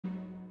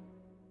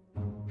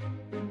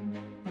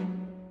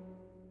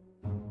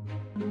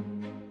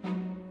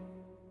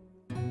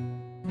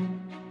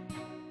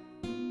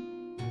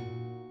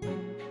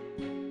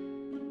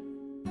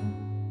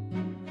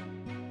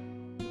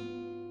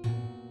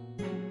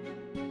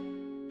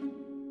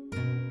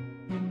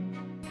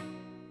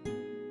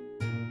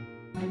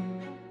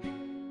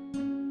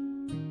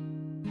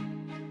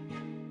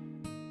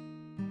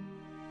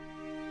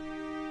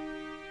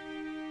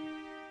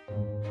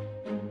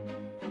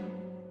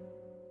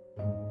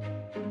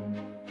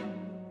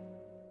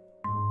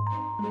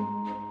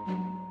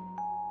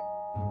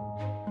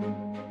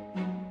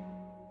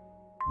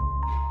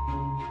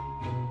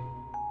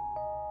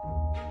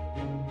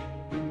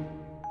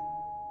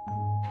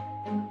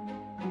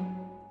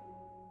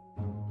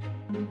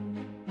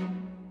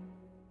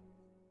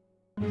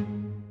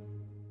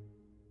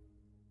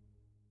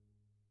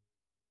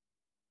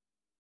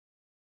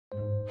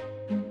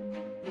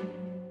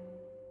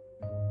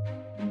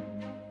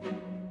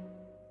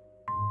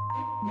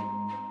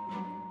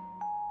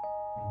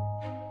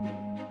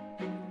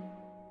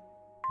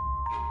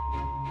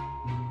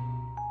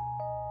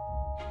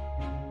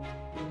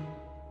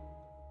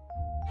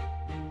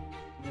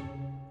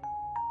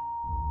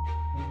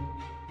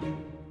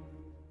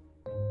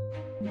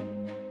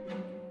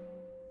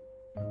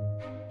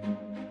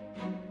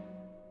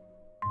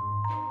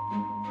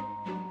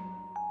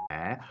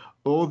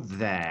or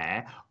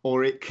there,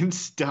 or it can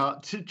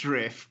start to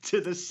drift to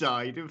the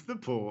side of the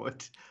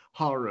board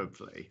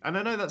horribly. And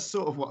I know that's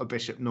sort of what a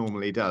bishop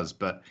normally does,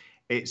 but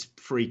it's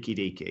freaky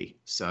deaky.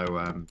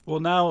 So, Well,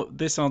 now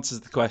this answers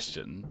the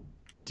question.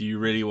 Do you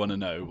really want to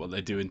know what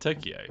they do in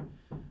Tokyo?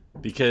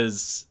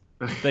 Because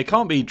they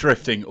can't be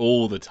drifting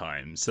all the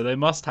time, so they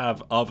must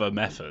have other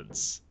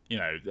methods. You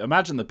know,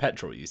 imagine the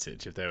petrol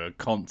usage if they were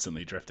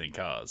constantly drifting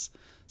cars.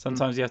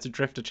 Sometimes you have to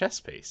drift a chess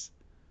piece.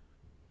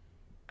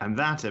 And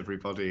that,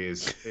 everybody,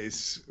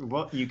 is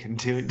what you can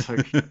do in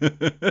Tokyo.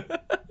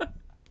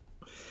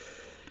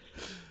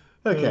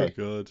 Okay. Oh,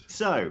 God.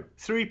 So,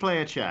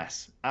 3-player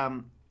chess.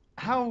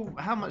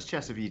 How much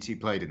chess have you two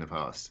played in the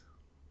past?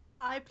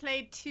 I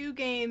played 2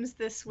 games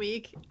this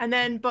week,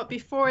 but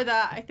before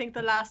that, I think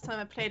the last time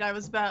I played, I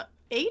was about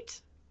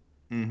 8.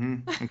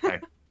 Okay.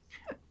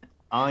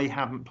 I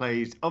haven't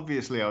played.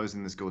 Obviously, I was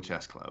in the school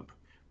chess club,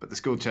 but the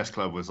school chess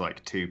club was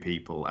like 2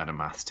 people and a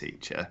maths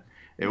teacher.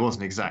 It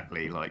wasn't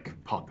exactly like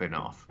popping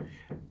off.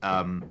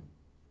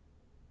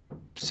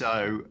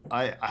 So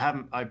I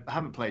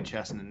haven't played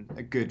chess in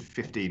a good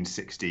 15,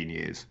 16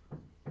 years.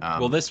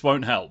 Well, this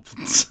won't help.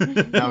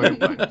 No, it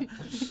won't.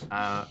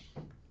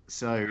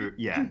 So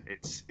yeah,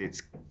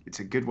 it's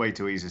a good way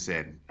to ease us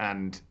in.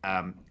 And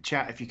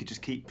chat, if you could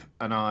just keep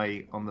an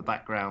eye on the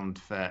background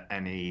for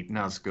any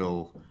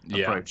Nazgul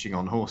approaching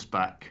on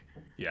horseback.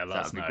 Yeah,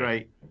 that would be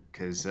great,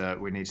 because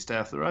we need to stay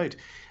off the road.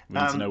 We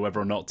need to know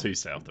whether or not to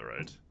stay off the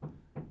road.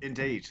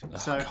 Indeed. Oh,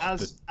 so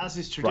God, as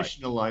is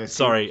traditional, right.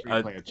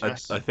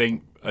 I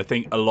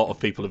think a lot of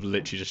people have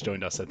literally just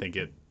joined us. I think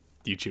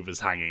YouTube was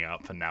hanging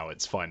up, and now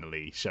it's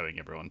finally showing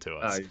everyone to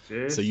us.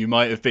 So you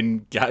might have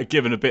been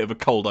given a bit of a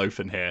cold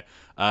open here.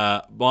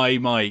 My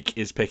mic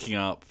is picking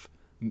up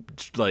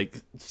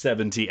like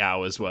 70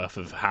 hours worth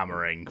of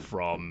hammering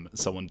from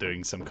someone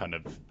doing some kind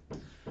of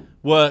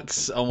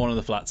works on one of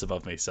the flats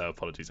above me. So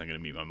apologies, I'm going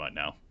to mute my mic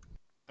now.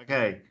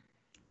 Okay.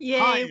 Yay,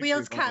 Hi,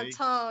 Wheels everybody. can't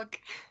talk.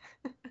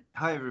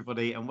 Hi,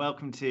 everybody, and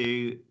welcome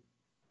to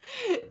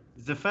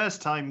the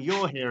first time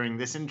you're hearing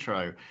this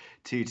intro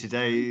to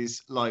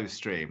today's live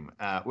stream,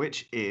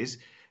 which is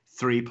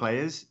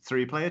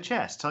 3-player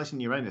chess.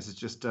 Titan Uranus has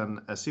just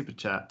done a super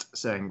chat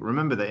saying,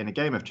 remember that in a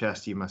game of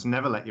chess, you must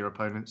never let your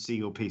opponent see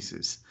your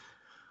pieces.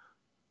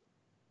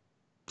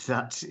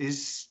 That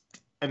is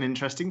an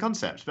interesting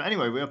concept. But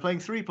anyway, we are playing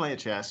 3-player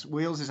chess.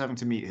 Wheels is having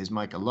to mute his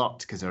mic a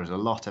lot because there is a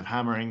lot of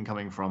hammering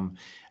coming from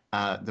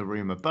the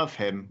room above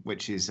him,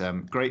 which is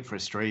great for a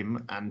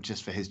stream and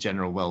just for his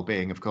general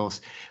well-being, of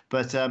course.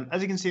 But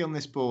as you can see on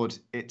this board,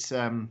 it's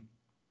a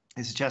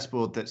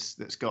chessboard that's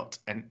got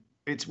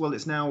it's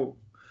now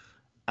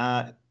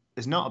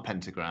it's not a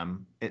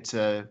pentagram, it's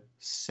a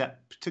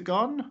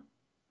septagon.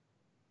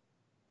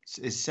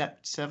 Is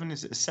sept7?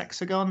 Is it a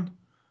sexagon?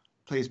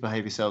 Please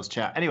behave yourselves,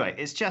 chat. Anyway,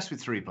 it's chess with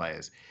 3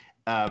 players.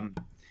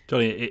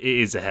 Johnny, it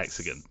is a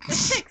hexagon. It's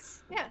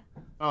 6, yeah.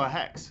 Oh, a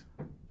hex.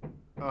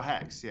 Oh,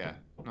 hex, yeah.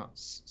 Not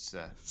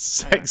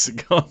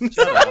Sexagon.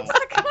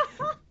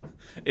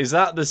 Is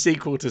that the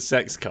sequel to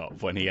Sex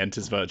Cop when he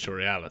enters virtual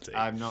reality?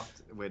 I'm not.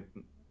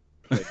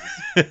 Please,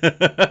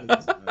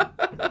 let's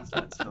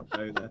not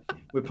go there.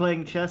 We're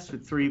playing chess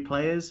with 3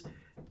 players.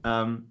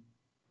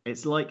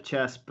 It's like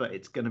chess, but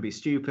it's going to be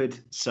stupid.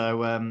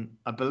 So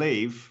I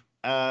believe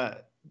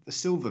the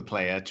silver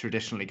player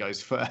traditionally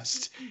goes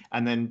first,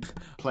 and then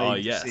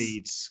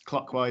proceeds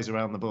clockwise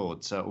around the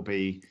board. So it will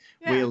be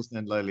Wheels,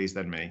 then Lolies,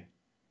 then me.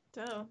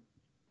 Duh.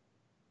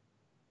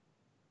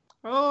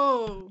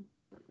 Oh.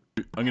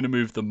 I'm going to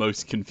move the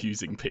most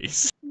confusing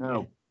piece.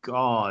 Oh,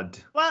 God.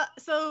 Well,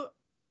 so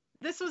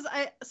this was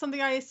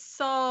something I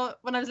saw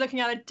when I was looking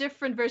at a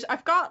different version.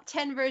 I've got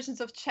 10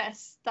 versions of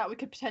chess that we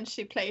could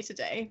potentially play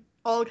today,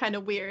 all kind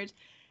of weird.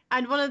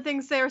 And one of the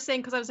things they were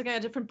saying, because I was looking at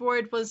a different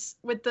board, was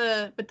with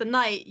the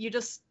knight, you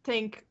just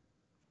think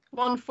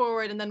 1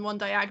 forward and then 1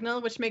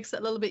 diagonal, which makes it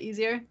a little bit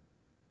easier.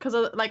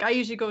 Because like I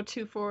usually go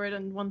 2 forward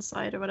and 1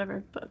 side or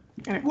whatever. But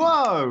anyway.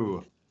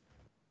 Whoa!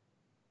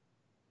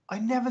 I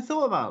never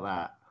thought about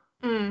that.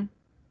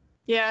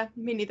 Yeah,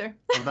 me neither.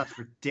 Oh, that's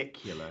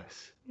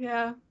ridiculous.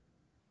 Yeah.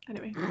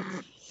 Anyway.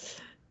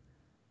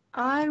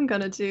 I'm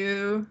gonna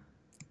do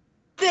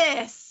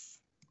this.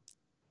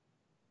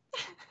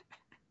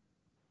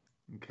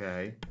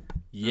 Okay.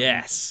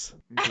 Yes.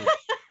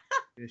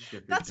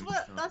 That's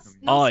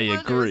I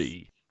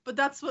agree. But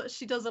that's what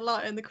she does a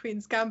lot in the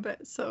Queen's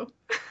Gambit, so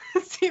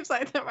it seems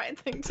like the right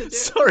thing to do.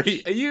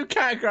 Sorry, are you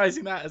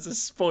categorizing that as a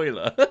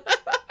spoiler?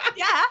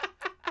 Yeah.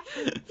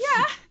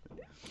 Yeah.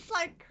 It's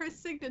like her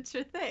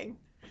signature thing.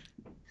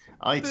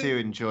 I too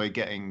enjoy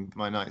getting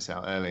my nights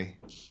out early.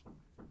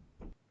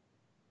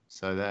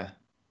 So there.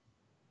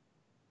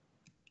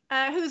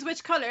 Who's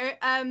which colour?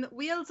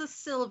 Wheels is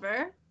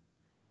silver.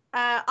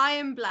 I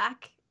am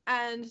black,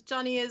 and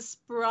Johnny is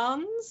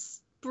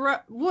bronze.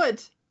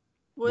 Wood.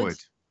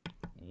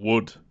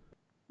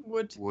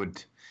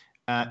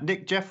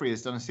 Nick Jeffrey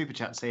has done a super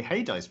chat. Say,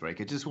 hey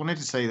Dicebreaker, just wanted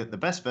to say that the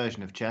best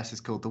version of chess is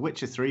called The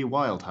Witcher 3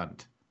 Wild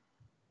Hunt.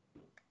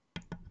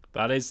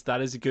 That is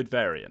a good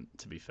variant,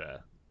 to be fair.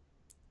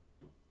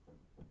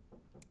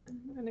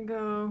 I'm gonna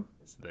go.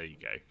 So there you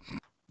go.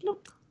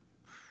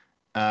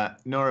 Bloop.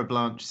 Nora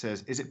Blanche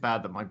says, "Is it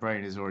bad that my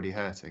brain is already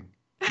hurting?"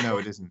 No,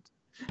 it isn't.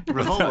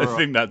 I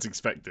think that's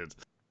expected.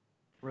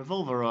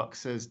 Revolver Rock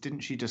says,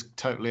 "Didn't she just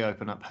totally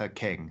open up her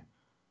king?"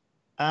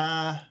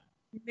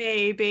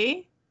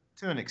 Maybe.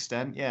 To an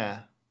extent,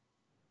 yeah.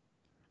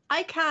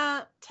 I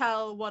can't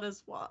tell what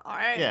is what. All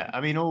right. Yeah,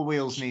 I mean, all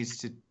Wheels needs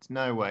to.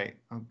 No, wait.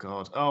 Oh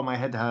God. Oh, my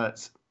head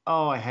hurts.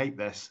 Oh, I hate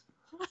this.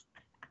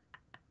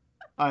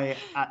 I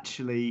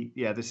actually,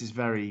 yeah, this is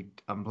very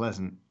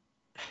unpleasant.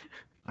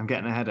 I'm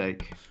getting a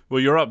headache. Well,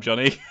 you're up,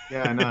 Johnny.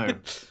 Yeah, I know.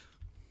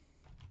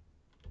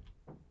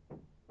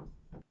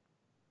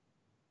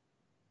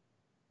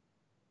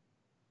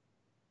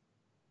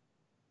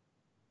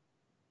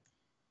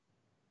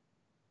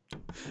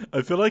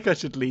 I feel like I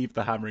should leave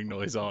the hammering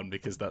noise on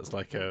because that's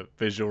like a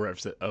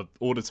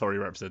auditory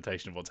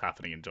representation of what's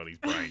happening in Johnny's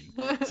brain.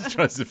 He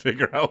tries to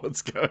figure out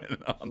what's going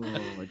on.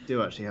 Oh, I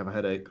do actually have a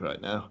headache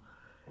right now.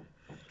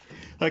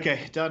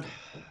 Okay, done.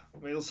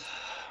 Wheels.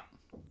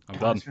 I'm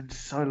done. It's been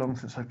so long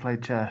since I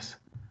played chess.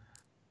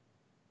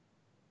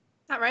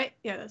 That right?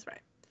 Yeah, that's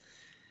right.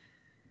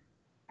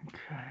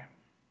 Okay.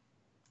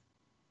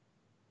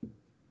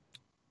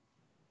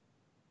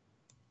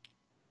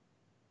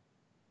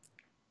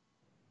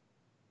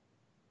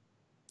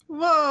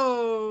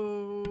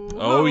 Whoa!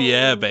 Oh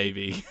yeah,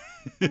 baby.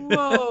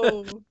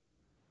 Whoa!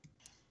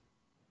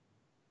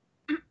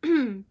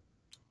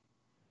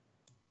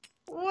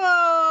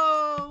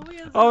 Whoa!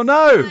 Oh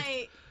no!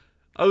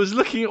 I was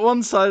looking at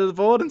one side of the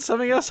board and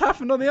something else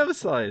happened on the other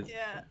side.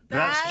 Yeah.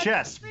 That's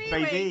chess,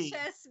 three-way baby.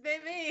 Chess,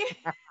 baby.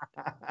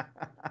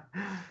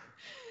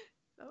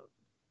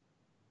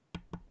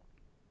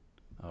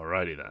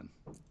 Alrighty then.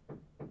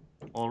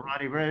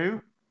 Alrighty,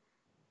 Roo.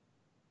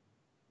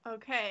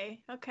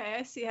 Okay,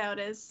 I see how it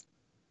is.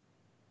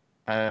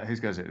 Whose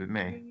goes it with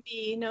me?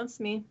 Me, no, it's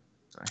me.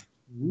 Sorry.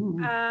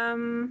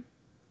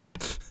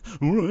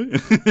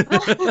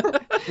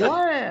 Alright.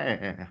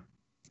 Yeah.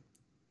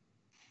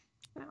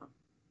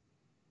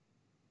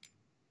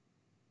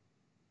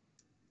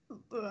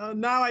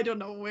 Now I don't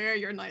know where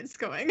your knight's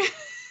going.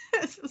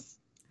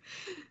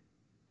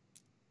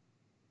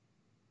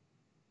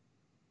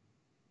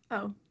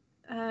 Oh.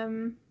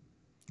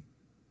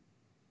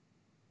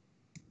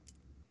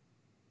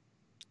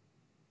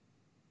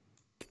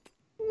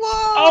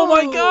 Whoa! Oh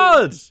my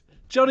god!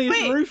 Johnny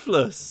is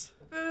ruthless.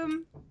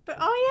 But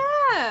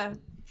oh yeah,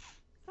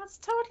 that's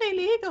totally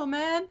legal,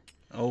 man.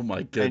 Oh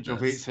my goodness. Angel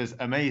Pete says,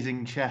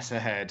 "Amazing chess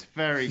ahead."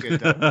 Very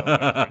good.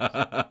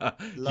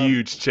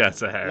 Huge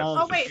chess ahead.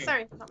 Oh wait,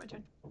 sorry, not my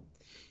turn.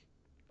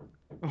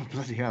 Oh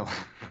bloody hell!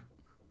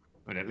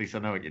 But at least I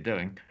know what you're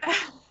doing.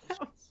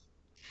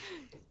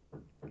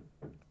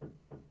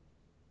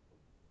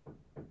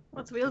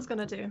 What's Wheels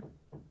gonna do?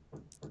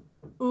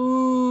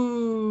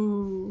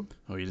 Ooh.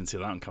 Oh, you didn't see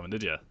that one coming,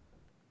 did you?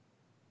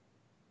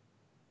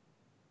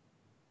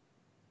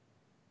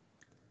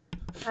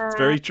 It's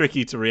very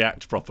tricky to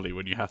react properly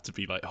when you have to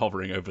be like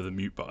hovering over the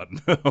mute button.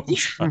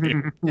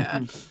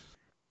 Yeah.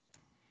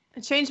 I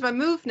changed my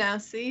move now,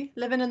 see?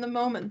 Living in the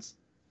moment.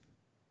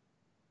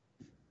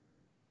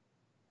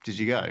 Did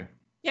you go?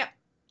 Yeah.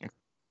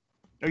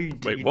 Oh, you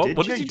Wait, you what?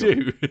 What did you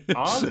do?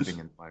 Are living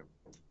in my.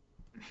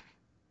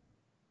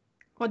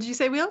 What did you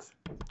say, Wheels?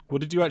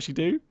 What did you actually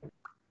do?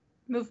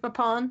 Move my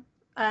pawn.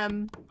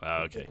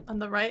 Okay. On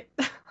the right.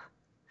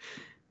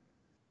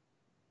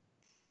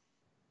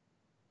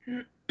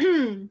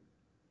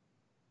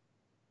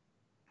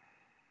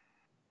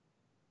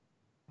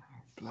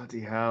 Bloody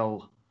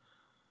hell.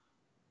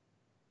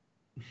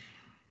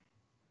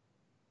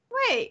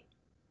 Wait.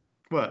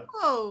 What?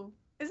 Whoa.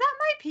 Is that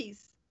my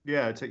piece?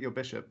 Yeah, I took your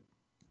bishop.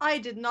 I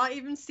did not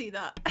even see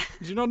that.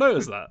 Did you not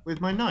notice that? With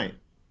my knight.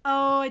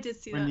 Oh, I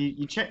did see when that.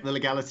 you check the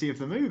legality of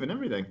the move and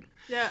everything.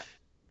 Yeah.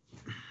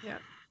 Yeah.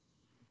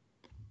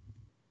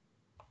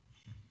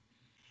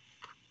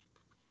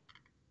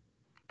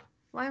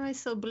 Why am I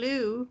so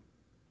blue?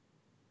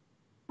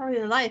 Probably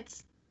the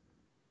lights.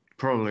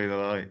 Probably the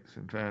lights,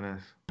 in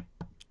fairness.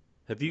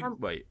 Have you...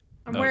 Wait.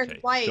 I'm wearing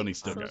white. Johnny's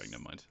still so going,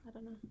 never mind.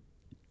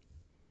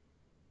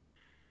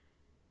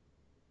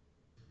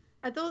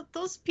 I don't know.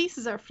 Those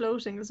pieces are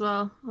floating as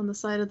well on the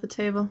side of the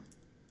table.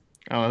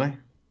 Oh, are they?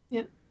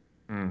 Yeah.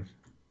 Hmm.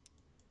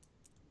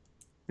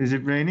 Is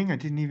it raining? I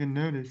didn't even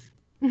notice.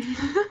 Wait,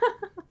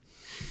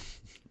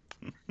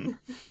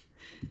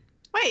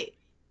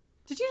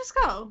 did you just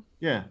go?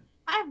 Yeah.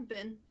 I haven't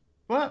been.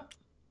 What?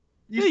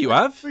 Yeah, you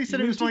have. You said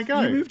it was my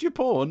go. You moved your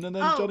pawn and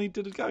then Johnny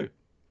did a go.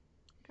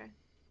 Okay.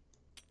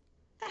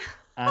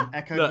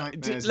 Echo Look,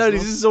 Nightmares.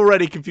 Lowly's, this is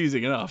already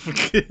confusing enough.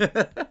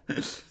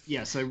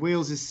 Yeah, so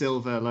Wheels is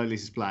silver,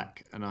 Lowly's is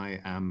black, and I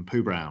am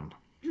poo brown.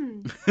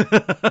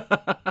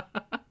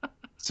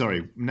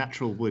 Sorry,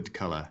 natural wood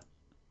colour.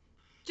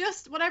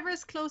 Just whatever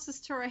is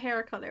closest to her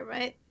hair color,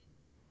 right?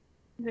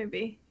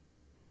 Maybe.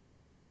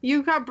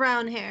 You got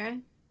brown hair.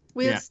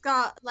 Wheels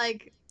got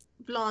like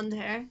blonde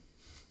hair,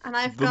 and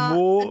I've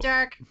got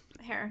dark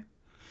hair.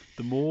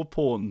 The more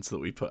pawns that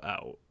we put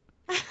out,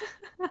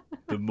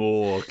 the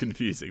more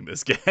confusing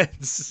this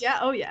gets. Yeah.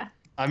 Oh yeah.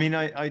 I mean,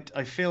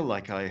 I feel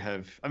like I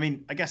have. I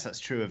mean, I guess that's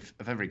true of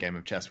every game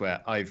of chess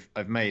where I've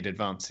made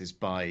advances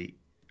by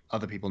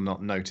other people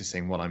not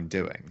noticing what I'm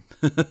doing.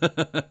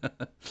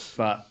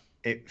 But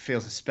it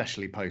feels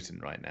especially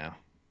potent right now.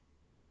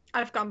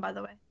 I've gone, by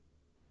the way.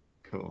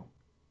 Cool.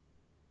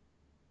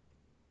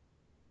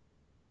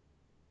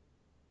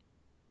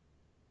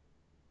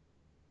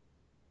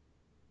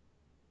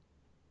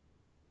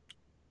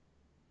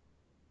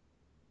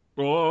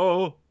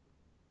 Oh.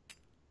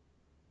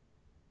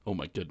 Oh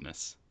my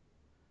goodness.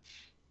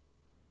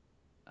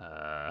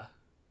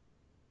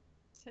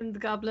 Tim the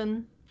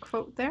Goblin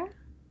quote there.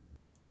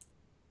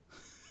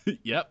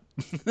 Yep.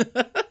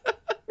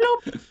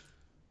 Nope.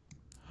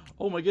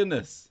 Oh my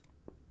goodness.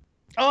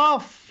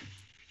 Oh,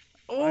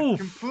 Oh, I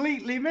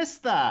completely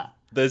missed that.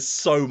 There's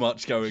so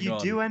much going on.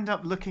 You do end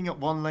up looking at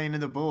one lane of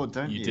the board,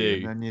 don't you? You do.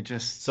 And then you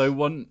just... So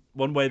one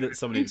way that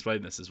somebody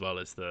explained this as well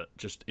is that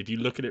just if you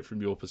look at it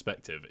from your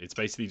perspective, it's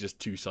basically just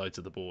two sides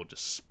of the board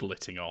just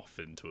splitting off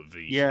into a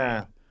V.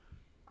 Yeah.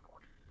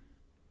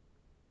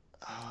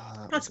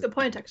 That's a good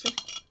point, actually.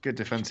 Good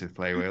defensive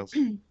play, Wheels.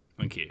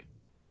 Thank you.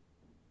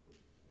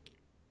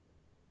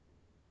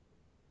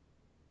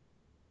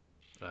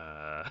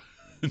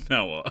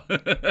 Now what?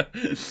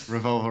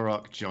 Revolver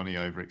Rock, Johnny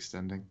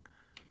overextending.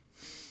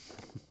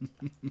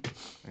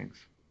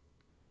 Thanks.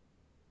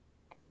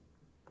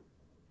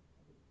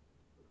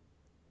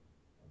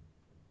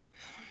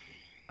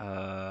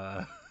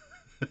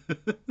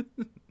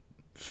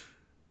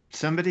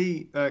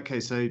 Somebody, okay,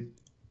 so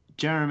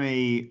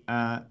Jeremy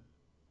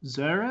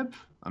Zereb,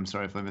 I'm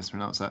sorry if I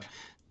mispronounced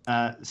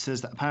that, says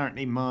that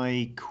apparently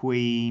my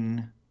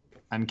queen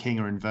and king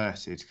are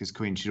inverted because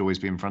queen should always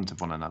be in front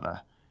of one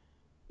another.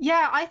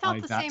 Yeah, I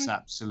thought the That's same. That's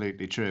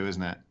absolutely true,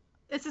 isn't it?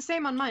 It's the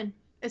same on mine.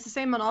 It's the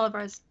same on all of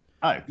ours.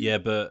 Oh. Yeah,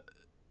 but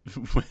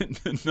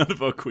none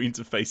of our queens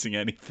are facing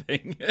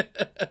anything.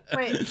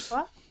 Wait,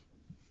 what?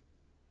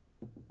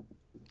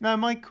 No,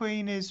 my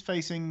queen is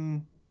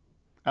facing...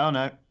 Oh,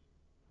 no.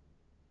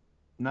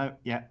 No,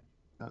 yeah,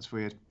 that's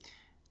weird.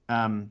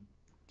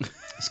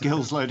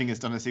 Skills Loading has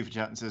done a super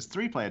chat and says,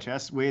 3-player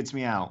chess weirds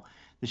me out.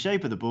 The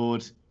shape of the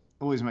board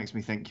always makes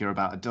me think you're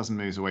about a dozen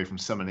moves away from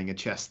summoning a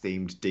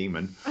chess-themed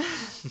demon.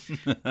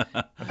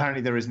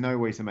 Apparently there is no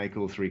way to make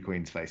all 3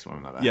 queens face one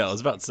another. Yeah, I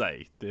was about to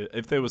say,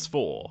 if there was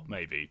 4,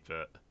 maybe,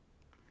 but...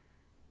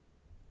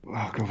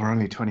 Oh, God, we're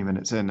only 20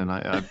 minutes in and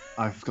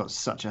I've got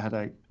such a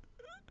headache.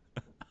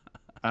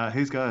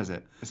 Whose go is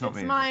it? It's not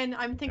me. It's mine.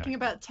 I'm thinking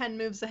about 10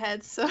 moves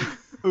ahead, so...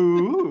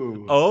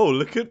 Ooh! Oh,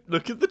 look at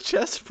the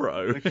chess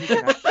pro! Look, you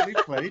can actually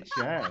play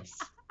chess.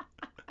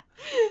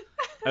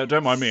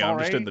 Don't mind me, I'm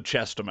just in the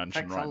chess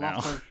dimension right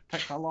now.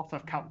 Takes a lot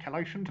of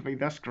calculation to be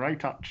this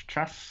great at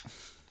chess.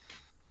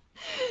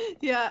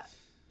 Yeah,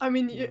 I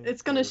mean,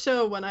 it's gonna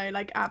show when I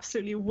like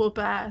absolutely whoop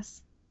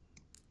ass.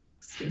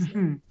 Excuse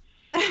me.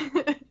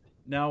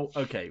 Now,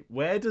 okay,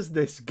 where does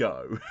this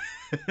go?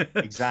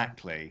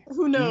 Exactly.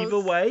 Who knows? Either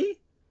way?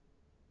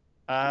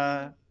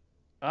 Oh.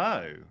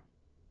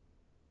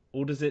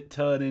 Or does it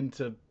turn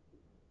into...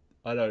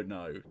 I don't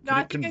know. No,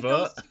 I think convert?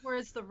 it goes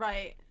towards the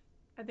right.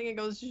 I think it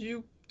goes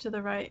zoop to the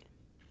right.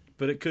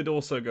 But it could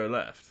also go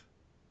left.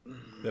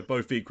 They're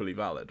both equally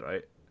valid,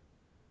 right?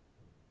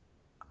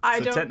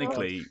 I don't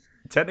know.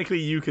 Technically,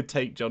 you could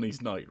take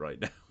Johnny's knight right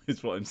now,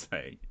 is what I'm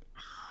saying.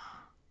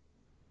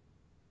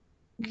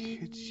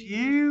 Could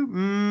you?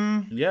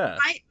 Yeah.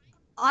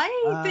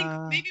 I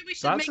think maybe we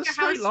should make a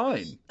house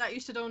line that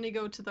you should only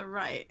go to the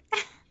right.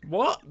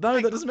 What? No,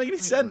 that doesn't make any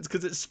sense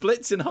because it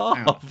splits in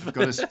half. I've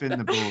got to spin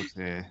the board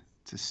here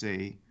to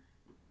see.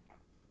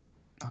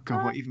 Oh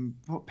God,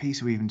 what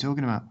piece are we even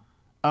talking about?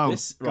 Oh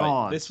God,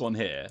 right, this one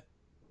here.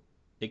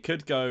 It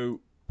could go.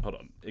 Hold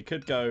on. It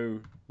could go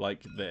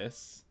like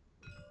this,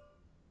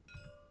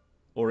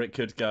 or it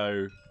could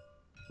go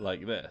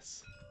like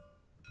this.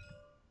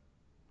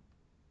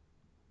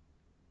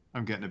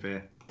 I'm getting a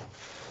beer.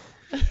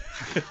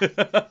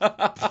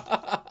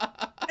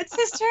 It's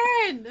his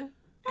turn.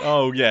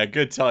 Oh yeah,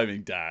 good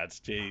timing, Dad.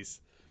 Jeez.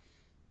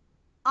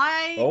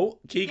 Oh,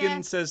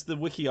 Keegan says the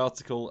wiki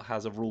article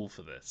has a rule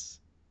for this.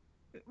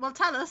 Well,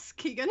 tell us,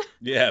 Keegan.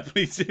 Yeah,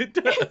 please.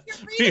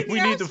 We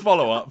need to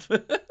follow up.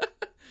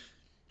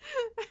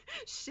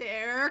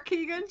 Share,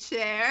 Keegan,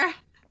 share.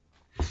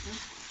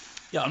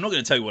 Yeah, I'm not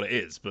going to tell you what it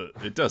is, but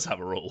it does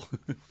have a rule.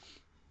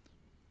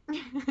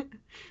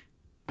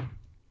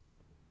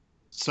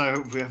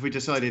 So have we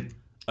decided?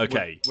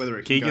 Okay. Whether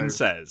it Keegan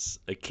says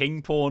a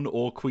king pawn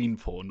or queen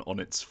pawn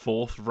on its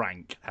 4th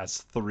rank has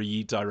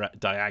 3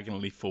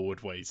 diagonally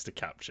forward ways to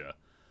capture.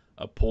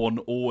 A pawn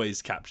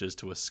always captures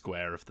to a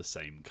square of the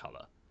same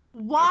color.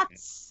 What? Okay.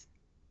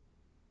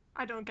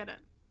 I don't get it.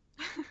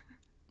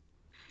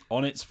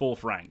 On its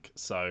 4th rank,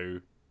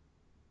 so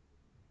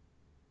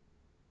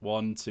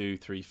 1, 2,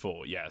 3,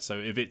 4. Yeah, so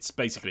if it's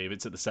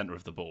at the center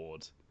of the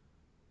board.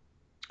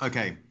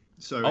 Okay.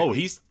 So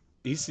he's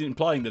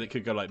implying that it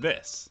could go like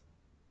this.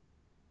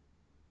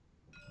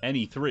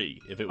 Any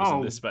 3 if it was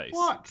in this space.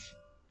 What?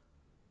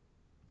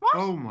 What?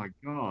 Oh my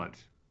god.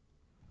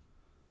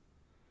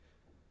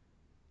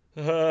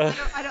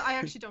 I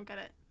actually don't get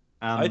it.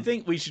 I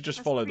think we should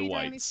just follow the 3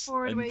 whites,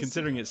 forward and ways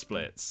considering it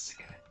splits.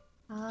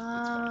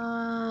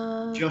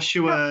 Joshua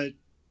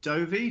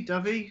Dovey?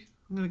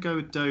 I'm going to go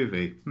with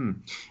Dovey.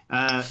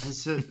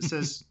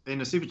 Says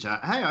in a super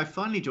chat, hey, I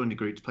finally joined a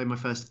group to play my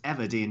first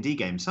ever D&D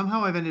game.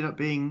 Somehow I've ended up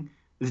being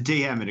the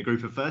DM in a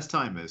group of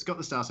first-timers. Got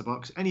the starter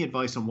box. Any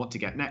advice on what to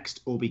get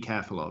next or be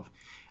careful of?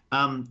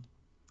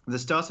 The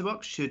starter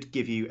box should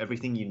give you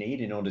everything you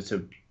need in order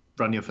to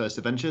run your first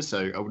adventure,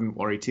 so I wouldn't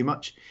worry too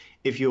much.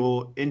 If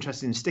you're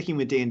interested in sticking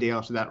with D&D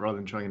after that rather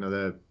than trying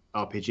another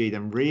RPG,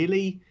 then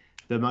really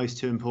the most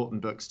two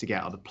important books to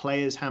get are the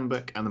Player's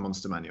Handbook and the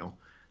Monster Manual.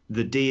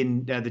 The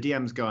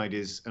DM's Guide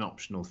is an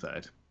optional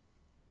third.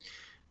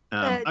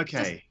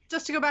 Okay.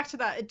 Just to go back to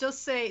that, it does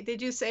say, they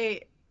do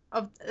say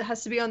it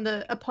has to be on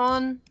the, a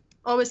pawn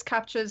always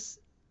captures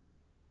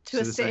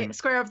to a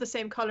square of the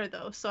same color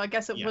though, so I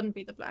guess it wouldn't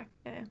be the black.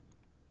 Yeah.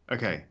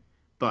 Okay,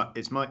 but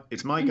it's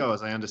my go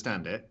as I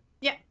understand it.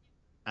 Yeah.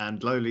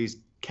 And Loli's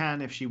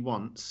can, if she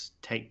wants,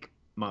 take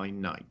my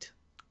knight.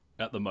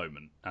 At the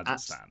moment, as it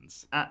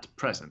stands. At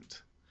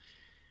present.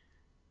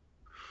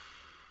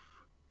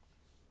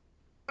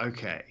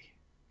 Okay.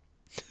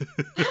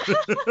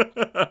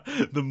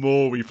 The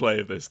more we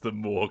play this, the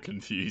more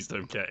confused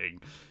I'm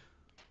getting.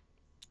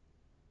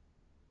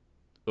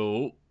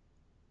 Oh.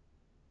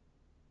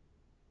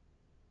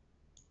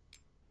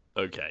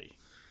 Okay.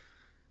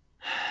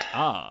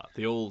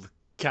 The old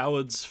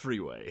Cowards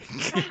Freeway.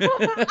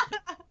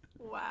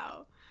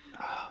 Wow.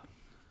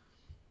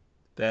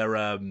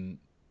 They're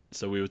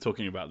so we were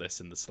talking about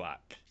this in the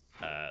Slack,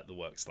 the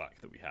work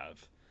Slack that we have.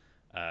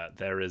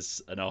 There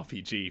is an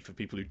RPG for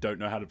people who don't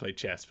know how to play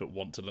chess but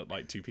want to look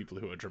like two people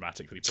who are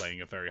dramatically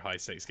playing a very high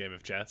stakes game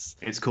of chess.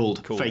 It's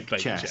called fake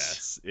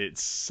chess.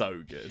 It's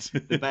so good.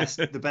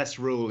 The best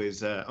rule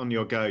is on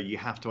your go you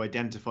have to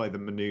identify the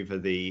maneuver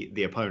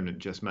the opponent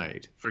just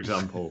made. For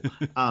example,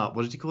 what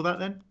did you call that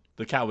then?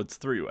 The Cowards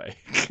Three-Way.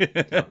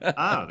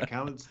 The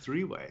Cowards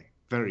Three-Way.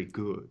 Very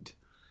good,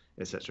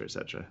 etc.,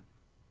 etc.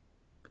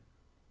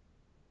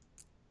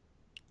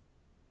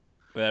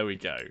 There we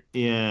go.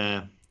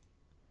 Yeah.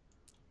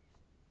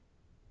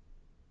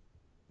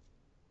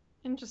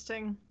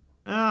 Interesting.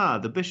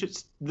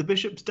 The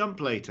bishop's dump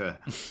later.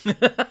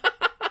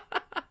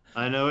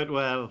 I know it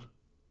well.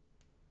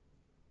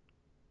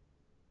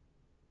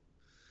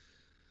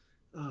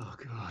 Oh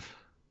god.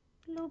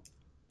 Nope.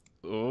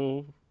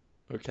 Oh,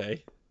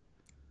 okay.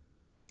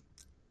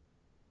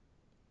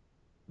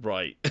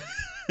 Right.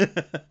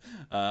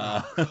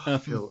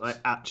 I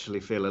actually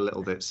feel a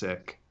little bit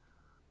sick.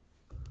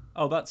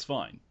 Oh, that's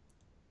fine.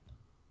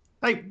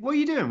 Hey, what are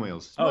you doing,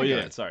 Wheels? Oh,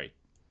 yeah, sorry.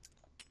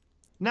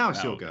 Now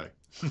it's your go.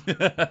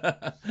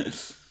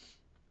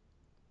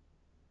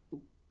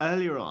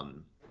 Earlier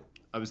on,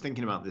 I was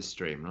thinking about this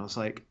stream, and I was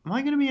like, am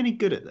I going to be any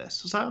good at this?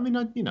 I was like, I mean,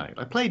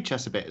 I played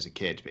chess a bit as a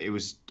kid, but it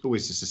was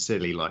always just a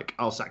silly, like,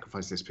 I'll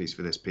sacrifice this piece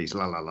for this piece,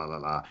 la la la la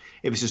la.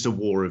 It was just a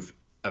war of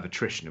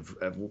attrition, of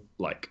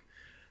like,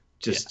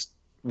 just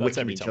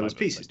wicking each other's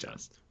pieces down.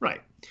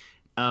 Right.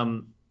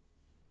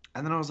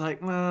 And then I was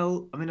like,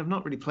 well, I mean, I've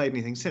not really played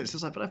anything since. I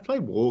was like, but I've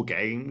played war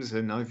games,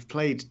 and I've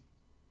played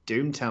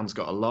Doomtown's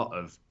got a lot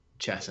of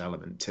chess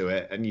element to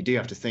it, and you do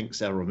have to think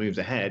several moves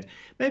ahead.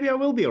 Maybe I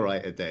will be all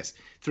right at this.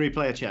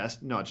 3-player chess,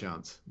 not a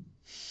chance.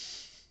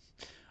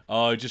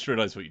 Oh, I just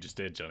realised what you just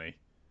did, Johnny.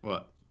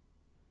 What?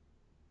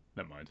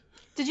 Never mind.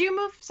 Did you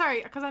move?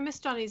 Sorry, because I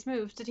missed Johnny's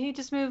move. Did he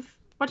just move?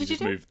 What did you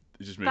do?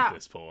 You just moved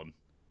this pawn.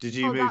 Did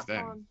you move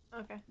then? Pawn.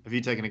 Okay. Have you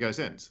taken a go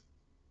since?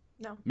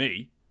 No.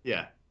 Me?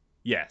 Yeah.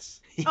 Yes.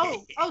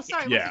 Oh,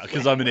 sorry. Yeah,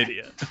 because I'm an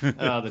idiot.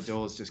 The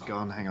door's just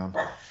gone. Hang on.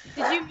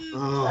 Did you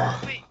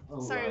move? Wait,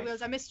 sorry,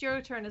 Wills. I missed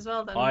your turn as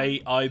well then.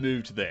 I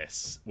moved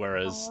this,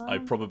 whereas I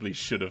probably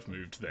should have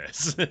moved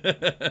this.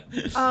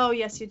 Oh,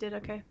 yes, you did.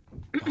 Okay.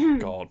 Oh,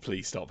 God,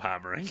 please stop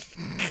hammering.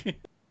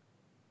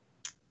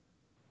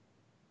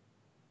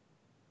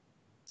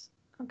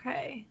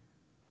 Okay.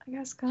 I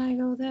guess can I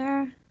go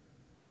there?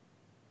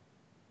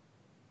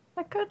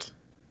 I could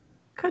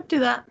do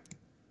that.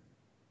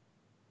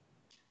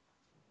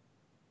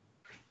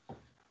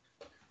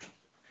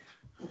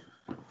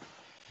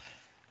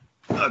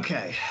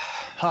 Okay.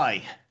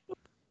 Hi.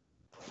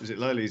 Is it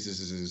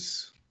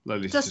Loli's?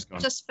 Loli's just gone.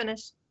 Just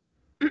finished.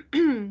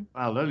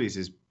 Wow, Loli's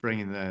is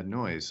bringing their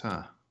noise,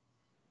 huh?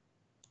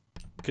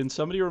 Can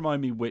somebody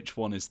remind me which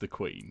one is the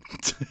queen?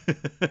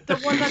 The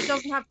one that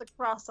doesn't have the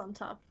cross on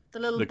top. The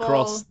little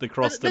ball. The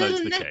cross denotes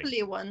the king.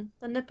 nipply one.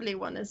 The nipply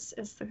one is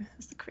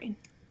the queen.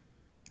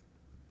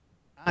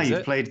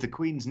 You've played the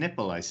queen's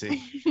nipple, I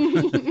see.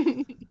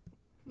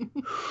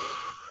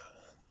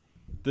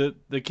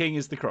 The king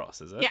is the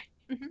cross, is it? Yeah.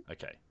 Mm-hmm.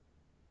 Okay.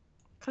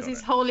 Because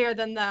he's holier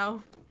than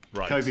thou.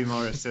 Right. Kobe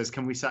Morris says,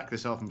 can we sack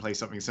this off and play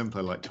something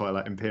simpler like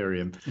Twilight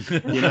Imperium?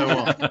 You know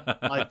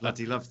what? I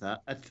bloody love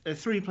that. A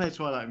 3-player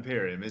Twilight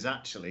Imperium is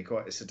actually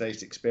quite a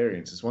sedate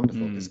experience. It's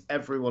wonderful because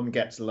everyone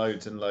gets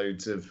loads and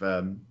loads of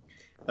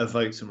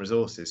votes and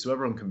resources, so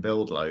everyone can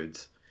build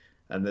loads.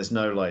 and there's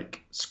no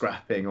like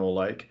scrapping or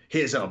like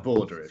here's our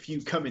border. If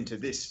you come into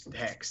this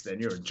hex, then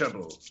you're in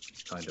trouble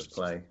kind of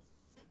play.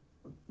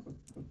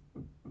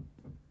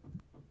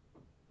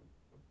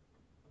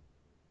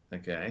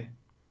 Okay.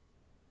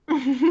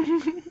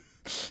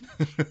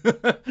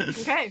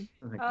 Okay.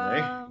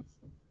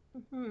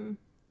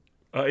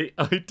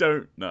 I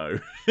don't know.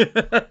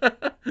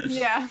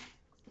 Yeah.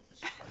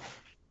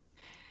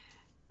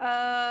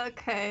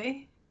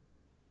 Okay.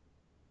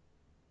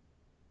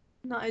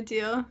 Not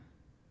ideal.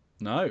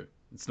 No,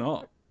 it's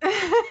not.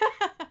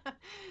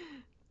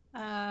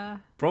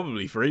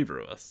 Probably for either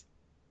of us.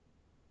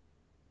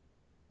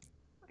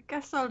 I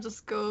guess I'll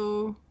just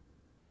go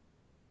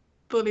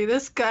bully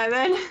this guy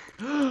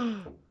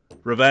then.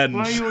 Revenge.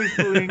 Why are you always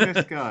bullying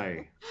this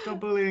guy? Stop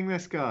bullying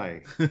this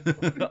guy.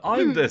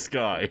 I'm this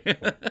guy.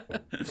 Oh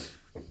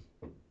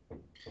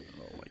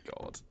my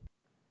god.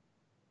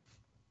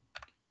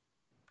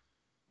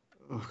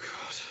 Oh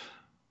god.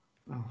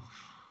 Oh.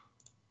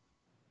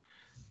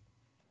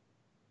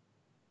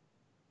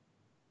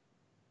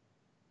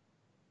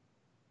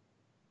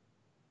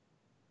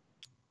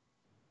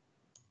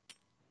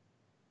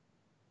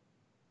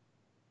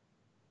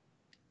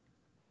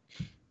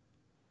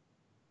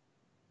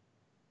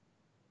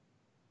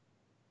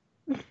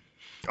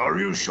 Are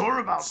you sure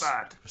about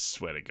that? I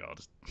swear to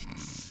God.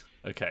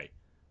 Okay.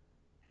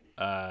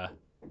 Oh,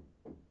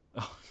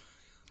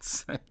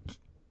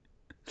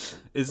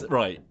 is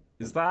right?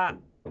 Is that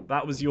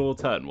was your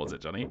turn? Was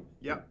it, Johnny?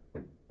 Yep.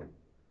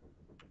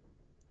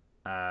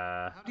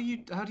 How do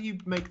you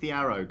make the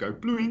arrow go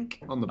blink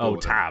on the board? Oh,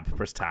 tab.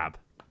 Press tab.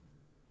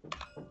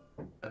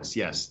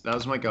 Yes, that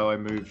was my go. I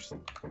moved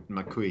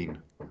my queen.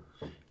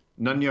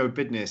 Nunyo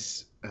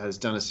Bidness has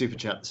done a super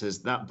chat that says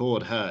that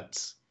board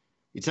hurts.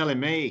 You're telling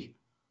me?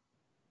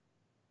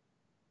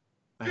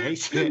 I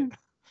hate it.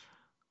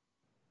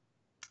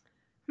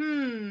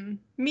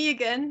 Me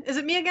again. Is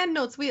it me again?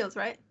 No, it's Wheels,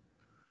 right?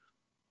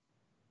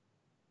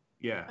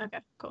 Yeah. Okay,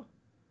 cool.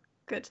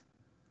 Good.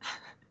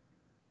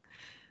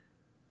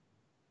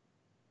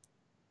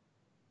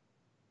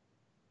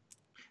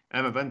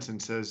 Emma Benton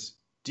says,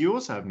 do you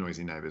also have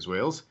noisy neighbours,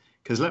 Wheels?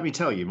 Because let me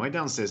tell you, my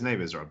downstairs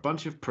neighbours are a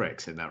bunch of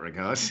pricks in that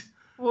regard.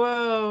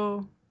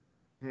 Whoa.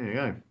 There you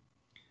go.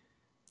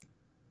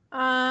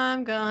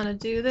 I'm gonna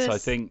do this. So I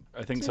think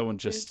someone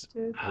just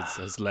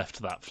has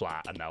left that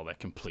flat and now they're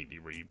completely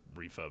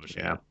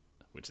refurbishing it,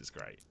 which is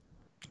great.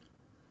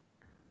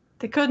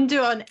 They couldn't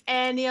do it on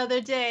any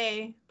other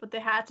day, but they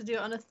had to do it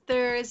on a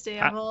Thursday.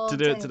 Had to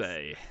do it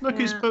today. Look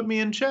who's put me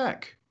in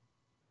check.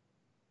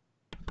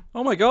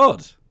 Oh my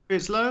god.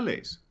 It's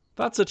Lowly's.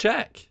 That's a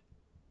check.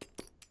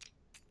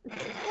 It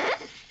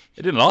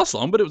didn't last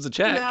long, but it was a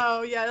check.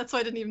 No, yeah, that's why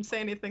I didn't even say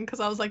anything, because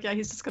I was like, yeah,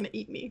 he's just gonna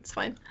eat me. It's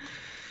fine.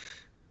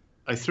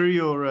 I threw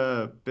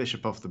your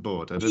bishop off the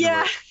board. I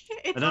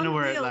don't know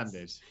where it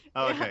landed.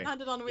 Oh, okay.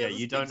 Landed on wheels. Yeah,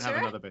 you don't have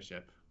another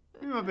bishop.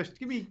 Give me my bishop.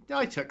 Give me.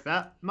 I took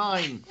that.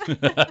 Mine.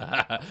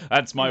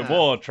 That's my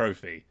war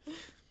trophy.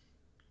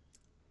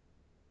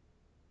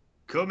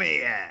 Come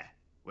here.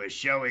 We're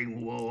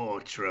showing war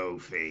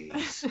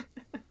trophies.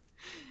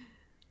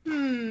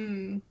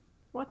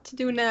 What to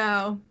do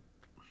now?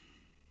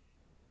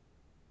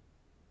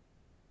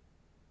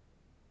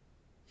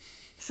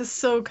 This is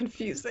so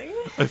confusing.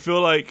 I feel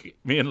like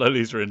me and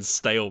Lolies are in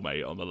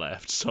stalemate on the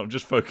left, so I'm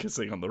just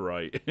focusing on the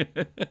right.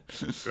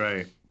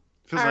 Great.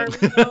 It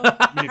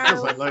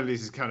feels like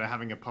Lowly's is kind of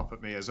having a pop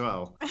at me as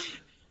well.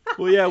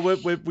 Well, yeah,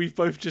 we've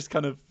both just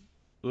kind of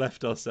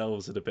left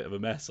ourselves in a bit of a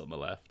mess on the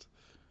left.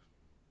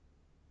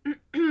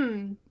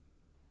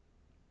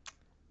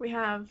 We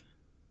have.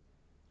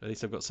 At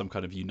least I've got some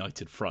kind of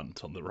united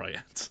front on the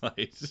right-hand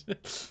side.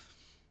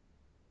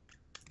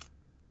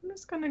 I'm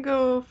just gonna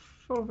go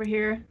over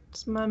here.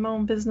 It's my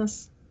own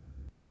business.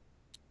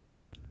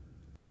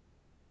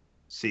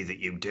 See that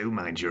you do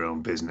mind your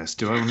own business.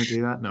 Do I want to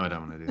do that? No, I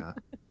don't want to do that.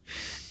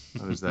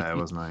 I was there,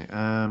 wasn't I?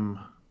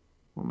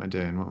 What am I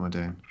doing? What am I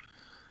doing?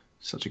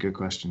 Such a good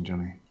question,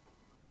 Johnny.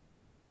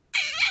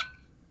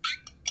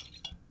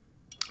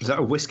 Is that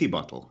a whiskey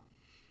bottle?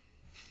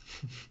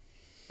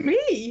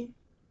 Me?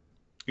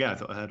 Yeah, I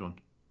thought I heard one.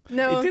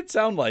 No. It did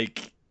sound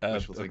like a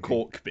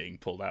cork being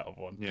pulled out of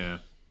one. Yeah.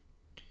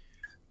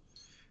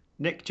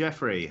 Nick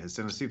Jeffrey has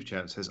done a super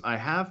chat that says, I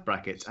have,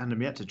 brackets, and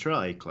am yet to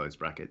try, close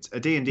brackets, a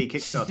D&D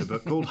Kickstarter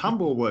book called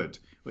Humblewood,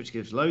 which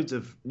gives loads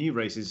of new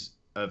races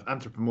of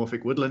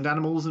anthropomorphic woodland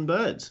animals and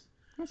birds.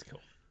 That's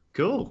cool.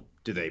 Cool.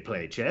 Do they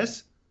play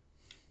chess?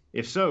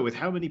 If so, with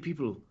how many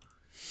people?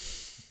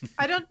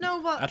 I don't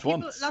know what At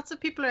once. Lots of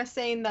people are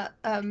saying that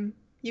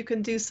you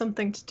can do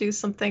something to do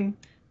something,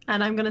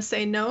 and I'm gonna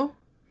say no.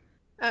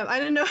 I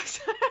don't know.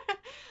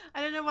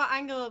 I don't know what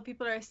angle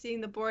people are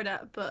seeing the board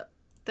at, but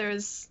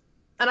there's.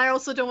 And I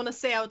also don't want to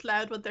say out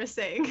loud what they're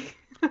saying.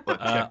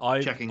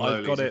 Checking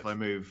Lowly's if I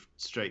move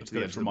straight to the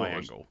edge of the board.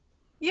 Angle.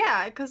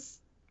 Yeah, because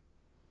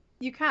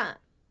you can't.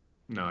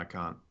 No, I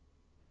can't.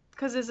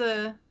 Because there's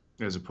a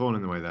pawn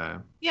in the way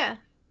there. Yeah.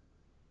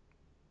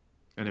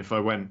 And if I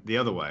went the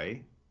other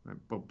way,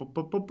 boop, boop,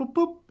 boop, boop, boop,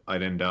 boop,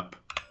 I'd end up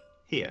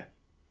here.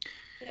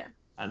 Yeah.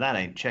 And that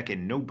ain't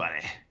checking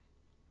nobody.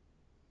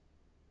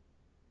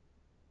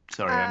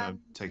 Sorry, I know I'm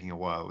taking a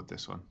while with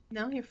this one.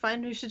 No, you're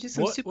fine. We should do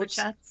some super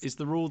chats. Is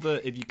the rule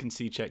that if you can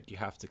see check, you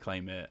have to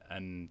claim it,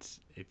 and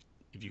if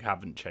you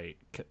haven't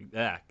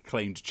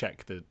claimed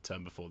check the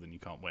turn before, then you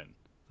can't win?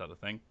 Is that the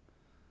thing?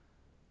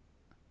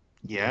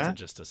 Yeah. Or is it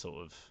just a sort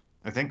of...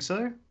 I think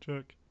so.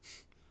 Check.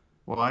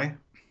 Why?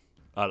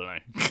 I don't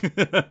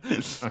know.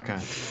 Okay.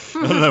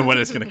 I don't know when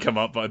it's going to come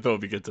up, but I thought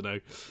it'd be good to know.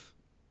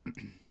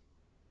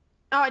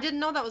 Oh, I didn't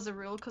know that was a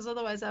rule, because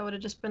otherwise I would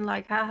have just been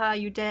like, haha,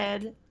 you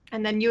dead.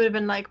 And then you would have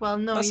been like, well,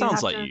 no, that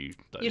sounds like you.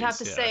 You'd have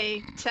to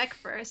say check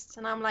first.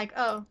 And I'm like,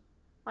 oh,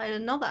 I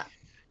didn't know that.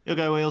 You'll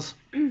go, Wheels.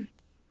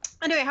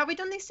 Anyway, have we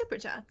done these super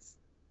chats?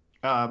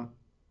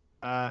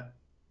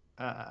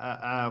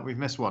 We've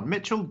missed one.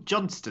 Mitchell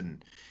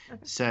Johnston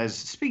says,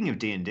 speaking of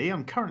D&D,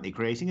 I'm currently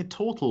creating a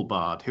Turtle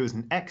Bard who is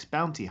an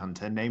ex-bounty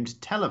hunter named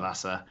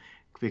Televasser,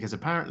 because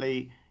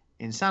apparently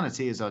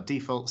insanity is our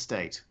default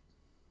state.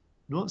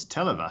 What's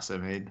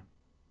mean?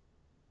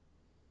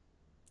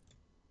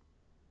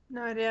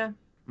 No idea.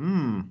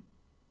 Hmm.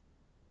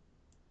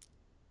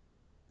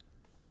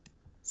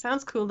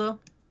 Sounds cool though.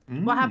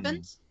 What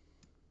happened?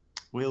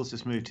 Wheels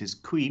just moved his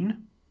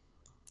queen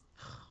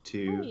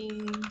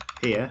to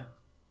here.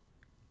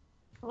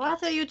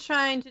 What are you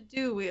trying to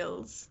do,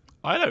 Wheels?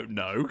 I don't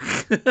know.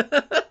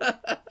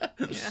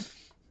 Yeah.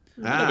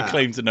 I never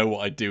claim to know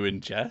what I do in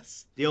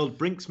chess. The old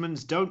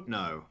Brinksmans don't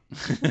know.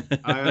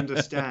 I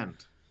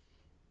understand.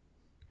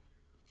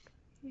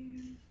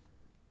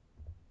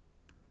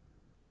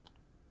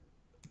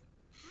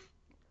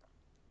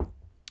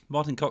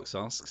 Martin Cox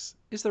asks,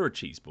 is there a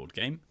cheese board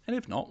game? And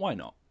if not, why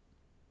not?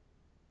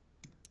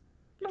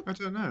 I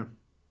don't know.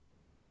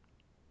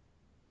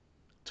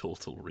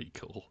 Total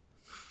Recall.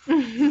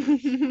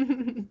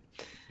 I'm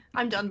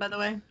done, by the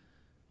way.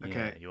 Okay.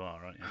 Yeah, you are,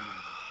 right?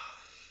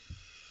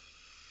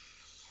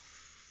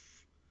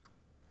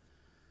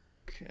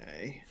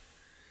 Okay.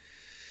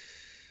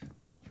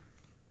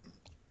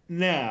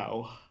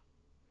 Now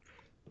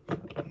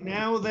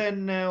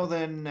then.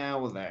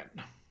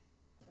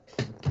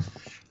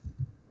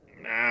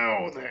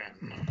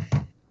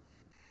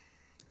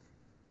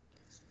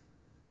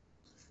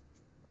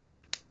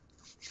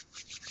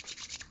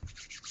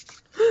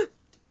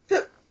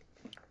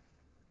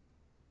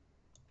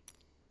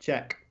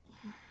 Check.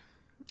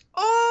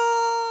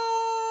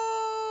 Oh!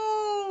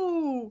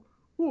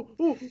 Ooh,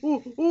 ooh,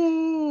 ooh,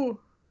 ooh.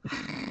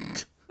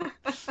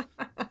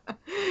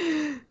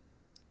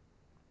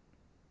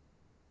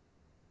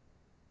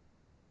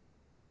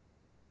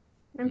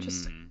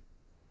 Interesting.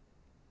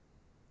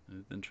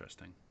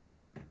 Interesting.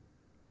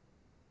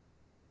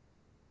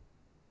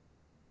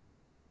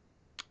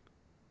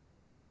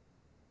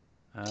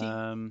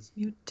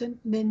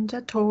 Mutant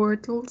Ninja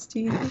Turtles,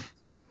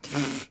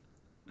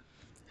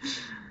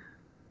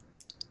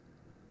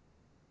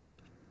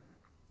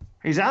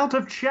 He's out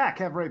of check,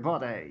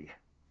 everybody.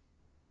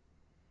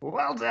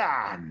 Well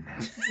done.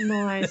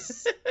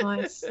 Nice.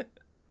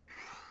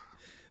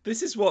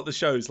 This is what the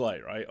show's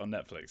like, right? On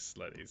Netflix,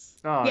 like these.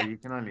 Oh, yeah. You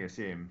can only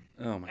assume.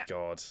 Oh my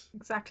god.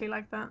 Exactly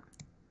like that.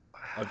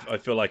 I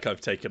feel like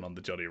I've taken on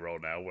the Johnny role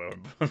now, where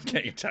I'm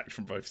getting attacked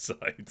from both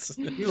sides.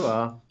 You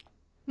are.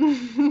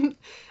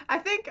 I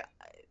think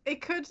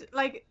it could,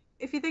 like,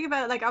 if you think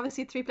about it, like,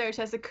 obviously 3-player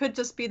chess, it could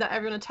just be that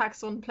everyone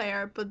attacks one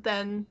player, but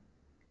then...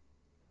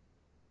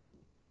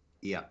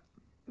 Yeah.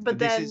 But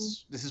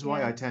this is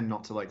why I tend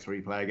not to like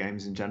 3-player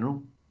games in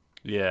general.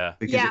 Yeah.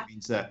 Because it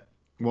means that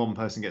one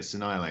person gets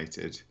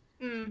annihilated,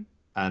 and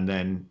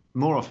then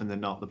more often than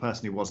not, the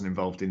person who wasn't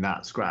involved in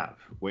that scrap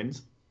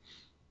wins.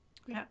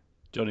 Yeah.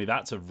 Johnny,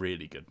 that's a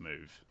really good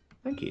move.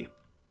 Thank you.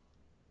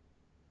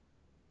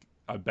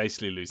 I'm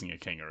basically losing a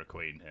king or a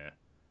queen here.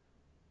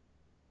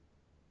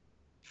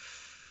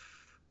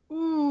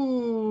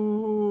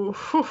 Ooh,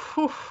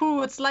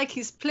 it's like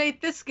he's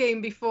played this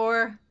game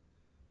before.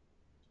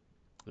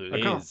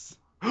 It is.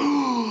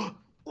 Oh,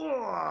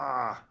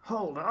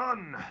 hold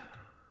on.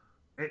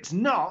 It's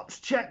not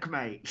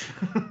checkmate.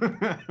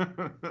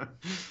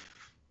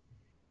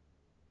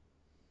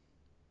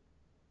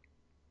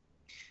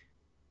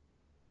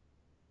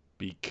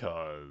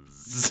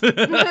 Because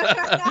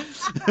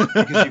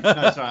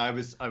I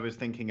was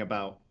thinking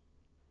about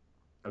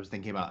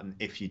an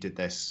if you did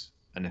this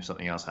and if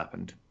something else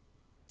happened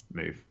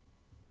move.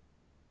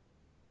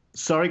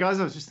 Sorry guys,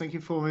 I was just thinking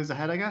 4 moves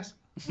ahead, I guess.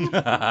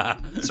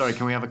 Sorry,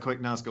 can we have a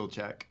quick Nazgul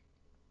check?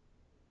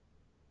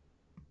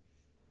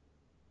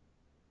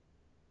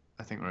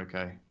 I think we're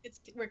okay.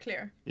 We're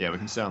clear. Yeah, we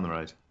can stay on the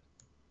road.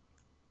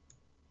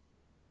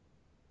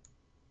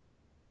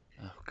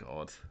 Oh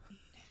god.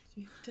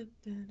 Oh,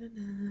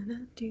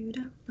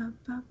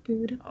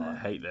 I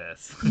hate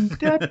this.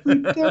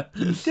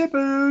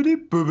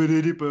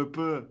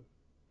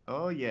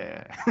 Oh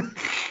yeah.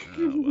 Oh,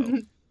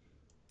 well.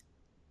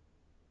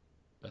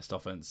 Best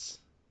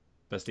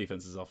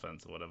defense is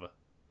offense, or whatever.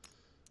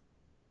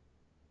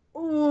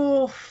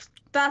 Oh,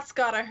 that's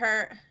gotta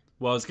hurt.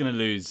 Well, I was gonna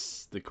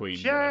lose the queen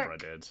whenever I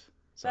did,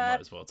 so I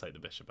might as well take the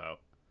bishop out.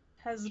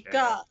 Has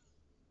got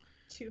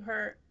to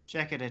her.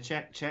 Check it it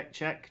out.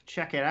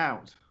 Check it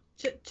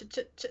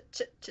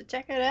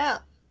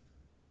out.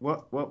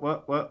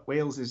 What?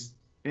 Wales is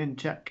in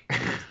check.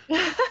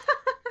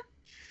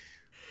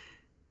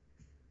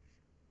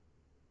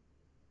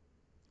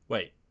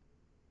 Wait.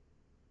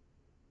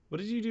 What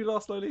did you do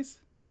last, Lolies?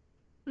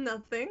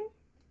 Nothing.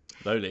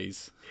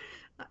 Lolies.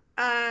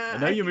 I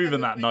know you're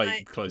moving that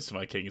knight close to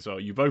my king as well.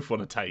 You both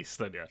want a taste,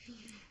 don't you?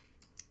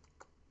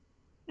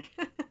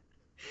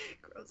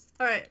 Gross.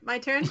 All right, my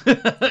turn.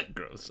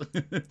 Gross.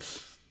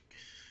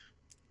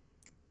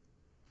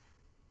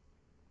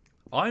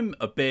 I'm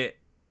a bit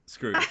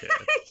screwed here.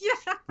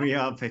 Yeah. We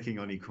are picking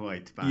on you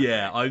quite bad.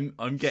 Yeah,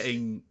 I'm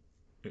getting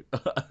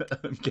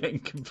I'm getting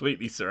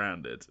completely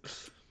surrounded.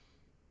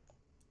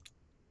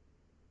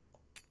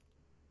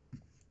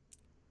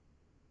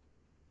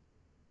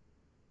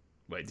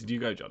 Wait, did you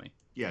go, Johnny?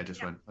 Yeah, I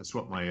just went. I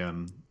swapped my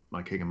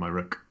my king and my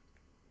rook.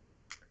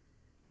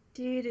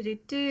 Wait,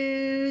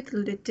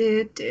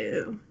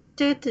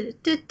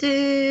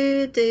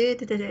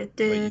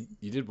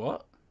 you did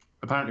what?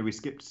 Apparently we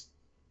skipped.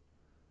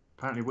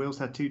 Apparently Wheels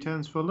had 2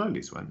 turns before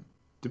Lolies went.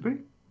 Did we?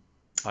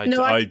 I'm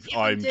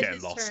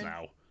getting lost turn.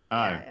 now.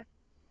 Oh. Yeah.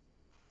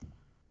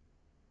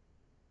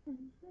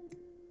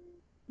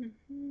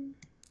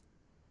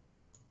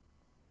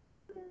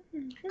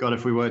 God,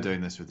 if we were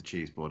doing this with the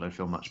cheese board, I'd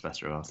feel much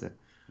better about it.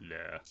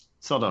 Yeah.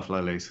 Sod off,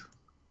 Lolies.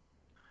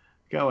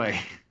 Go away.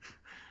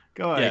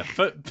 Go away.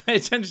 Yeah, pay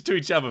attention to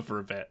each other for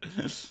a bit.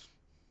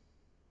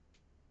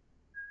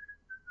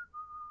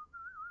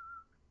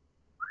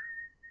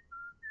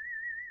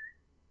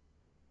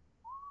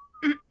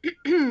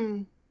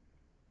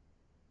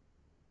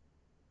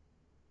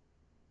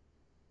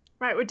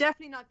 Right, we're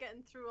definitely not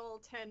getting through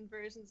all 10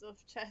 versions of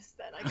chess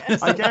then, I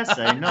guess. I dare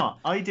say not.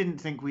 I didn't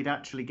think we'd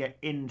actually get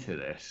into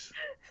this.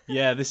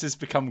 Yeah, this has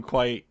become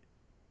quite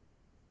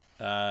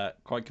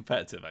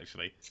competitive,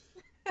 actually.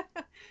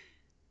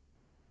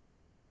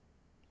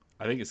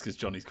 I think it's because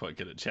Johnny's quite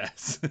good at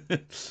chess.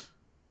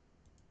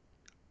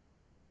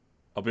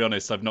 I'll be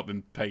honest, I've not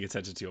been paying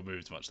attention to your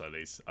moves much,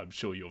 Lolies. I'm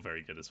sure you're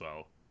very good as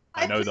well.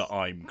 I know that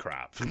I'm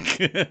crap.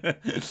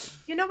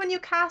 You know when you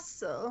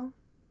castle?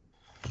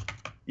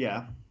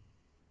 Yeah.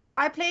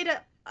 I played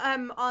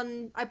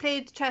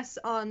chess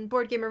on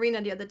Board Game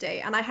Arena the other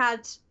day, and I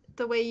had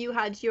the way you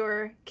had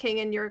your king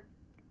in your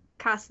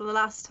castle the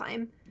last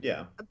time.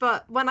 Yeah.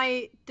 But when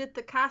I did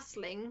the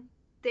castling,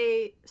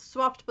 they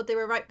swapped, but they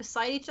were right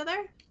beside each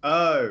other.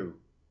 Oh,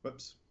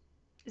 whoops.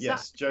 Is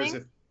yes,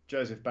 that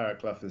Joseph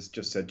Barraclough has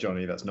just said,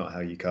 Johnny, that's not how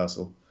you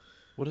castle.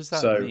 What does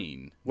that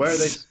mean? Where are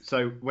they?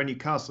 So when you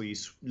castle, you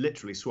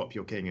literally swap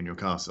your king in your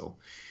castle.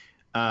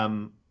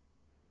 Where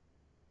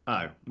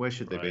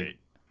should they be?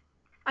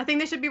 I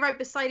think they should be right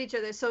beside each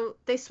other. So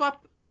they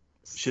swap.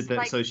 Should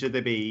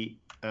they be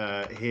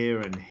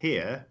here and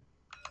here,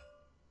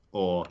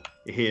 or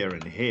here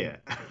and here?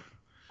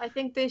 I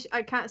think they.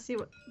 I can't see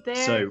what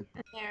there and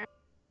there.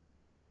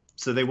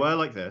 So they were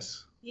like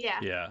this. Yeah.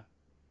 Yeah.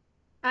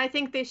 I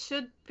think they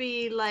should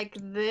be like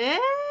this.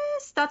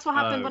 That's what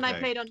happened when I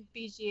played on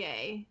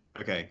BGA.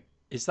 Okay.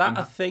 Is that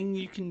a thing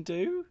you can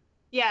do?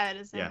 Yeah, it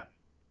is. Yeah.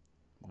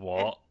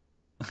 What?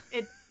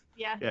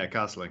 Yeah. Yeah,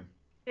 castling.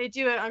 They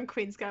do it on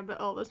Queen's Gambit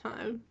all the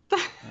time.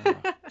 Oh,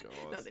 God.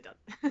 No, they don't.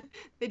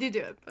 They do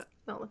it, but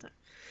not all the time.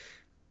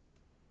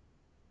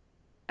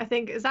 I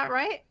think, is that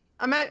right?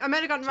 I might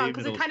have gotten wrong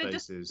because it kind of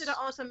just did it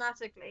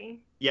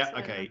automatically. Yeah,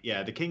 okay.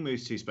 Yeah, the king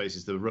moves 2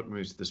 spaces, the rook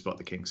moves to the spot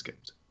the king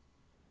skipped.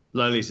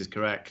 Lolies is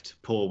correct.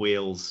 Poor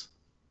Wheels.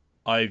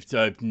 I've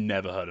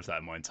never heard of that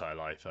in my entire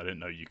life. I didn't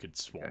know you could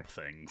swap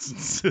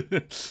things.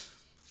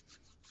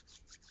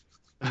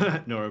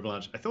 Nora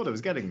Blanche. I thought I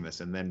was getting this,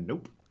 and then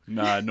nope.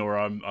 Nah,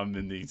 Nora, I'm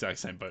in the exact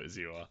same boat as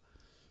you are.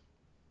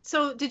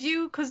 So did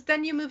you? Because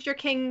then you moved your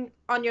king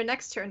on your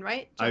next turn,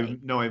 right? I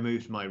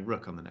moved my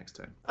rook on the next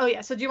turn. Oh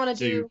yeah. So do you want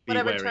to do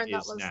whatever turn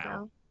that was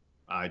now?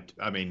 I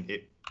mean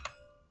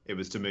it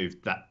was to move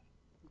that.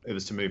 It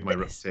was to move my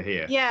rook to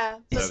here. Yeah.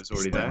 So it was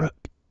already there.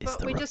 The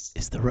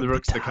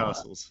rook's the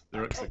castles.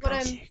 The rook's the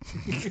castles.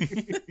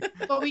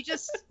 But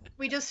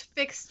we just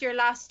fixed your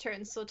last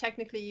turn, so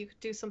technically you could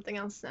do something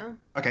else now.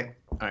 Okay.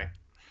 All right.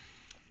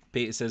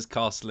 Peter says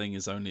castling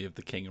is only if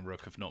the king and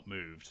rook have not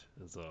moved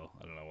as well.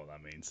 I don't know what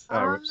that means.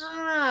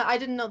 I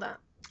didn't know that.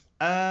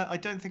 I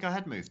don't think I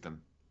had moved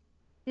them.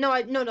 No,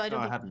 I don't.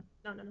 I hadn't.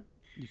 No.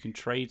 You can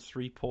trade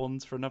 3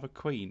 pawns for another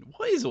queen.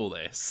 What is all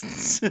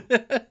this?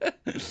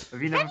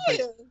 Have you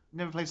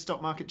never played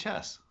stock market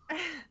chess?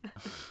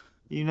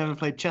 You never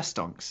played chess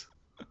donks?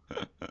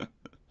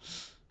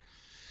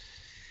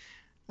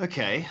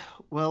 Okay,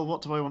 well,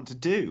 what do I want to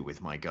do with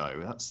my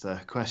go? That's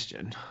the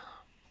question.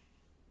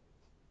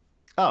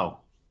 Oh.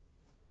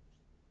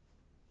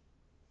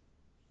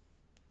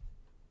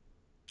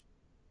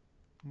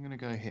 I'm going to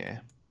go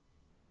here.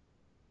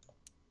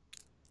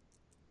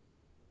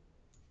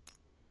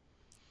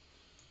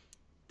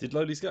 Did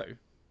Lolies go?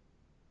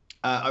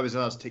 I was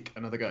asked to take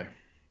another go.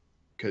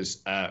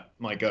 Because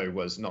my go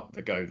was not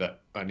the go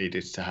that I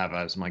needed to have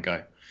as my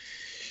go.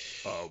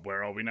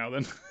 Where are we now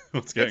then?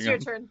 What's going on?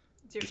 It's your turn.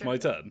 It's my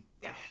turn?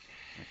 Yeah.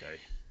 Okay.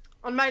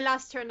 On my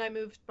last turn, I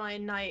moved my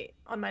knight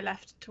on my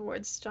left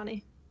towards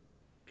Johnny.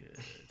 Good.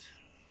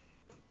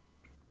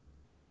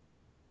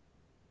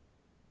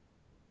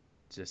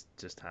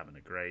 Just having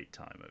a great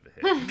time over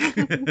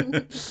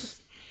here.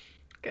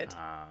 Good.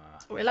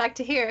 That's what we like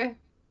to hear.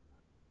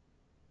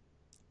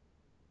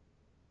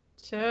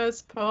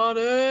 Chess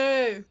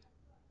party!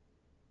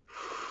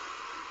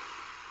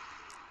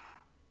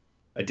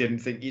 I didn't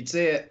think you'd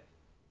see it.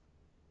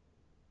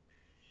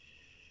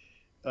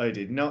 I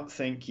did not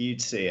think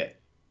you'd see it.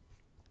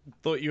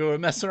 Thought you were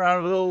messing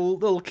around with a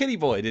little kitty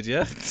boy, did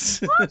you?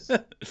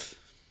 What?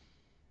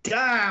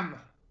 Damn!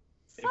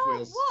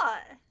 So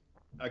what?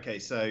 Okay,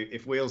 so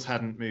if Wheels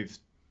hadn't moved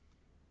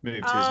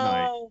his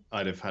knight,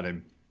 I'd have had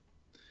him.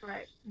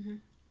 Right. Mm-hmm.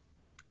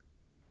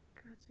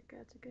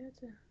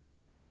 Gotcha.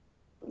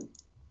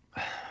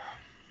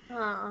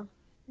 Ah,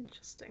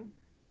 interesting.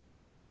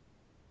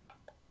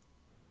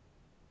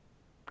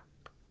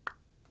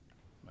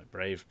 My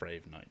brave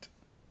knight.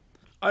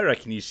 I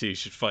reckon you two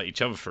should fight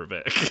each other for a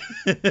bit.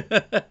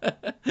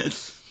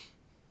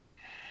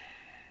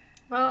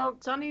 Well,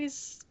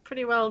 Johnny's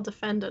pretty well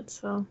defended,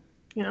 so,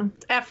 you know,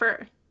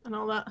 effort and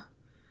all that.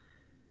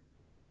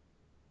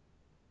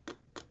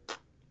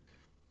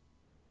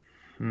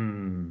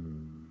 Mm-hmm.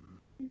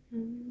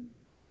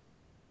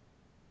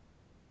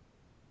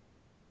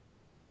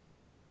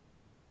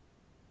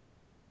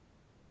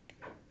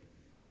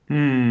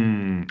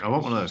 I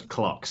want one of those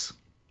clocks.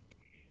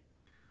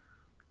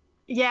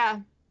 Yeah.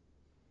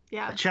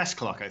 A chess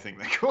clock, I think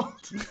they're called.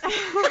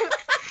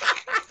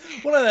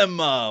 One of them,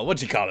 what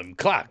do you call them,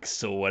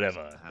 clocks or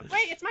whatever.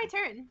 Wait, it's my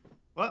turn.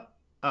 What?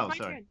 Oh, it's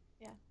my sorry. Turn.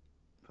 Yeah.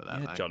 Put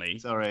that back. Johnny.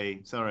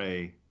 Sorry.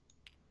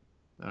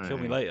 Kill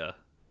me later.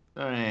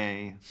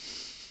 Sorry.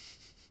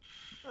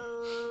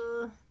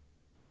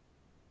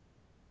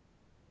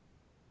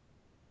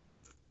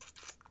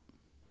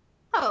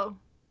 Oh,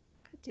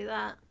 could do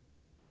that.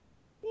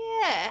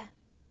 Yeah.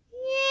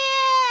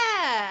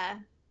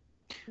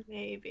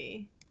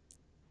 Maybe.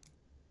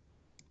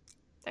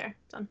 There,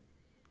 done.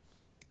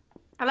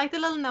 I like the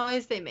little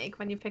noise they make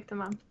when you pick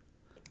them up.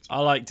 I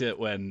liked it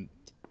when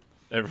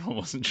everyone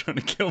wasn't trying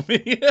to kill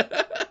me.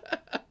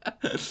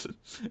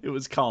 It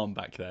was calm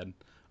back then.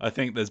 I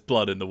think there's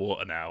blood in the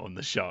water now and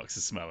the sharks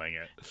are smelling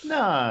it.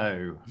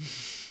 No.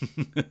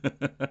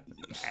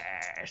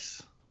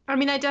 Yes. I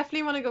mean, I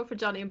definitely want to go for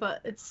Johnny,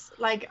 but it's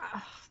like,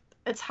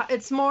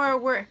 it's more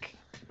work.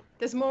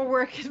 There's more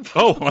work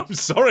involved. Oh, I'm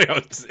sorry.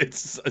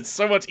 It's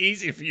so much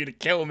easier for you to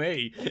kill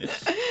me.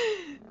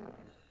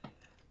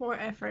 More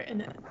effort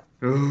in it.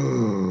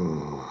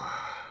 Ooh.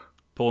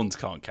 Pawns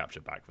can't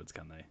capture backwards,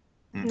 can they?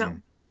 Mm-mm. No.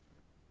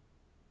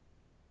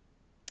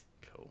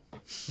 Cool.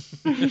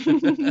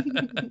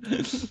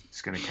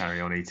 Just going to carry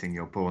on eating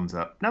your pawns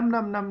up. Num,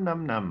 num, num,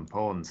 num, num.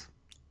 Pawns.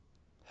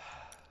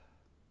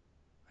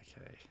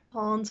 Okay.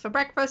 Pawns for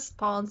breakfast,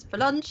 pawns for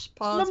lunch,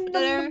 pawns for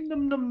dinner.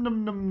 Num, num,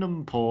 num, num,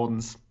 num,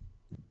 pawns.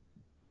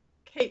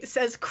 Kate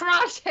says,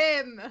 crush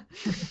him!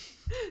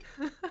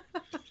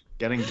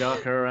 Getting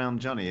darker around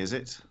Johnny, is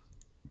it?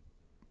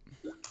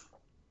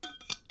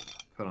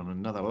 Put on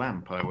another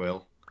lamp, I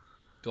will.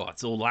 God,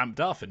 it's all lamped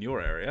up in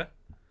your area.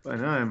 I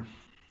know.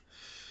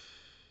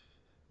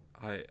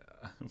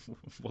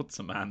 What's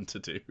a man to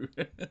do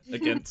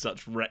against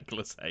such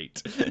reckless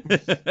hate?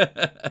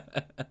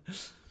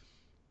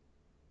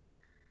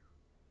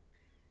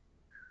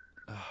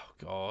 Oh,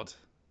 God.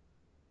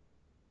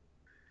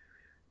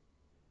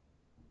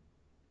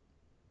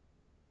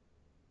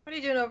 What are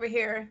you doing over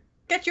here?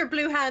 Get your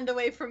blue hand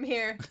away from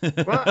here.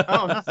 What?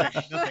 Oh, nothing.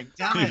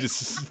 Damn You it.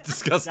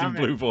 disgusting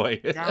blue boy.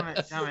 Damn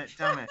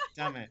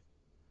it.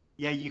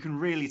 Yeah, you can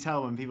really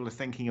tell when people are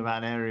thinking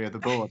about an area of the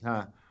board,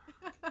 huh?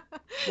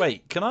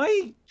 Wait, can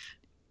I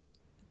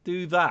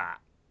do that?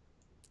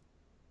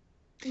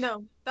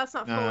 No, that's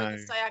not forward,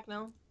 it's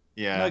diagonal.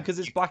 Yeah. No, because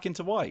it's black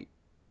into white.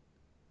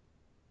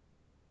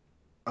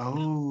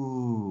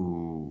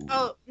 Oh.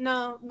 Oh,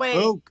 no, wait.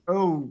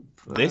 Oh.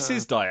 This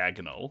is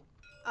diagonal.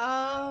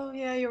 Oh,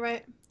 yeah, you're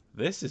right.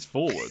 This is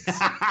forwards.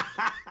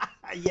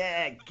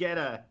 Yeah, get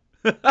her.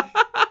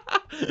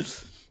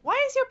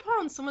 Why is your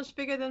pawn so much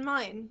bigger than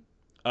mine?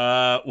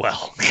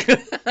 Well.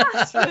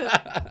 It's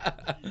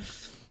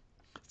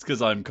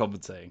because I'm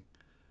compensating.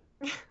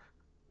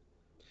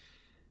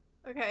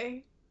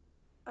 Okay.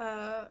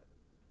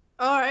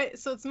 Alright,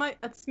 so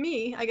it's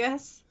me, I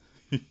guess.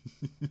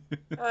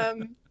 At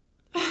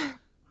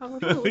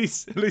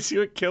least you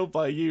were killed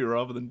by you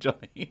rather than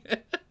Johnny.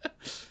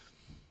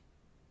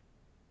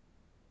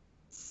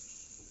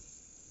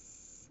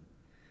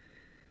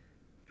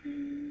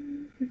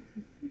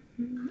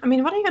 I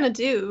mean, what are you gonna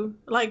do?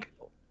 Like,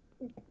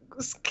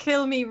 just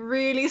kill me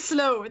really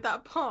slow with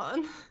that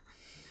pawn?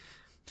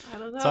 I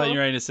don't know. Titan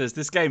Uranus says,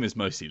 this game is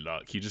mostly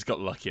luck. You just got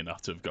lucky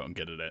enough to have gotten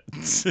good at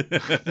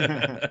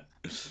it.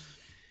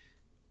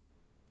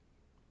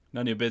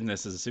 None of your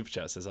business as a super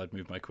chat says, I'd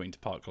move my queen to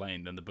Park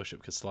Lane, then the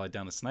bishop could slide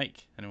down a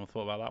snake. Anyone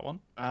thought about that one?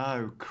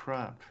 Oh,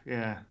 crap.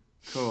 Yeah,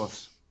 of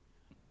course.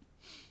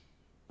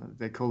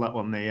 They call that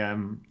one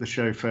the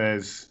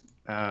chauffeur's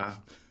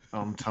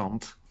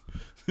entente.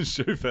 The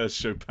chauffeur's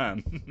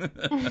Chopin.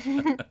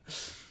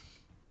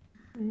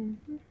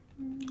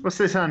 What's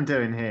this hand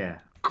doing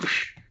here?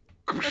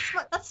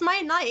 That's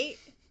my knight.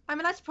 I'm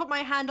allowed to put my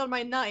hand on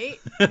my knight.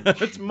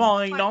 It's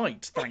my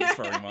knight. Thanks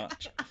very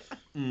much.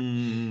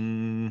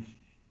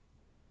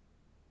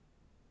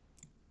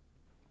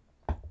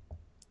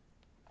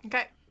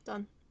 Okay,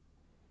 done.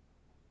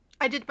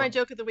 I did my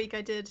joke of the week.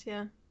 I did,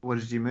 yeah. What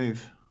did you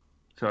move?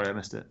 Sorry, I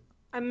missed it.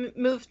 I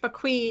moved my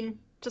queen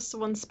just to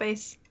one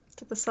space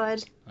to the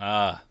side.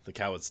 Ah, the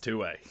coward's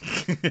two-way.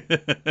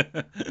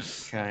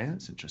 Okay,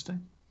 that's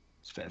interesting.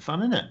 It's a bit of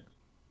fun, isn't it?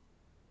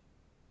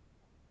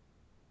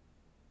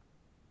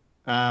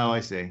 Oh, I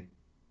see.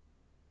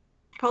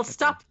 Well,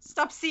 stop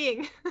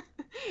seeing.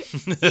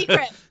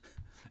 Secret.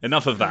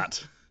 Enough of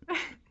that.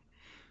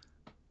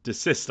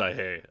 Desist,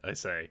 I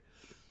say.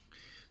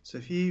 So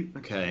if you...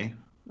 Okay.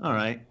 All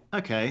right.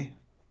 Okay.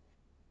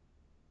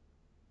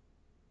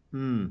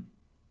 Bit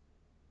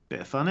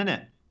of fun,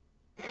 innit?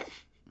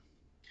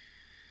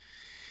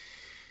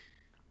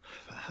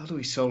 How do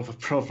we solve a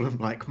problem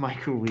like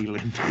Michael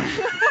Whelan?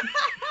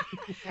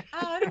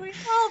 How do we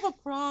solve a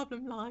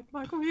problem like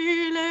Michael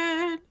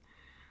Whelan?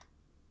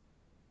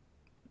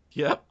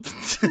 Yep.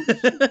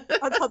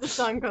 That's how the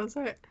song goes,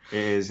 right? It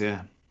is,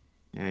 yeah.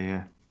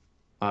 Yeah.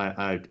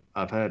 I've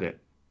heard it.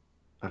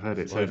 I've heard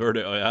it said. I've heard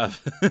it, I have.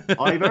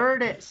 I've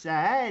heard it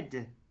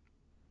said.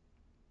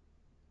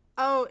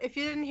 Oh, if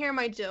you didn't hear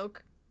my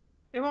joke,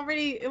 it won't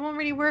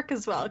really work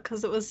as well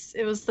because it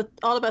was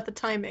all about the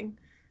timing.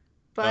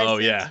 But I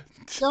said, yeah.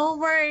 Don't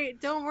worry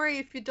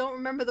if you don't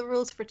remember the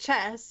rules for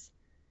chess.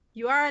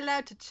 You are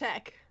allowed to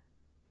check.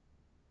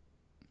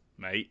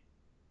 Mate.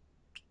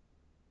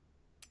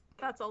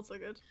 That's also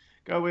good.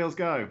 Go, Wheels,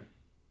 go.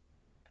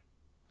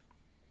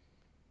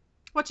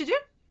 What you do?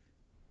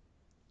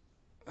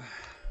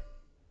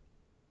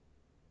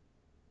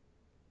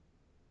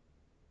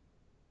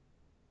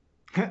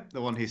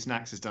 The one who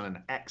snacks has done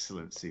an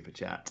excellent super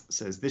chat.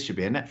 Says this should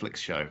be a Netflix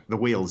show. The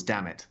Wheels,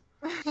 damn it.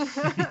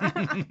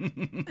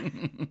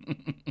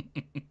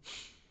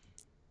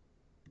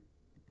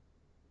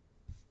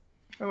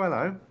 Oh,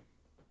 hello.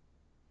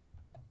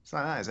 It's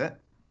like that, is it?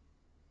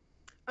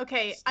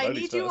 Okay, Slowly I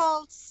need first. you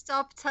all to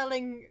stop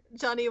telling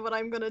Johnny what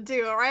I'm gonna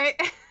do, alright?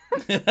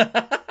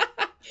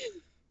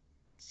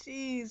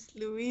 Jeez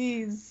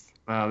Louise.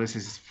 Wow, this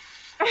is...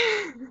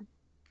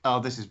 Oh,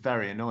 this is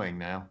very annoying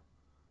now.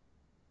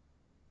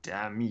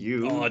 Damn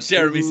you. Oh,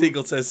 Jeremy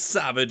Siegel says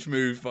savage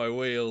move by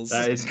Wheels.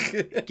 That is,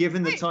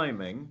 given the Wait,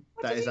 timing,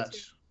 that is did you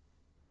actually...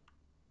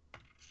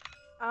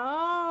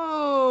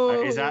 Oh.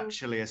 That is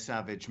actually a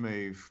savage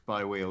move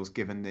by Wheels,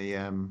 given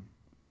the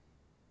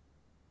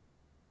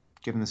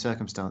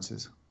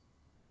circumstances.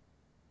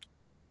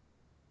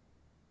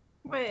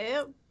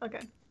 Well,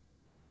 okay.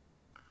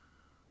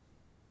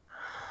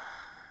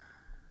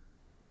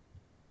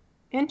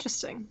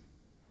 Interesting.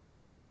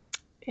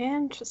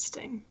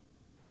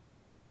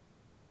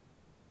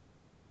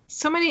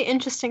 So many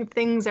interesting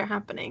things are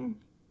happening.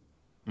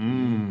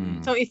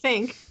 Don't you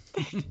think?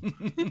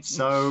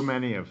 So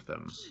many of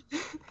them.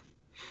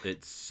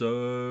 It's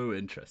so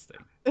interesting.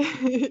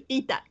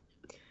 Eat that.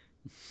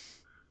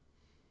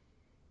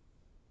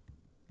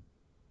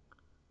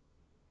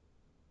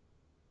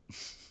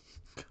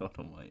 God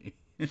almighty.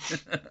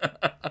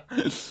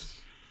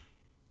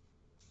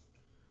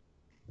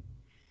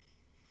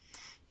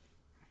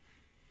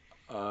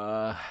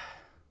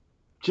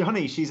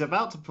 Johnny, she's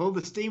about to pull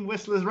the steam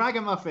whistler's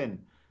ragamuffin.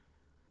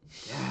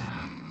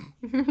 Damn.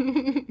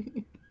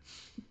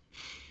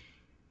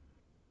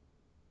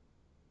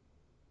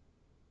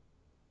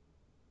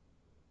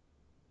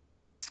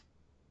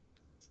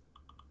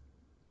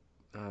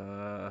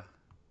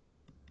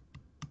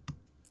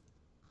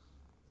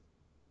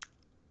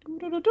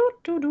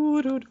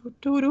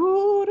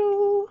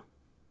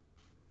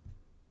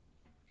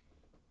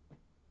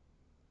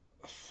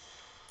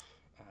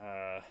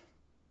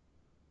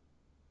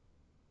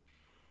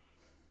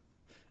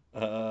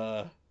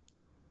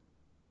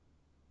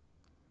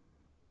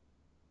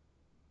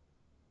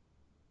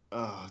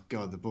 Oh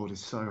god, the board is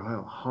so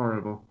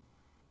horrible.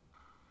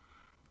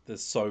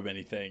 There's so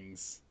many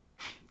things.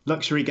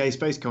 Luxury Gay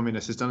Space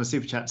Communist has done a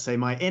super chat to say,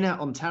 my inner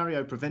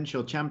Ontario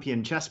provincial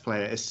champion chess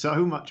player is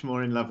so much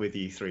more in love with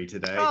you three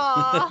today. 3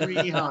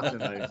 heart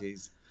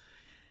emojis.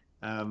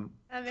 Amazing.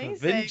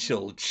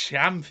 Provincial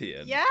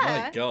champion. Yeah.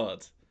 My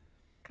God.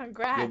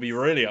 Congrats. You'll be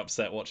really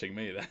upset watching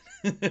me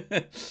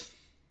then.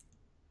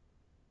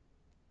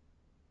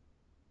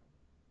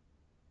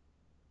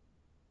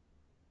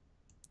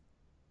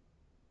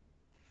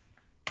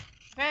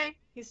 Okay,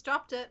 he's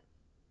dropped it.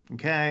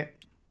 Okay.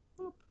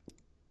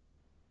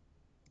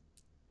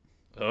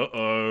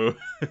 Uh-oh.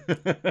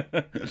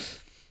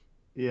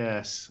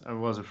 Yes, I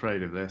was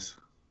afraid of this.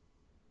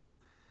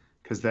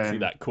 Because then... See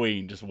that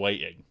queen just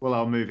waiting. Well,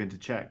 I'll move into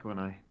check, won't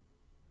I?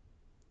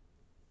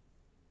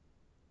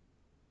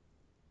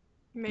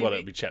 Maybe. Well,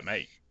 it'd be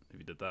checkmate if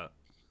you did that.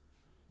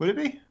 Would it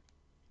be?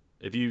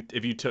 If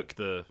you took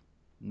the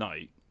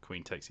knight,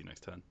 queen takes you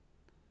next turn.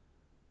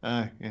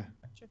 Yeah.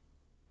 Sure.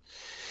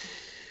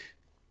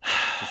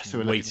 Just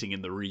so waiting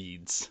in the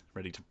reeds,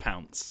 ready to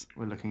pounce.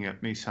 We're looking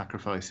at me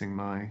sacrificing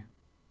my...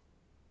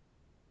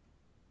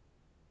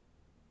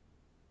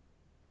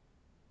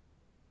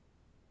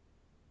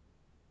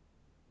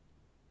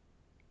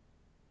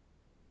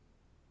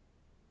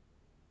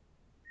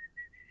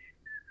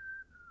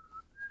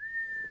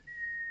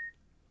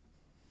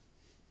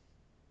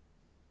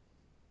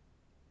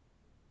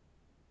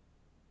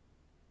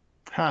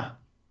 Ha!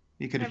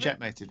 You could have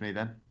checkmated me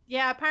then.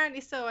 Yeah,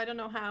 apparently so. I don't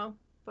know how,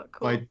 but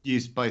cool.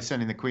 By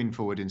sending the queen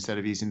forward instead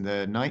of using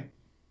the knight.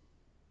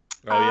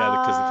 Oh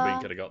yeah, because the queen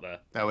could have got there.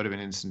 That would have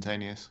been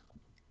instantaneous.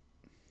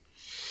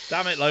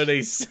 Damn it,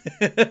 Lolies.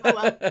 Oh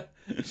well.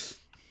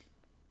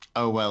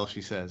 Oh well,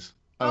 she says.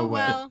 Oh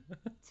well.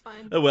 It's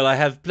fine. Oh well, I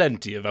have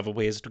plenty of other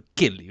ways to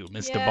kill you,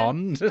 Mr.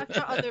 Bond. I've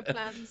got other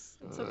plans.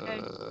 It's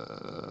okay.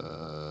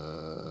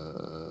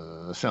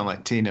 Sound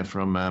like Tina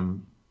from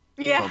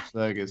Bob's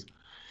Burgers.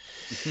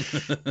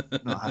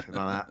 Not happy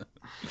about that.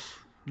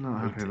 Not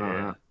happy about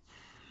that.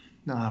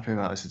 Not happy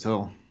about this at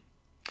all.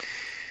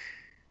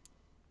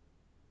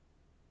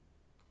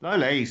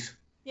 Lolies.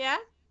 Yeah?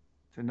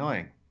 It's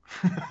annoying.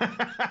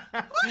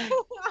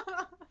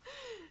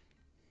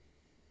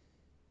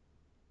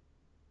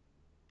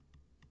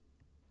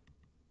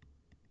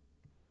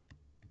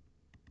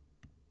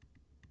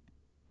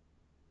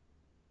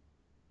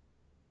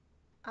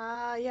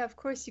 Yeah, of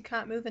course you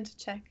can't move into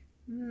check.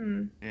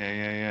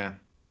 Yeah.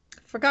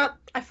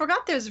 I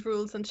forgot there's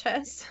rules in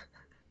chess.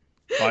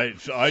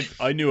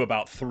 I knew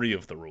about 3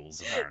 of the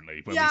rules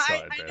apparently when we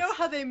started this. I know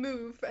how they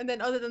move, and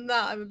then other than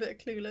that, I'm a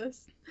bit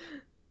clueless.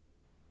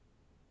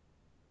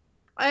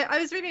 I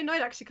was really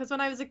annoyed actually because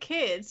when I was a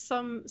kid,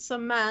 some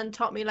man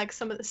taught me like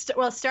some of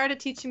the started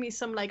teaching me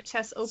some like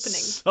chess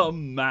openings.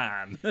 Some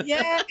man.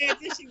 Yeah, it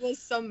actually was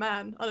some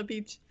man on a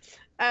beach.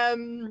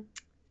 And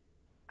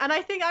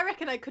I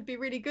reckon I could be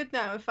really good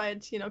now if I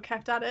had,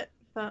 kept at it.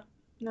 But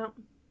no.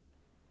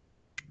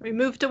 We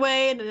moved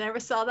away and I never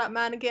saw that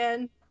man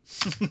again.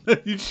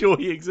 Are you sure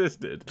he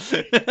existed?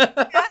 That's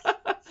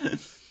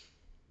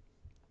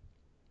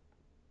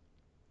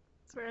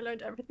where I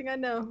learned everything I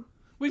know.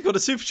 We've got a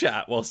super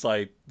chat whilst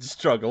I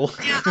struggle.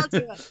 Yeah, I'll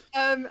do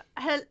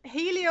it.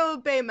 Helio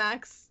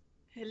Baymax.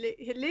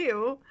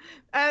 Helio.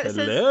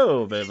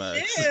 Hello,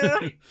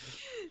 Baymax.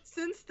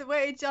 Since the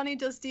way Johnny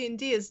does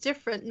D&D is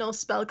different, no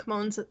spell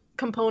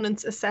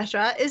components,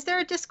 etc., is there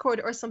a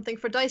Discord or something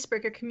for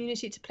Dicebreaker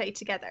community to play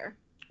together?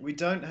 We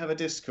don't have a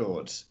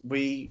Discord.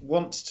 We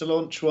want to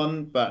launch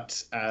one,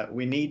 but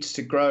we need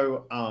to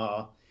grow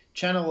our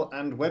channel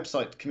and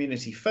website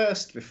community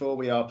first before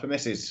we are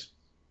permitted.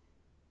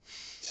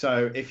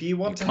 So if you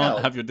want to help... You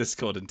can't have your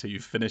Discord until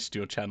you've finished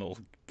your channel.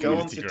 Go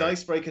on to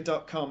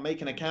dicebreaker.com,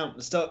 make an account,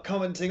 and start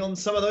commenting on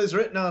some of those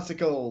written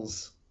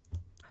articles.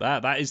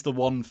 That is the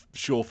one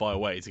surefire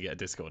way to get a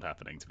Discord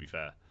happening, to be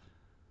fair.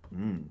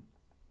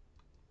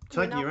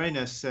 Titan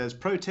Uranus says,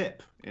 pro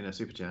tip in a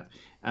super chat.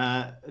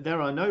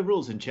 There are no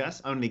rules in chess,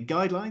 only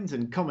guidelines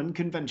and common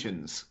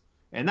conventions.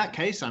 In that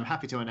case, I'm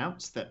happy to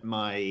announce that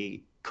my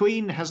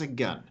queen has a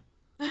gun.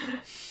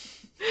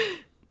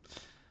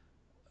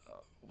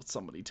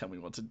 Somebody tell me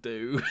what to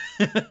do.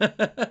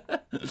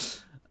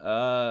 What's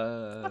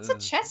a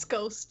chess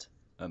ghost?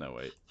 Oh, no,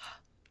 wait.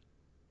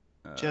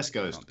 Chess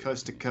ghost,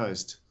 coast to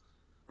coast.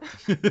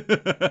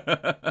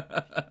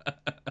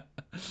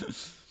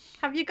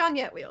 Have you gone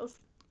yet, Wheels?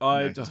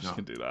 I just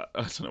can do that.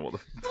 I don't know what the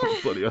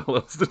bloody hell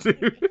else to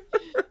do.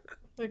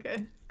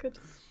 Okay, good.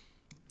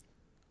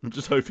 I'm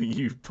just hoping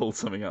you pulled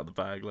something out of the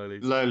bag,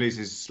 Lolies. Lolies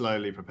is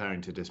slowly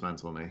preparing to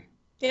dismantle me.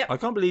 Yeah. I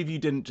can't believe you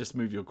didn't just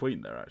move your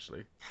queen there,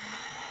 actually.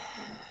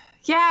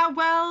 Yeah,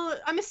 well,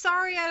 I'm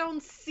sorry I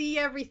don't see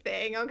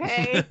everything,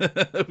 okay?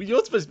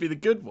 You're supposed to be the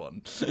good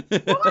one. Well,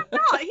 I'm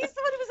not. He's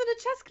the one who was in a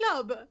chess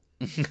club.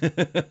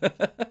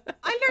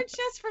 I learned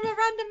chess from a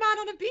random man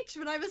on a beach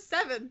when I was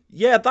 7.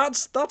 Yeah,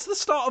 that's the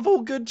start of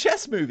all good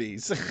chess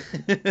movies.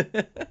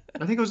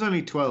 I think I was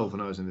only 12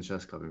 when I was in the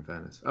chess club, in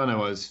fairness. Oh,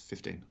 no, I was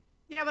 15.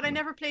 Yeah, but I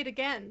never played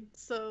again,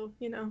 so,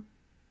 I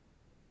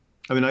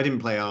mean, I didn't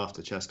play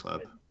after chess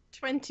club.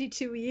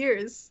 22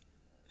 years.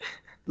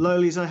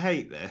 Lolies, I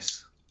hate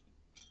this.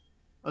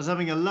 I was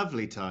having a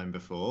lovely time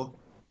before.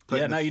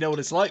 Yeah, now you know what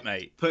it's like,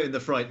 mate. Putting the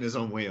frighteners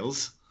on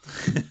wheels.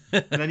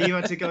 And then you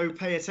had to go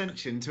pay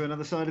attention to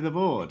another side of the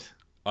board.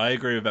 I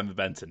agree with Emma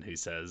Benton, who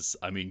says,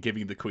 I mean,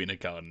 giving the queen a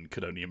gun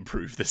could only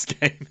improve this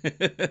game.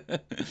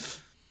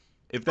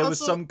 If there was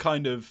some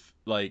kind of,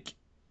 like,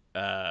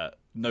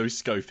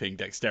 no-scoping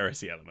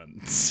dexterity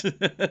elements.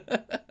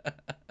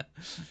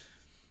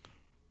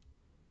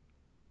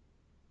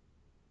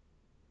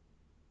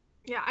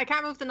 Yeah, I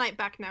can't move the knight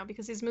back now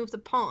because he's moved the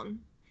pawn.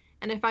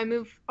 And if I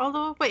move...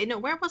 Although, wait, no,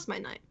 where was my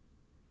knight?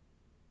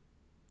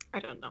 I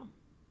don't know.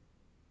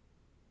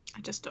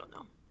 I just don't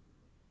know.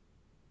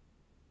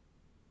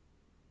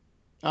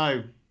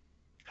 Oh.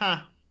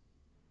 Ha.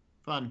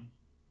 Fun.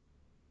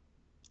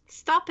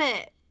 Stop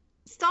it.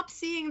 Stop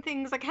seeing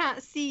things I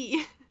can't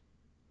see.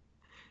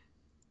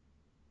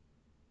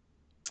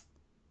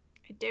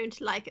 I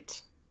don't like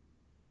it.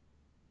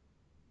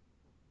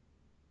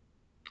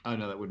 Oh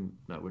no, that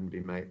wouldn't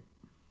be mate.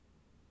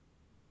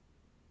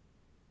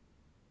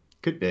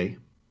 Could be.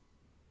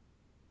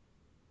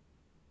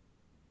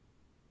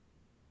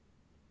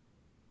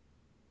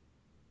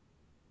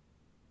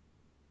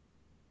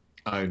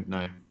 Oh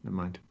no, never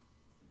mind.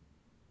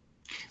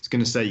 I was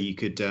going to say you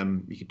could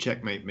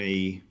checkmate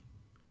me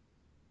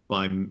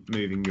by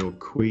moving your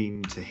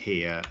queen to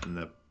here and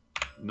the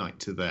knight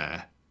to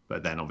there,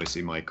 but then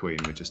obviously my queen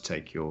would just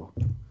take your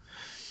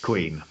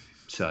queen.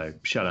 So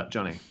shut up,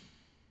 Johnny.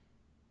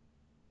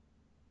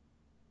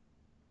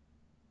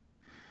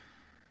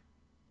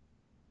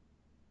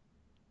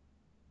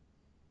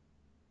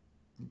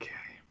 Okay.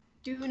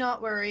 Do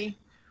not worry.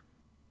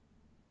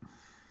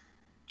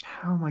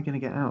 How am I going to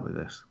get out of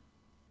this?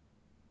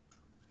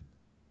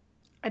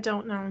 I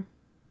don't know.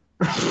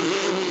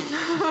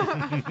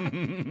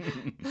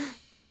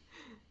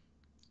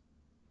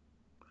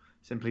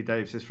 Simply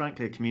Dave says,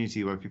 frankly, a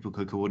community where people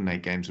could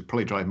coordinate games would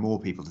probably drive more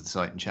people to the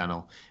site and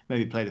channel.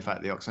 Maybe play the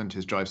fact that the Ox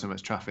Hunters drive so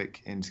much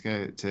traffic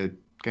to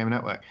Gamer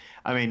Network.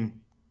 I mean,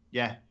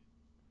 yeah.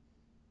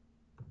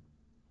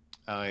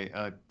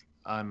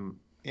 I'm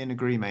in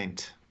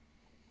agreement.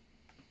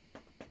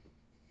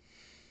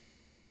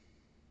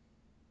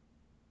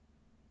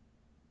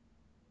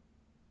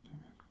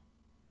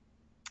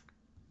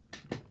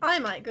 I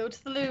might go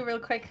to the loo real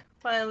quick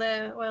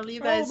while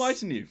you guys. Oh,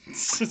 mightn't you?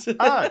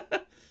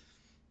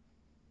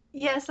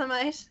 Yes, I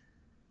might.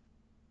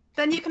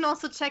 Then you can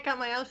also check out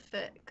my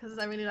outfit because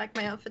I really like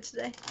my outfit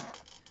today.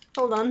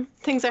 Hold on,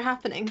 things are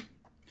happening.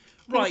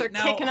 Right,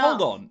 now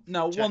hold on.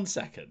 Now 1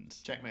 second.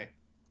 Checkmate.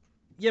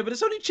 Yeah, but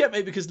it's only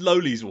checkmate because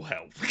Lolies will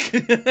help.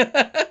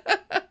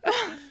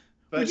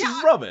 Which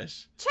is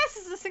rubbish. Chess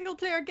is a single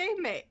player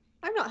game, mate.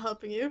 I'm not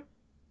helping you.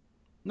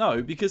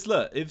 No, because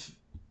look,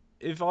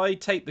 if I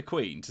take the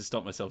queen to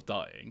stop myself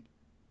dying,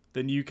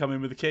 then you come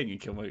in with the king and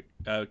kill my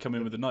come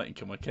in with the knight and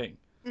kill my king.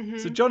 Mm-hmm.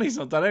 So Johnny's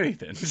not done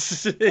anything.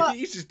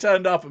 He's just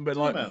turned up and been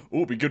like, "Oh,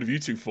 it'd be good if you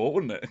two fought,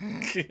 wouldn't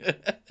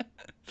it?"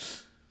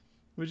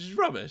 Which is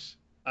rubbish.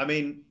 I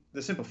mean,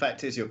 the simple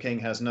fact is your king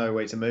has no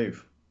way to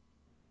move.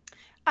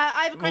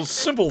 I have a question. Well,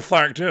 simple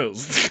fact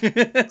is. No,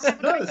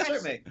 that's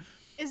checkmate.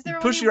 Is there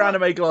push only your one...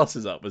 anime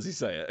glasses up as you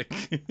say it.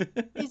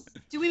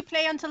 Do we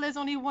play until there's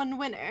only one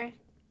winner?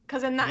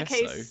 Because in that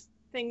case,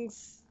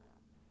 things.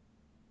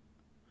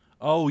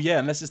 Oh yeah,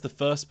 unless it's the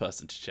first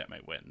person to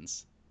checkmate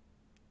wins.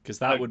 Because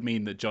that would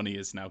mean that Johnny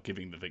is now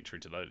giving the victory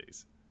to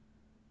Lolies.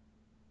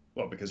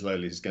 What, because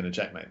Lolies is going to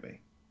checkmate me?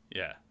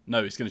 Yeah.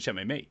 No, he's going to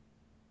checkmate me.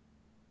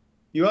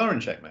 You are in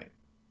checkmate.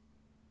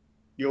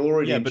 You're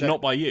already in but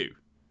not by you.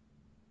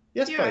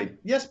 Yes,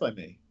 by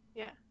me.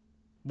 Yeah.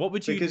 What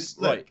would you... Because,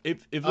 right, look,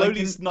 if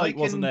Lolies' knight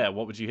wasn't there,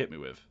 what would you hit me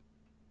with?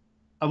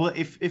 Well,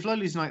 if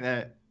Lolies' knight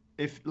there...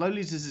 If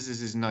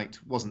Lolies' knight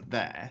wasn't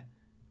there,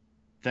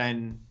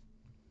 then...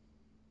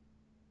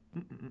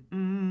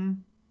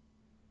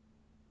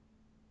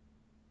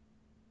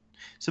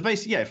 So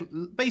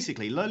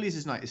basically,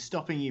 Lolies' knight is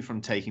stopping you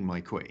from taking my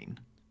queen.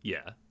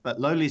 Yeah.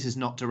 But Lolies is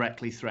not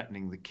directly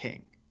threatening the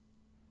king.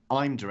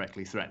 I'm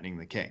directly threatening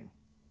the king.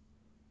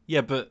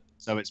 Yeah, but...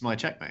 So it's my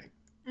checkmate.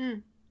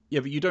 Mm. Yeah,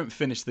 but you don't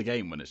finish the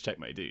game when it's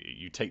checkmate, do you?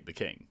 You take the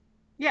king.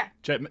 Yeah.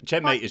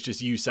 Checkmate is just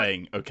you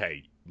saying,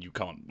 okay, you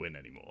can't win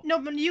anymore. No,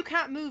 but you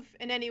can't move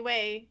in any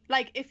way.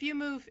 Like, if you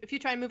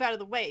try and move out of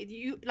the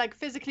way,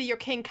 physically your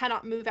king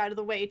cannot move out of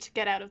the way to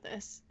get out of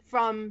this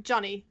from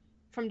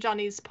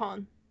Johnny's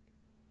pawn.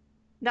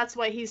 That's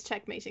why he's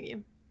checkmating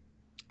you.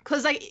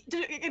 Because, like,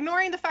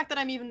 ignoring the fact that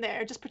I'm even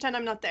there, just pretend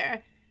I'm not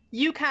there,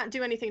 you can't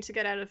do anything to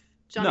get out of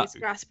Johnny's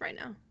grasp right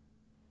now.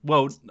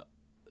 Well,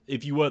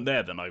 if you weren't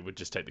there, then I would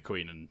just take the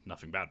queen and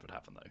nothing bad would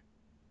happen, though.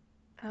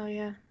 Oh,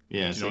 yeah.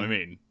 Yeah, do you know what I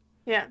mean?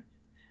 Yeah.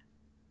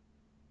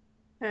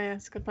 Oh, yeah,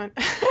 that's a good point.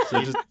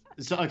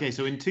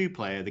 So in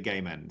 2-player, the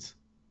game ends.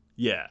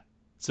 Yeah.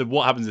 So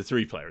what happens in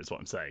 3-player is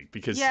what I'm saying.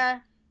 Because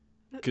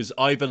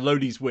either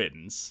Lolies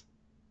wins,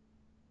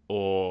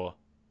 or...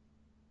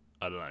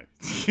 I don't know.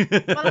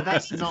 Well,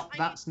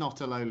 that's not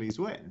a Lolies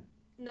win.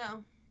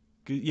 No.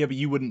 Yeah, but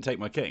you wouldn't take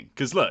my king.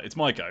 Because look, it's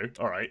my go.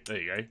 All right,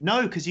 there you go.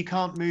 No, because you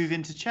can't move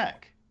into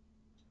check.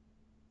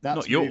 That's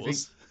not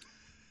yours.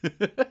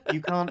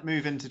 You can't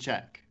move into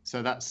check.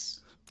 So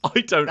that's...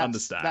 I don't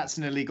understand. That's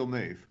an illegal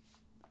move.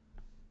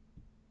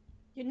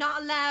 You're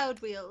not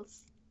allowed,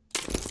 Wheels.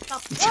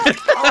 Stop.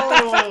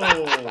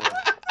 Oh!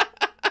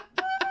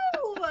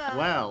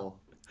 Well.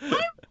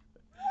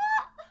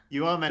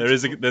 You are meant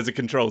There's a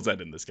control Z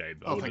in this game.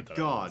 Oh, thank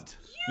God.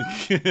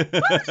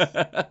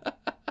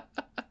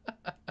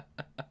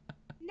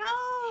 No!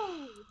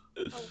 Oh,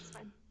 it's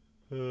fine.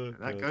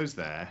 That goes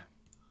there.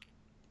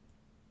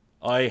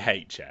 I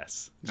hate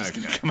chess. Just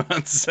Okay. come out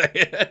and say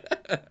it.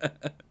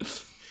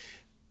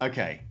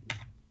 Okay.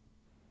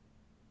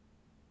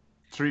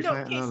 So I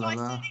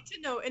still need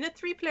to know, in a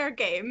 3-player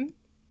game,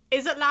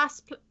 is it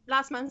last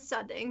man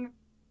standing,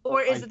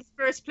 or is it the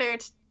first player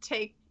to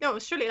take... No,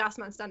 it's surely last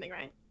man standing,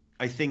 right?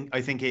 I think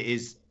it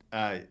is.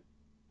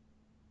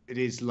 it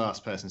is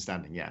last person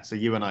standing. Yeah. So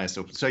you and I are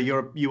still. So you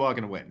are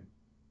going to win,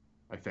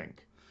 I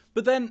think.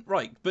 But then,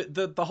 right? But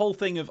the whole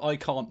thing of I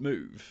can't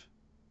move.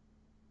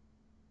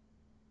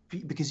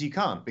 Because you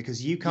can't.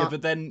 Yeah,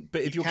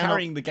 but if you're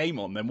carrying the game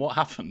on, then what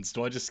happens?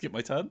 Do I just skip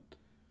my turn?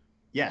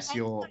 Yes,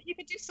 You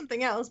could do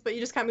something else, but you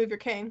just can't move your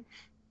king.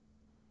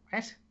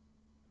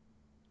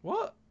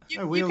 What?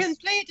 You can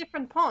play a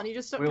different pawn. You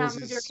just can't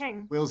move your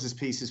king. Wheels'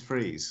 pieces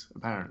freeze,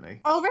 apparently.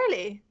 Oh,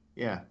 really?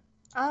 Yeah.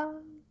 Oh,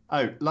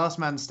 last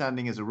man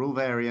standing is a rule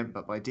variant,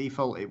 but by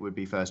default it would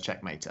be first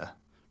checkmater.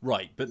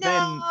 Right, but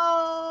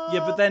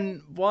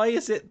then why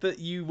is it that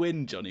you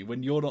win, Johnny,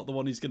 when you're not the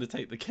one who's going to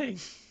take the king?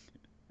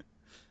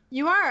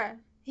 You are.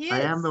 He is.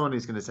 I am the one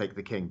who's going to take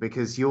the king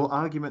because your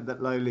argument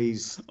that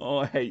Loli's... Oh,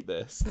 I hate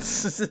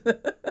this.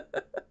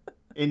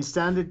 In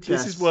standard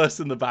chess... This is worse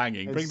than the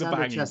banging. Bring the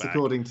banging chess, back.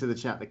 According to the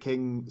chat, the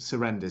king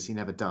surrenders. He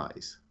never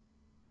dies.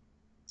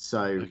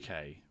 So...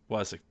 Okay.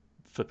 Well, it's a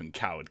flipping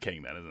coward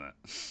king then, isn't it?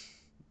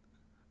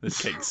 This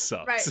king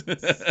sucks. Right.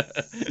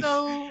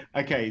 So...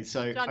 Okay,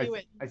 so Johnny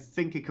wins. I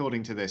think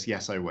according to this,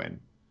 yes, I win.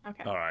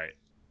 Okay. All right.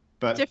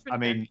 But,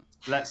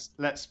 let's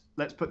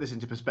put this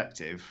into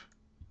perspective.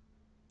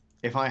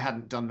 If I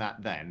hadn't done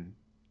that then,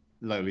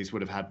 Loli's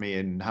would have had me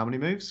in how many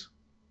moves?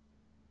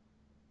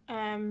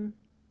 Don't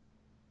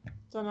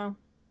know.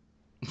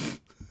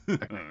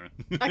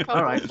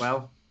 All right,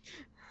 well,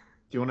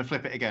 do you want to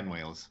flip it again,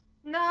 Wheels?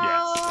 No!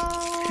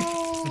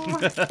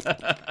 Yes.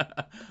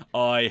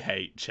 I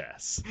hate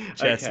chess.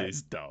 Chess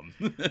is dumb.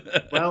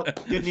 Well,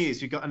 good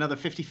news. We've got another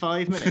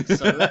 55 minutes,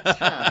 so let's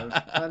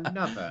have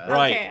another.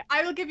 Right. Okay,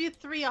 I will give you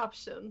 3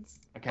 options.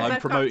 Okay. I'm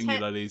promoting you,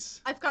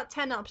 ladies. I've got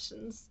 10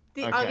 options.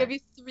 Okay. I'll give you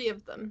 3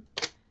 of them.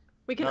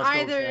 We can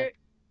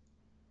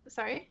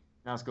Sorry?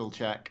 Now school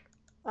check.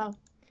 Oh.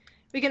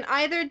 We can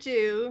either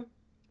do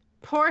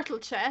Portal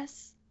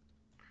Chess,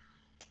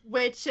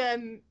 which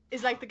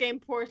is like the game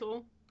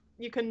Portal.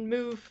 You can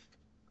move.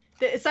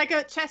 It's like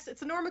a chess.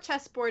 It's a normal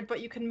chessboard,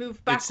 but you can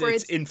move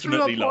backwards it's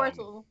through a long.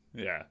 portal.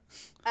 Yeah.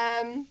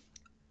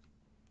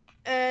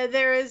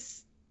 There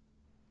is.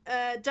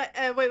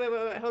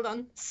 Wait. Hold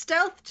on.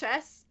 Stealth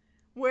chess,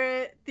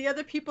 where the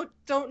other people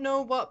don't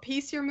know what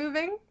piece you're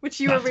moving, which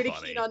you were really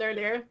keen on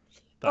earlier.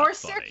 Or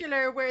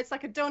circular, where it's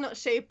like a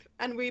donut shape,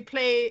 and we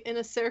play in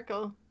a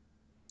circle,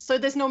 so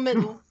there's no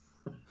middle.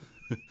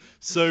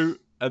 So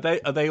are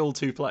they all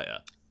 2-player?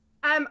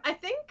 I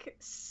think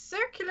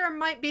circular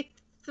might be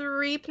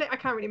 3-player. I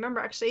can't really remember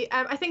actually.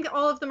 I think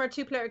all of them are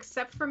 2-player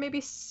except for maybe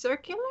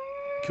circular.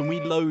 Can we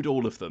load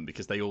all of them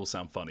because they all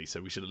sound funny?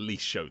 So we should at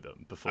least show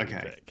them before we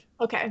pick.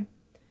 Okay.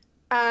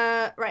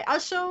 Right. I'll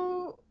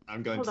show.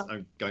 I'm going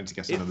to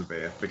guess another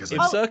beer because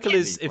if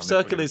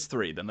circle is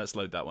 3, then let's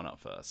load that one up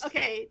first.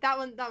 Okay, that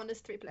one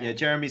is 3-player. Yeah,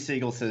 Jeremy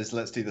Siegel says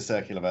let's do the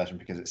circular version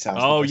because it sounds.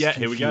 Oh yeah,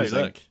 here we go.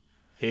 Look,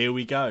 here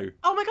we go.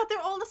 Oh my god, they're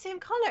all the same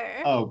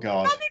color. Oh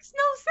god. That makes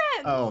no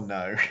sense. Oh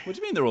no. What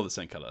do you mean they're all the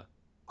same color?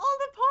 All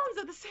the pawns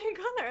are the same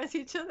color as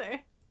each other.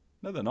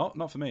 No, they're not.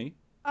 Not for me.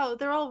 Oh,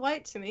 they're all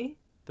white to me.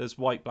 There's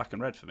white, black,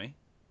 and red for me.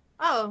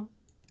 Oh.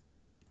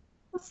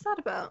 What's that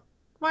about?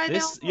 Why are they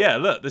all... Yeah,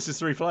 look, this is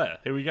 3-player.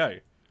 Here we go.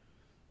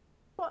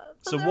 What?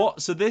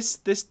 So this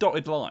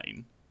dotted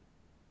line.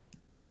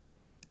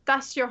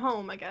 That's your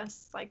home, I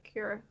guess. Like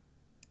your.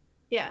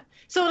 Yeah.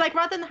 So like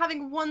rather than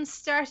having one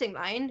starting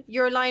line,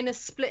 your line is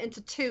split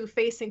into 2,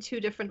 facing 2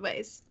 different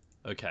ways.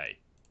 Okay.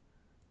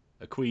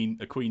 A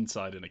queen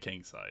side and a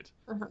king side.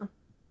 Uh-huh.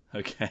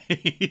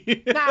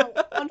 Okay. Now,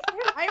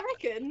 I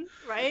reckon,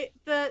 right,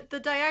 the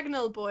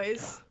diagonal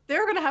boys,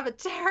 they're going to have a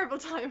terrible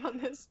time on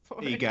this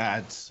board.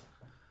 Egads.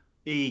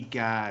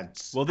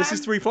 Well, this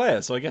is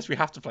 3-player, so I guess we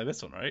have to play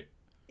this one, right?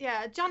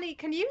 Yeah. Johnny,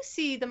 can you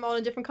see them all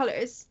in different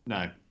colors?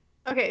 No.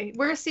 Okay,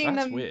 we're seeing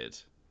That's them weird.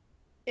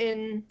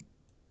 in...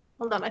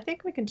 Hold on, I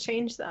think we can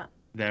change that.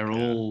 They're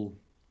all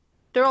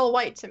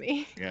white to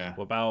me. Yeah.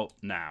 What about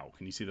now?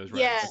 Can you see those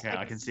reds? Yeah. Okay,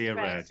 I can see a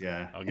red,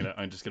 yeah.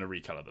 I'm just gonna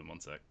recolor them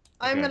 1 sec.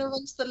 I'm gonna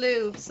run to the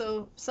loo,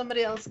 so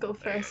somebody else go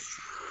first.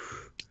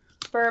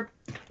 Burp.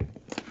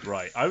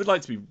 Right. I would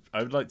like to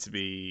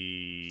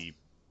be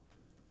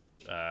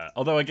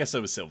although I guess I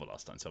was silver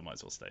last time, so I might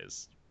as well stay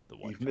as the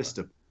white. You've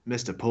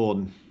missed a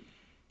pawn.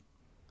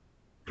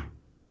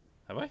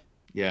 Have I?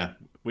 Yeah.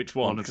 Which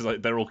one?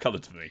 Because they're all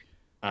coloured for me.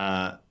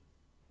 That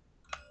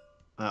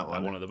one.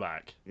 That one at the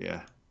back.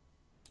 Yeah.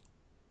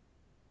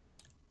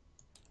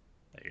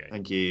 There you go.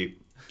 Thank you.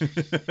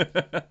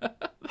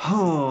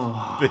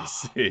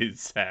 This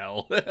is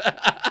hell.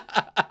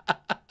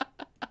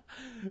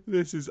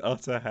 This is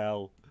utter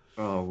hell.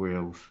 Oh,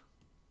 Wheels.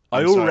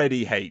 I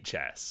already hate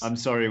chess. I'm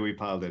sorry we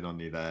piled in on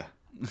you there.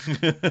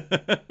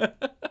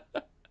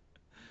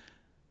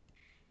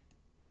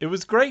 It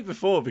was great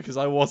before because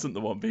I wasn't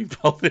the one being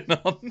piled in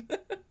on.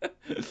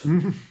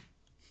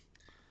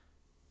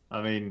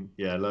 I mean,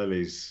 yeah,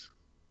 Loli's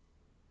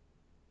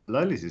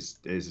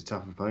is a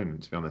tough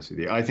opponent, to be honest with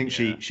you. I think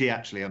she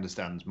actually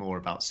understands more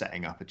about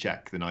setting up a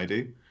check than I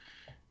do.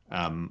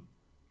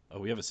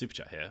 We have a super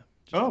chat here.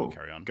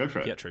 Carry on. Go for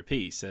it. Pietro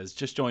P says,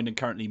 just joined and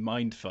currently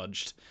mind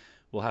fudged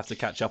We'll have to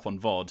catch up on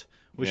VOD.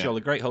 Wish you all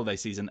a great holiday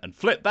season and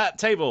flip that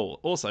table.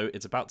 Also,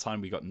 it's about time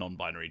we got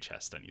non-binary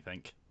chess, don't you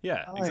think?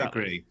 Yeah, exactly. I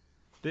agree.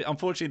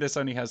 Unfortunately, this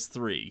only has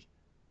 3,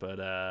 but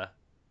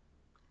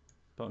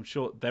I'm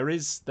sure there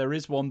is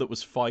one that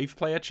was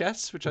 5-player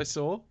chess, which I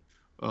saw.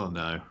 Oh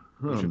no!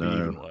 Which would be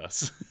even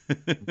worse.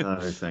 No,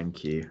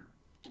 thank you.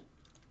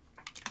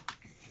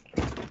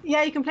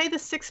 Yeah, you can play the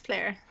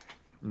 6-player.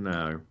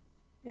 No.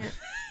 Yeah.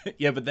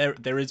 Yeah, but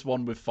there is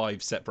one with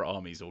 5 separate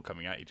armies all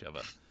coming at each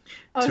other.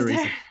 Oh,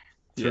 Teresa, there?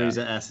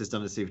 Teresa S has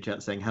done a super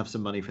chat saying, "Have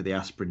some money for the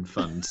aspirin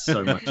fund.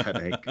 So much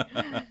headache."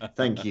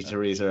 Thank you,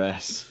 Teresa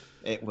S.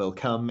 It will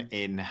come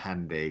in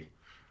handy.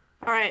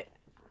 All right.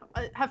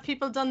 Have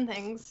people done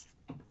things?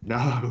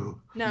 No.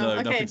 No.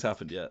 Okay. Nothing's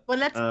happened yet. Well,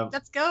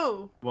 let's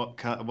go. What?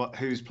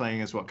 Who's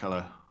playing as what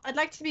color? I'd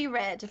like to be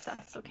red, if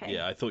that's okay.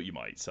 Yeah, I thought you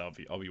might, so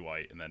I'll be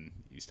white, and then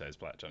you stay as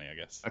black, Johnny, I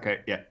guess. Okay.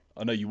 Yeah.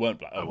 Oh no, you weren't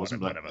black. Oh, I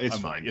wasn't black. whatever. It's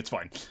I'm fine. It's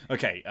fine.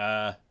 Okay.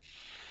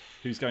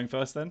 Who's going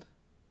first then?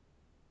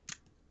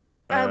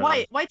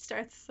 White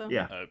starts. So.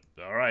 Yeah.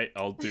 All right,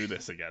 I'll do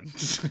this again.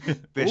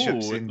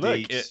 Bishops Ooh,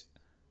 indeed. Look, it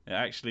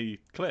actually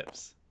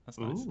clips. That's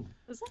nice. Ooh.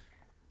 Is it?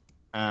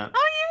 Oh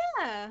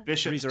yeah.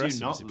 Bishops Teresa do S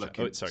not was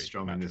look sorry,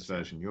 strong in this Mattress,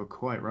 version. You're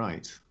quite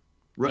right.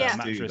 Yeah.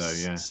 Rooks do though.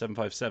 Yeah.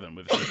 757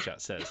 with a super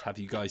chat says, "Have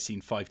you guys seen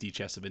 5D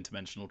chess of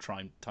interdimensional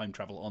time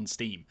travel on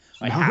Steam?"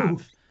 I No.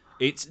 have.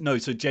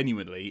 So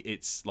genuinely,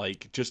 it's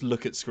like just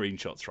look at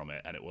screenshots from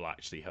it, and it will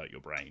actually hurt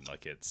your brain.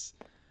 Like it's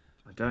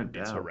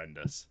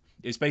horrendous.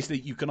 It's basically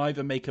you can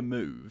either make a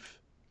move,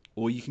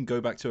 or you can go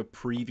back to a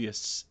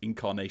previous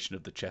incarnation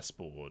of the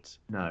chessboard.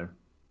 No.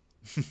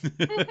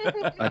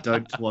 I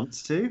don't want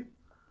to.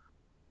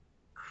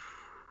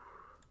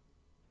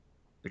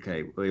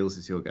 Okay, Wheels,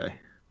 it's your go.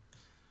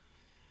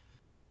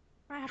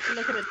 I have to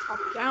look at it top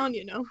down,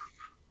 you know.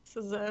 This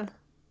is a.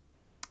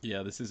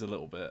 Yeah, this is a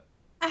little bit.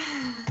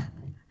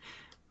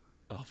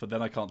 Oh, but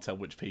then I can't tell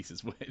which piece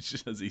is which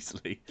as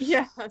easily.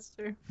 Yeah, that's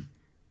true.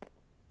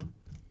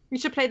 You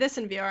should play this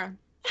in VR.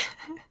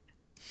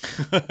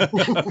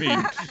 I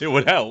mean, it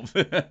would help.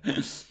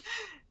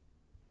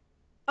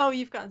 Oh,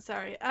 you've gone.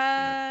 Sorry.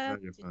 No,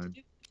 you're fine.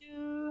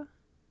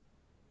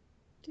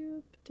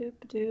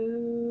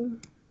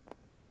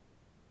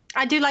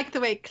 I do like the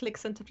way it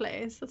clicks into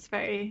place. That's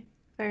very,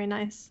 very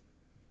nice.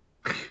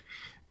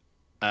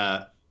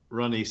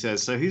 Ronnie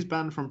says, "So who's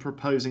banned from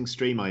proposing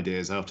stream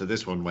ideas after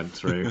this one went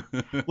through?"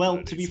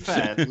 Well, to be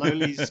fair,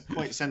 Loli's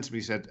quite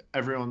sensibly said,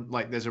 everyone,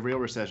 like, there's a real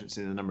resurgence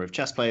in the number of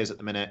chess players at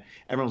the minute.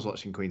 Everyone's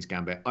watching Queen's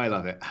Gambit. I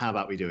love it. How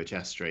about we do a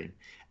chess stream?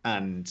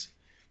 And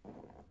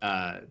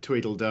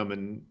Tweedledum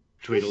and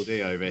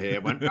Tweedledee over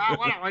here went, "Oh,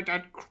 what have I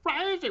done?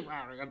 Crazy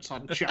variants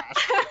on chess."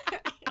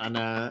 And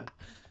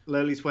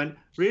Loli's went,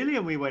 "Really?"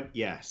 And we went,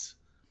 "Yes."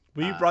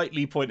 We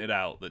rightly pointed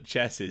out that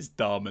chess is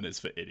dumb and is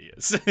for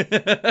idiots.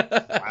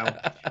 Wow.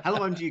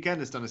 Hello, I'm Duke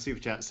has done a super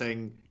chat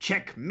saying,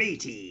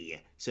 "Checkmatey,"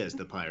 says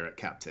the pirate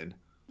captain.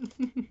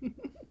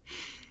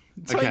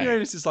 Titan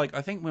Uranus is like,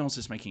 I think Wills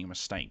is making a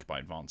mistake by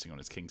advancing on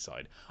his king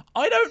side.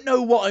 I don't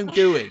know what I'm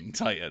doing,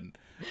 Titan.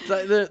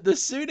 Like, the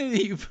sooner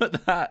you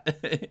put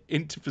that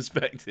into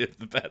perspective,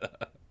 the better.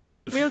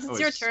 Wheels, it's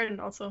your turn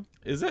also.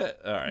 Is it?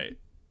 All right.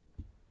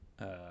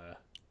 There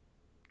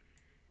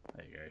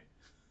you go.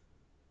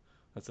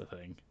 That's a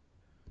thing.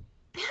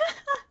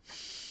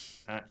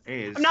 That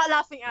is. I'm not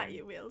laughing at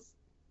you, Wheels.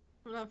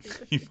 I'm laughing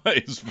at You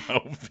might as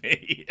well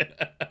be.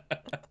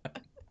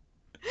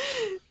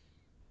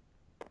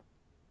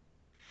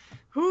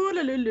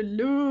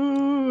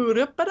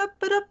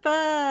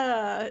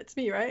 It's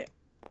me, right?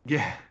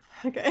 Yeah.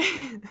 Okay.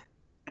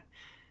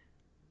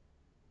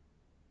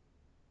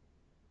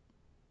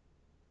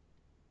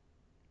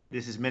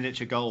 This is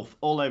miniature golf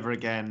all over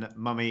again.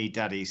 Mummy,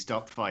 Daddy,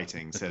 stop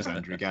fighting, says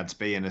Andrew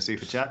Gadsby in a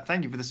super chat.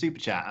 Thank you for the super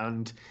chat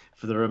and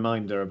for the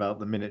reminder about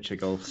the miniature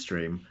golf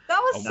stream. That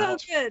was so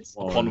good.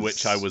 Upon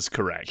which I was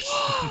correct.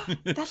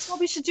 That's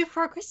what we should do for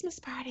our Christmas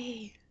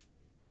party.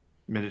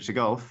 Miniature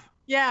golf?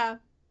 Yeah.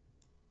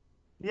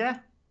 Yeah.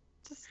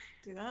 Just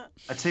do that.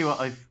 I tell you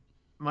what,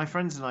 my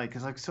friends and I,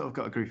 because I've sort of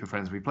got a group of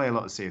friends, we play a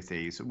lot of Sea of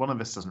Thieves. One of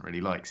us doesn't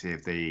really like Sea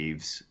of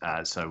Thieves,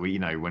 so we,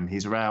 when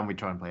he's around, we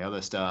try and play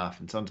other stuff.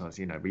 And sometimes,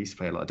 we used to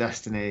play a lot of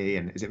Destiny.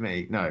 And is it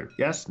me? No.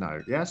 Yes.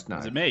 No. Yes. No.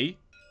 Is it me?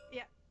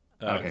 Yeah.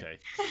 Oh, okay.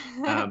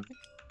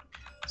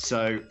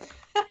 So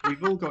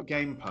we've all got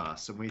Game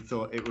Pass, and we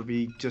thought it would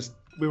be just.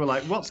 We were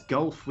like, "What's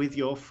golf with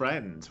your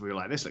friends?" We were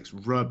like, "This looks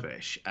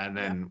rubbish," and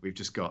then we've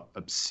just got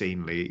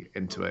obscenely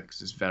into it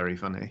because it's very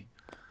funny.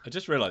 I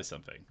just realised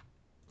something.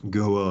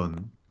 Go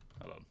on.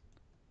 Hold on.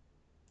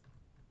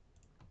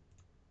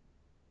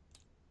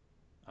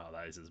 Oh,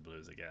 that is as blue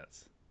as it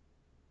gets.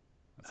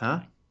 Huh?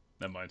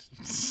 Never mind.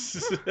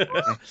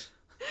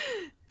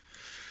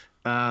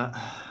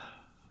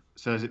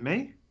 So is it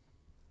me?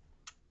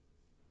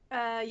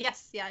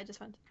 Yes. Yeah, I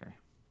just went. Okay.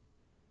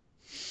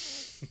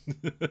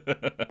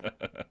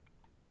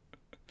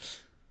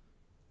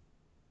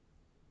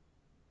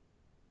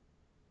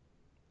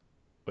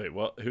 Wait,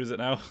 what? Who is it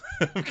now?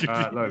 I'm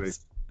confused. Loli.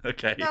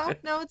 Okay.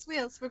 No, it's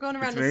Wheels. We're going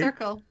around in a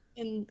circle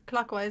in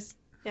clockwise.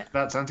 Yeah.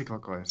 That's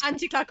anti-clockwise.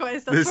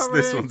 Anti-clockwise. That's what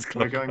this one's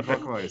clockwise. We're going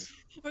clockwise.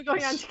 We're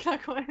going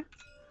anti-clockwise.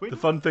 The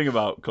fun thing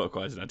about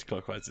clockwise and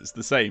anti-clockwise, it's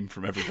the same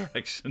from every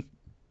direction.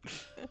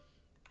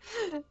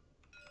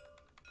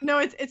 No,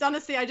 it's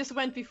honestly, I just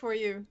went before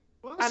you.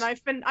 What? And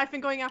I've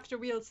been going after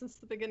wheels since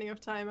the beginning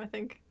of time, I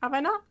think. Have I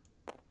not?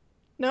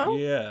 No?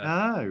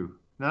 Yeah.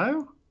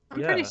 No?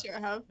 I'm pretty sure I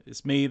have.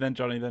 It's me, then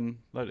Johnny, then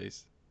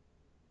Lodi's.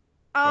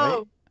 Oh.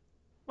 Right?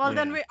 Well,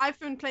 then I've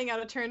been playing out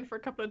of turn for a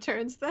couple of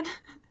turns then.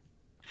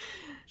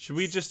 Should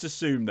we just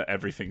assume that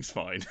everything's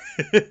fine?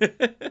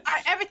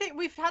 Everything,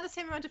 we've had the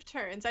same amount of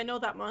turns, I know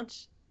that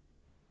much.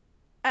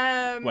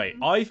 Wait,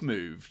 I've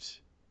moved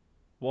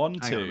 1,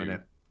 Hang on a 2,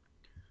 minute.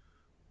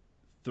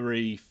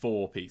 3,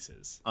 4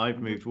 pieces. I've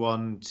moved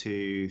 1,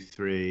 2,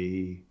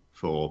 3,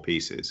 4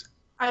 pieces.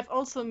 I've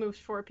also moved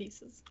 4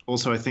 pieces.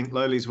 Also, I think,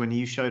 Loli's, when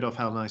you showed off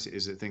how nice it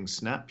is that things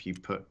snap, you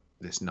put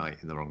this knight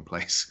in the wrong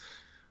place.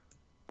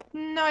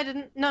 No, I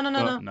didn't. No. No,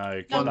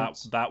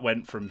 that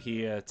went from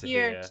here to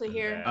here. To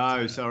here.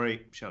 Oh,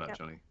 sorry. Shut up,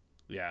 Johnny.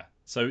 Yeah.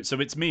 So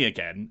it's me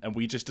again, and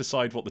we just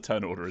decide what the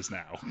turn order is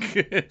now.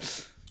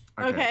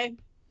 Okay.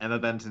 Emma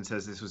Benton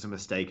says this was a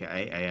mistake at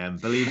 8 a.m.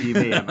 Believe you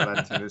me, Emma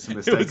Benton, it's a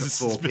mistake at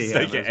 4 p.m.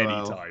 Mistake at as well.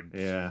 any time.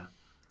 Yeah.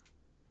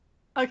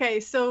 Okay,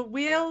 so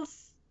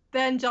wheels,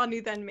 then Johnny,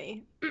 then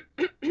me.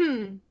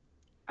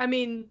 I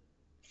mean,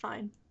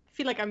 fine. I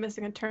feel like I'm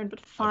missing a turn,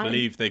 but fine. I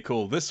believe they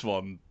call this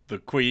one the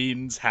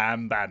Queen's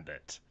Ham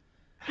Bandit.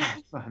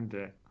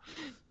 Bandit.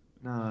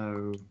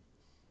 No.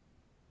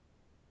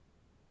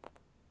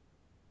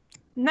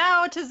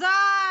 Now it is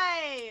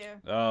I!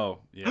 Oh,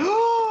 yeah.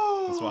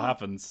 That's what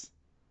happens.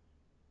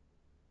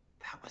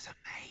 That was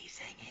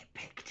amazing. It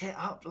picked it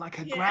up like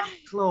a grab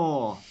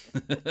claw.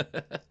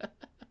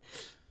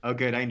 Oh,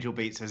 good. Angel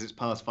Beat says it's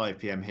past 5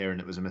 p.m. here and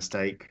it was a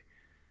mistake.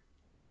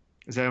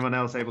 Is anyone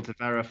else able to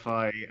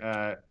verify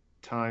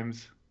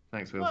times?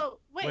 Thanks, Will. Well,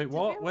 wait,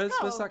 what? Where's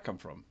that come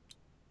from?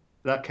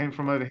 That came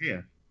from over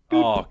here.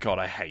 Oh god,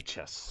 I hate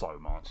chess so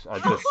much. I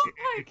just, oh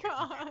my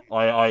god.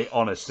 I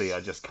honestly, I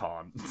just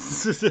can't.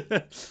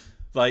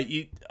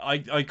 Like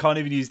I can't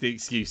even use the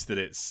excuse that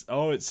it's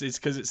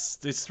because it's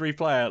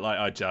 3-player.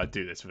 Like I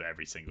do this with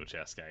every single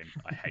chess game.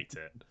 I hate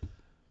it.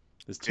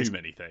 There's too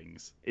many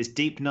things. It's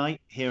Deep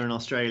Night here in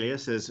Australia,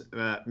 says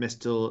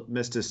Mr.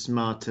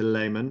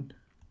 Smarteleman.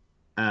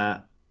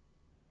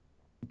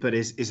 But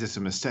is this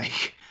a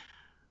mistake?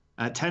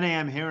 10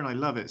 a.m. here and I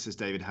love it, says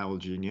David Howell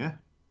Jr.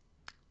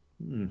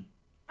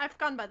 I've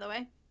gone, by the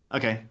way.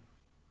 Okay.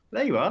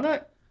 There you are,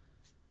 look.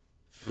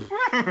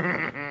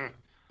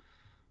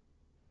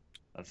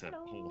 That's a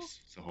horse.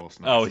 It's a horse.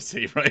 Oh, I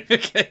see. Right.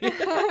 Okay.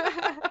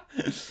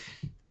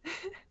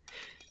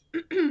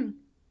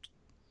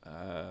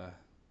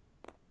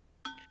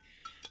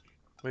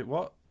 Wait,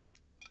 what?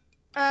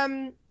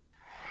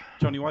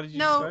 Johnny, why did you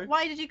just go?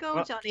 Why did you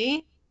go,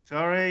 Johnny?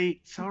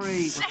 Sorry. We're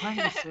playing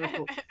a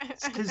circle.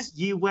 It's because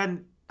you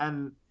went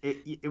and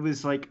it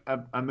was like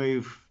a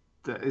move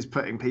that is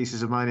putting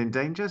pieces of mine in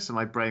danger, so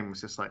my brain was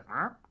just like,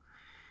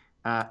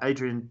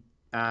 Adrian,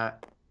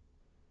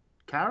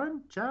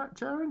 Karen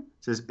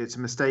says it's a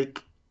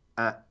mistake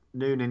at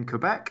noon in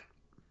Quebec.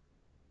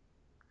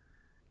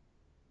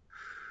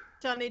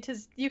 Johnny,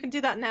 you can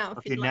do that now.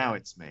 Okay, now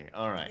it's me.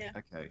 All right. Yeah.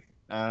 Okay.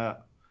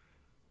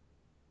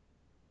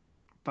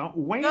 But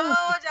wheels, go,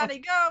 Johnny,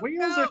 go.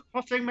 Wheels are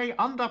putting me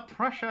under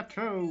pressure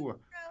too.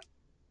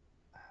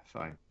 Go.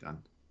 Fine,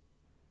 done.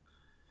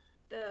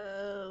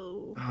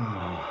 No.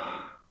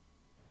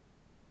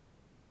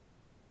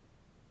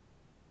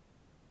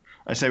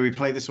 I say we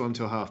play this one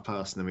to a half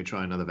past and then we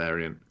try another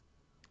variant.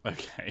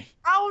 Okay.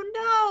 Oh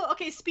no!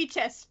 Okay, speed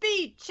chess.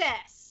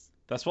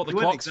 That's what the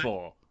clock's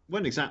for. We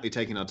weren't exactly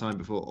taking our time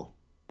before.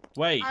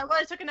 Wait.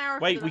 It took an hour.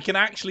 Wait, we can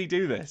actually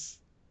do this.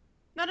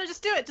 No,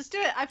 just do it.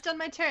 I've done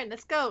my turn.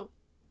 Let's go.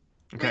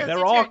 Okay. Wheels,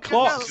 there are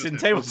clocks in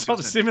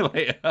Tabletop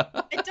Simulator.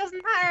 It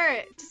doesn't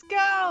matter. Just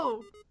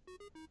go.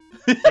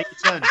 Take your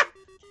turn.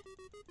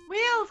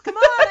 Wheels, come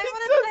on!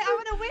 I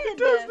want to win. It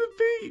does the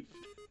beep.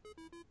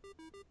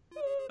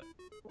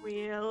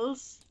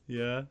 Wheels.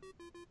 Yeah.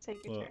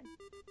 Take your turn.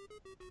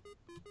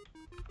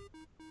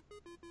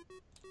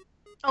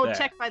 Oh, there.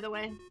 check, by the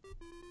way.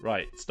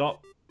 Right.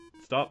 Stop.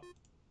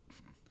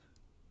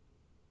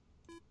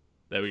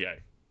 There we go.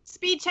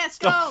 Speed chess,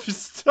 go!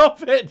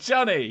 Stop it,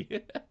 Johnny!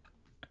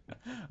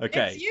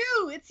 Okay.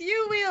 It's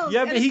you, Wheels!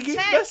 Yeah, but he keeps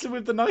messing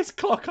with the nice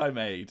clock I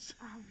made.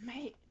 Oh,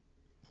 mate.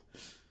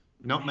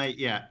 Not mate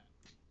yet.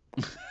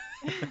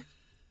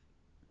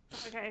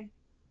 Okay.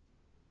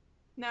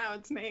 Now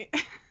it's mate.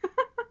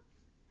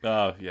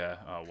 Oh, yeah.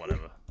 Oh,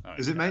 whatever. Oh,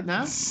 is it mate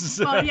now?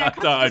 Well, yeah,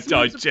 I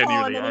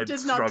genuinely and it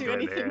did not do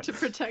anything here. to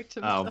protect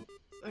himself. Oh.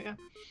 So, yeah.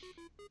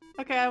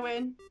 Okay, I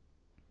win.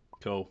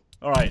 Cool.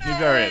 Alright, new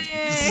variant.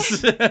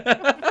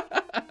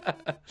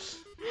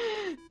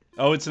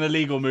 Oh, it's an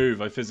illegal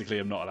move. I physically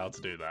am not allowed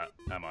to do that,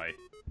 am I?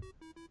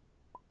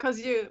 Because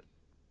you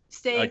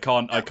stay... I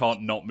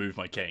can't not move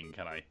my king,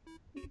 can I?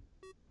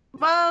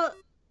 Well,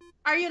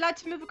 are you allowed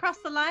to move across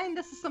the line?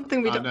 This is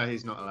something we don't... No,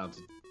 he's not allowed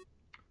to.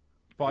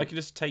 But I can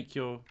just take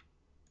your...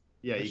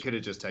 Yeah, you could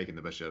have just taken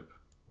the bishop.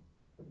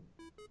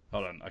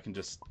 Hold on, I can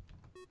just...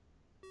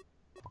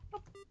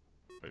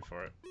 Wait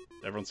for it.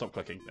 Everyone stop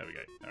clicking. There we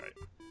go. Alright.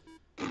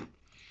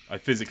 I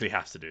physically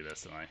have to do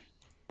this, don't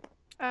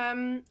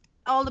I?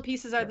 All the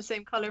pieces are the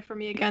same color for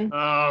me again.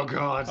 Oh,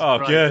 God. Oh,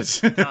 right. good.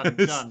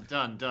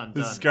 Done.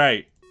 This is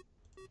great.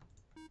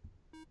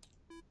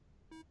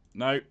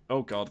 No.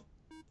 Oh, God.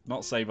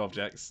 Not save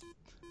objects.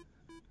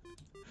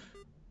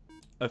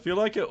 I feel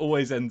like it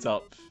always ends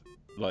up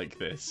like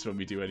this when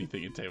we do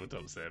anything in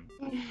Tabletop Sim.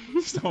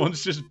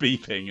 Someone's just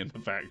beeping in the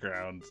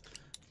background.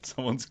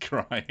 Someone's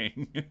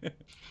crying.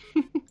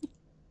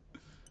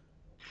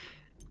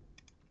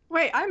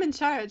 Wait, I'm in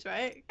charge,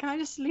 right? Can I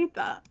just delete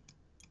that?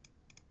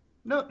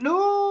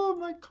 No,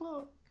 my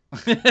clock.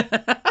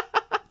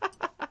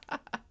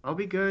 I'll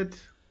be good.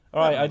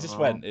 All right, I just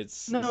went.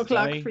 It's no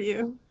clock for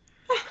you.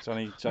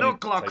 Johnny no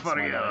clock for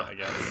you. Night, I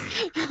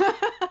guess.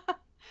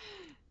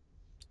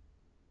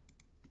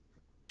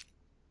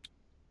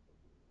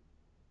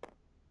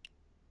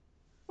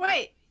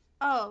 Wait.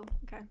 Oh,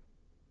 okay.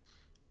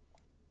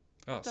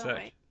 Oh, Don't sick.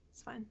 worry.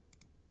 It's fine.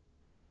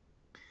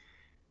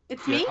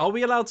 It's me? Are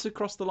we allowed to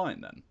cross the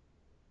line then?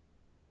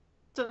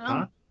 Don't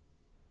know.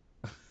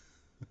 Huh?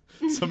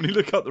 Somebody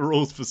look up the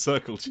rules for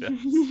circle chess.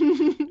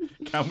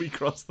 Can we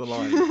cross the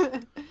line?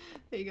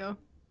 There you go.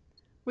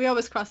 We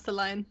always cross the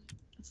line.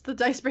 It's the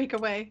Dicebreaker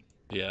way.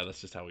 Yeah,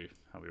 that's just how we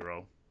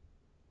roll.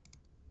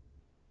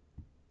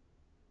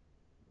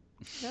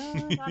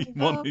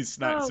 One who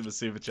snacks in a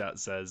super chat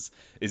says,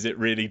 "Is it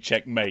really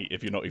checkmate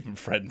if you're not even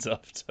friends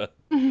after?"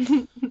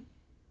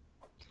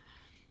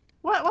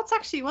 What's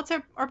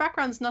our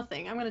background's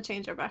nothing. I'm gonna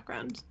change our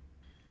background.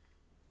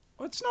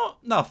 Well, it's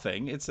not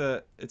nothing. It's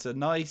a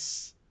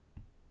nice,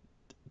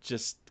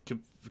 just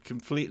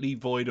completely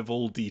void of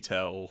all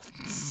detail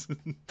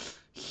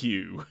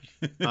hue.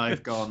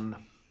 I've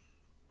gone.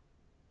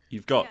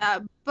 You've got. Yeah,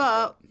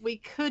 but we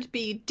could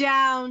be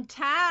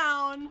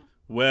downtown.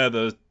 Where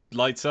the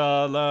lights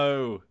are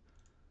low.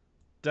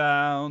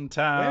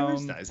 Downtown. Where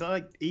is that? Is that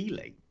like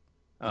Ely?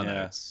 Oh,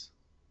 Yeah.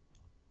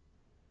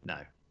 No.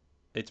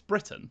 It's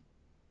Britain.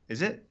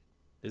 Is it?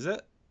 Is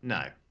it?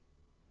 No.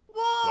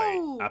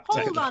 Whoa! Wait,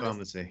 Hold on.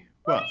 Pharmacy.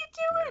 What are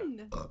you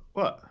doing? What?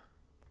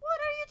 What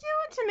are you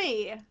doing to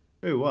me?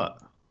 Who?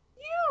 What?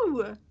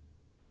 You!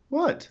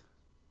 What?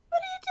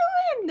 What are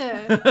you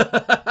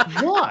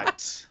doing?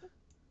 What?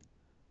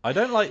 I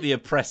don't like the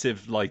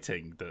oppressive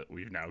lighting that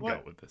we've now What?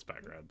 got with this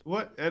background.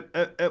 What?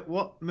 At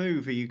what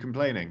move are you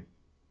complaining?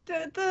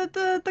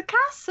 The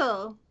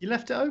castle. You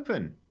left it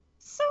open.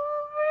 So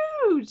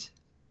rude.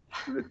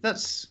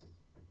 That's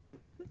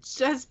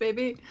Chess,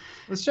 baby.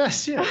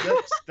 chess. Yeah,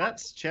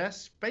 that's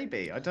chess,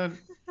 baby. I don't.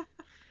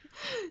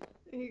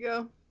 There you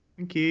go.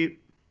 Thank you.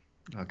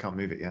 I can't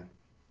move it yet.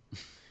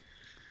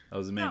 That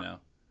was me now.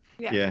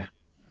 Yeah.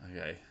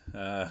 Okay.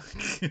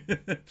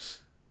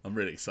 I'm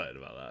really excited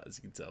about that, as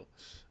you can tell.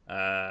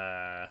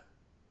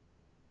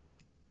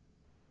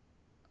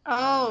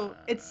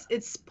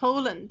 It's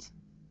Poland.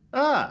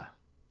 Ah.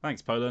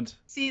 Thanks, Poland.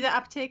 See the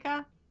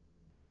apteka?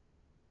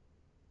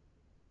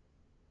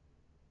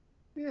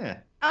 Yeah.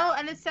 Oh,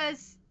 and it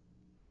says.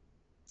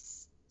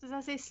 Does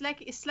that say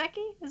slecky?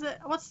 Slecky? Is it?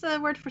 What's the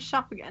word for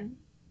shop again?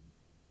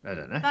 I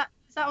don't know.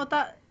 Is that what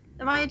that?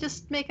 Am I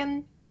just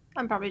making?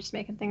 I'm probably just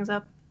making things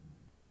up.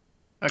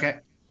 Okay.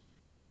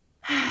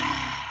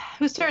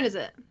 Whose turn is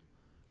it?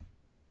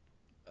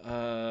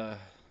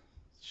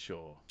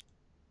 Sure.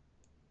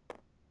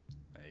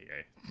 There you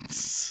go.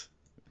 It's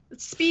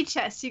speed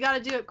chess. You got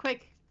to do it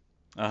quick.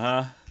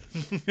 Uh-huh.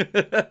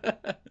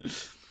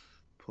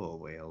 Poor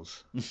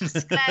wheels.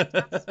 Sklep.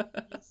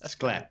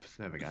 Sklep.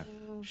 There we go.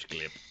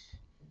 Sklep.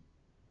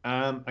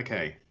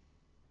 Okay.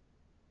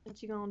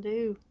 What you gonna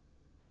do?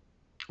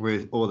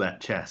 With all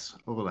that chess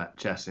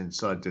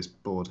inside this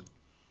board,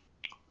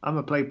 I'm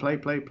gonna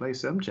play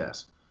some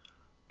chess.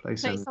 Play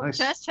some nice...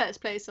 chess.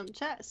 Play some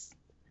chess.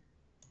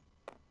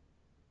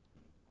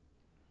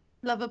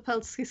 Love a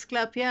Polski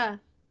sklep, yeah.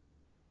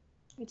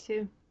 Me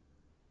too.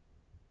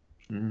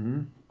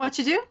 Mm-hmm. What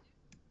you do?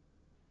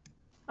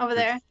 Over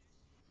there.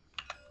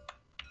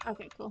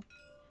 Okay, cool.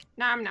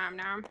 Nom.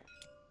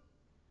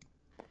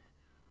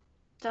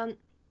 Done.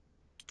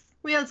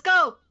 Wheels,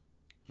 go!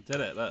 I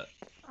did it, look.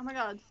 Oh my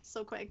god,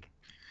 so quick.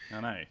 I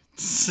know.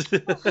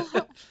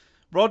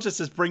 Roger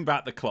says bring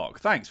back the clock.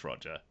 Thanks,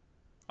 Roger.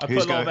 I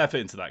put a lot of effort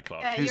into that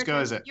clock. Whose go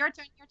is it? Your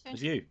turn.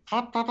 It's you.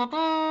 Whoa!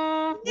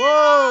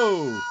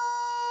 Oh,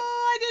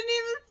 I didn't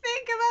even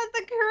think about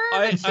the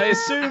curvature. I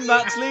assume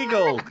that's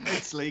legal.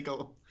 It's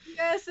legal.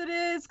 Yes, it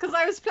is, because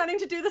I was planning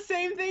to do the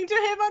same thing to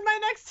him on my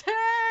next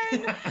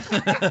turn.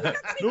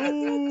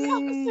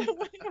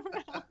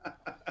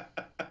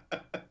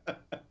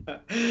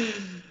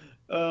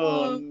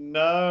 Oh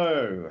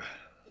no!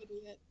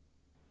 Idiot.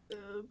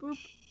 Boop.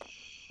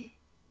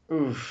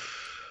 Oof.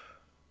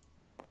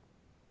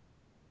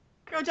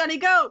 Go, Johnny,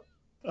 go!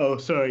 Oh,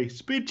 sorry.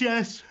 Speed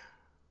chess.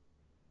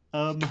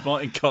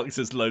 Martin Cox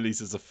says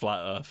Loli's is a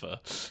flat earther.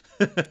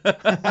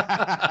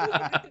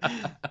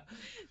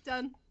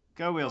 Done.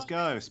 Go, Wheels,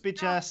 go. Speed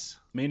chess.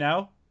 Me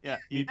now? Yeah.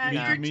 You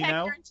you're in me check.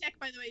 now? You're in check,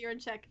 by the way. You're in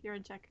check. You're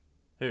in check.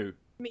 Who?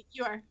 Me.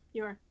 You are.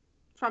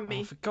 From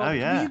me. Oh, for God,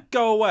 yeah. will you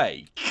go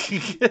away?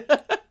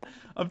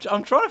 I'm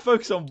trying to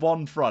focus on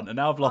one front, and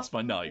now I've lost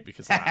my knight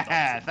because of that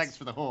nonsense. Thanks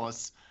for the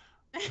horse.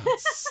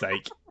 God's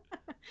sake.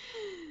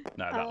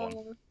 No, that one.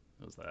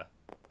 It was there.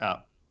 Oh.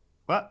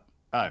 What?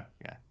 Oh,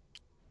 yeah.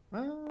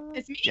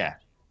 It's me? Yeah.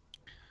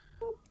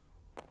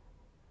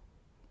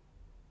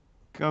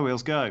 Go,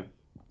 Wheels, go.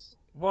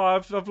 Well,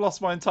 I've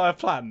lost my entire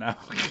plan now.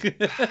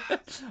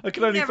 I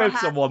can only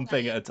focus on one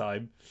thing at a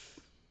time.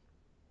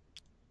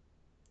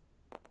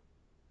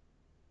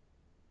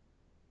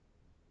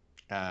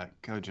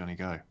 Go, Johnny,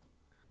 go.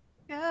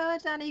 Go,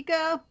 Johnny,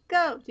 go.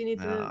 Go. Do you need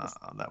to...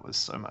 That was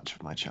so much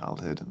of my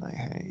childhood, and I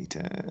hate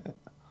it.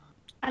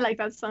 I like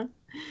that song.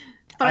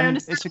 But I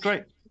understand.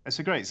 It's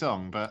a great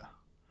song, but...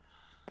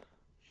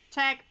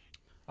 Check.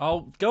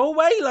 Oh, go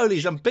away,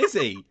 Lolies. I'm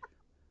busy.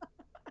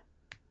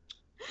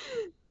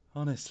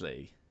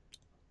 Honestly.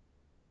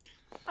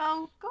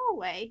 Oh, go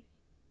away.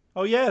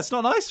 Oh, yeah, it's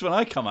not nice when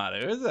I come at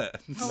it, is it?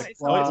 Oh, it's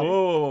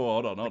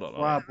Whoa, hold on.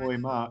 Our boy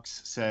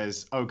Marx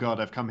says, "Oh God,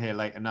 I've come here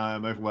late and now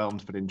I'm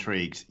overwhelmed but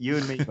intrigued." You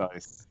and me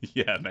both.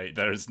 Yeah, mate,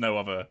 there is no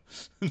other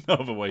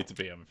way to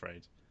be, I'm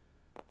afraid.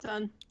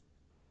 Done.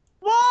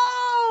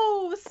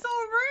 Whoa! So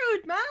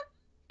rude, man.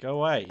 Go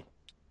away.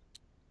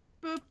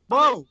 Boop.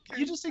 Whoa!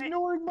 You're just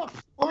ignoring my...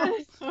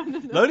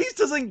 Lolies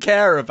doesn't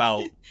care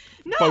about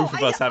both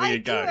of us having a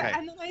go. Okay.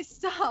 And then I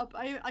stop.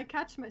 I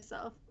catch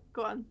myself.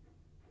 Go on.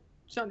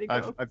 Johnny,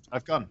 go.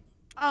 I've gone.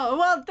 Oh,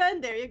 well,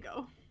 then there you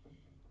go.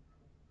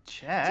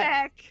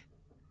 Check.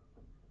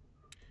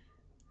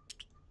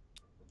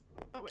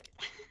 Oh, wait.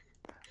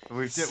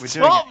 We're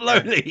Stop, doing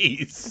it.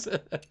 Lolies!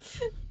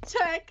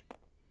 Check.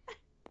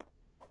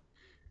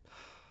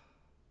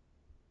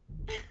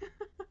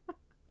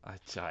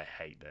 I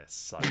hate this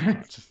so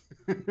much.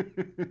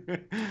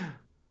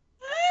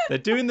 They're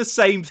doing the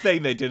same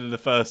thing they did in the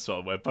first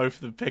one, where both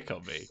of them pick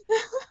on me.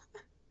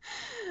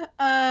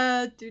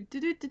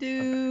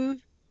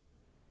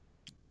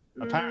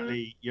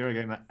 Apparently,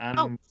 Eurogamer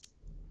and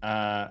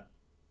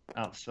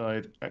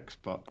Outside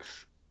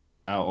Xbox,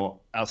 or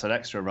Outside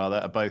Extra rather,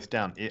 are both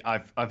down.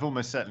 I've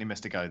almost certainly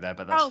missed a go there,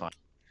 but that's fine.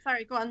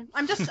 Sorry, go on.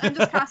 I'm just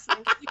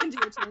castling. You can do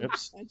your turn.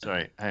 Oops.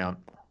 Sorry. Hang on.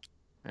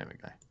 There we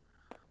go.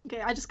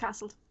 Okay, I just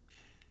castled.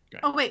 Okay.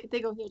 Oh wait,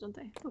 they go here, don't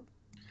they? Oh.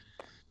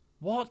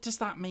 What does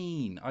that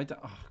mean? Oh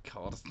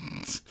God.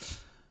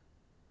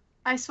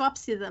 I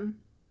swapsy them.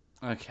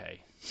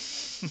 Okay.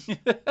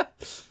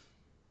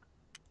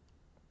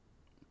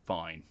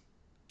 Fine.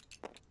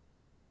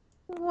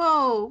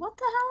 Whoa! What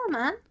the hell,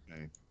 man?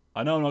 Okay.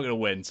 I know I'm not going to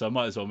win, so I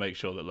might as well make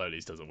sure that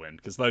Lolies doesn't win,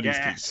 because Lolies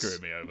keeps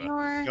screwing me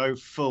over. Go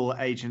full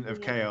Agent of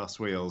Chaos,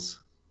 Wheels.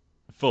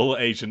 Full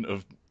Agent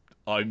of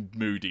I'm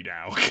moody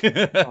now.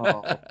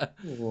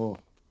 Oh.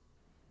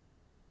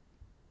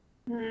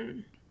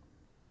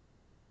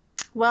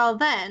 Well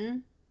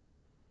then.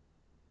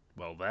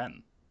 Well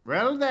then.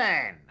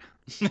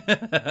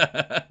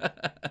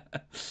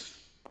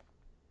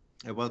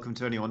 Welcome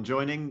to anyone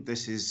joining.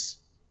 This is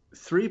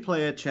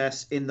 3-player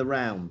chess in the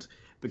round,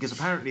 because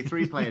apparently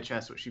 3-player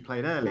chess, which you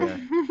played earlier,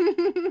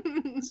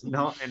 is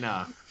not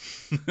enough.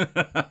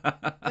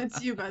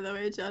 It's you, by the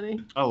way,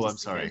 Johnny. Oh, I'm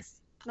sorry.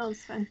 No,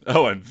 it's fine.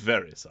 Oh, I'm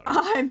very sorry.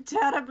 I'm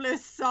terribly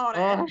sorry.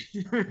 Oh,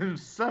 I'm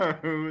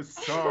so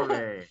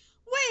sorry.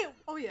 Wait.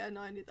 Oh yeah, no,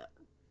 I knew that.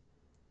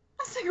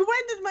 I was like,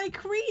 when did my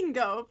queen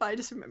go? But I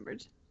just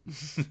remembered.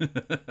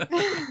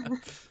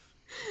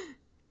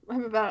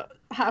 I'm about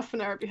half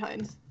an hour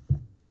behind.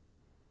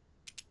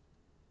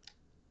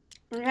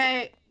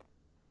 Okay.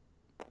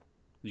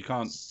 You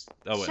can't.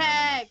 Oh wait.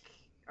 Check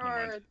no.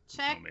 or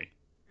check.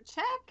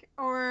 Check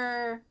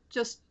or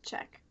just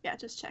check. Yeah,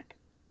 just check.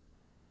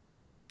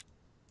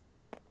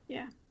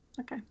 Yeah.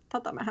 Okay.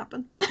 Thought that might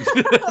happen.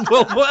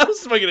 Well, what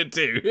else am I gonna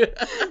do?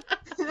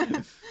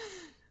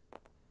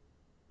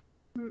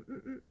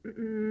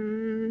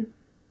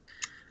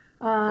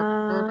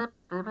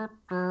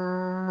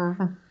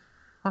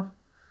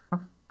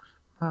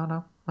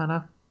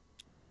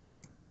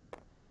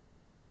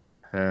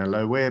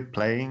 Hello, we're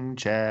playing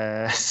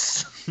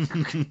chess.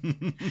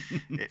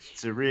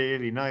 It's a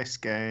really nice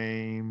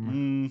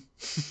game.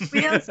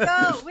 Wheels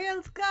go!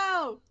 Wheels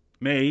go!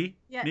 Me?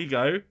 Yeah. Me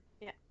go?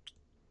 Yeah.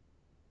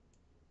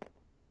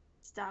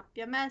 Stop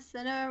your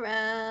messing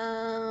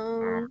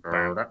around.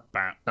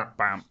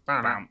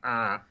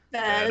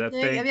 Better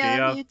think of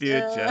your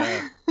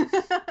future.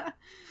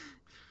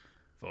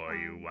 Before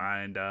you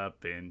wind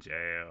up in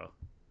jail.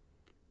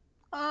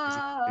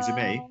 Is it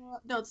me?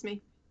 No, it's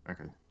me.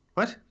 Okay.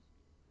 What?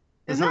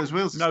 I Isn't thought it was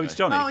Will's. No, it's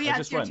Johnny. Oh yeah, I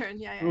it's your turn.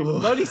 Yeah.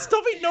 Lodi,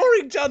 stop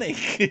ignoring Johnny.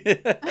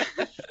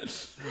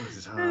 This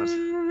is hard.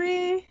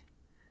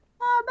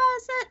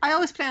 I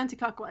always play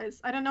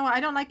anti-clockwise. I don't know. I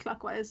don't like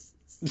clockwise.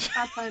 It's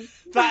bad time.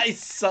 That is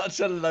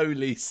such a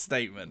lowly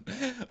statement.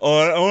 Oh,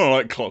 I don't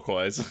like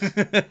clockwise.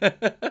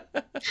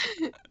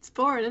 It's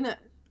boring, isn't it?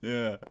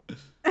 Yeah.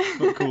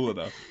 Not cool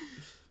enough.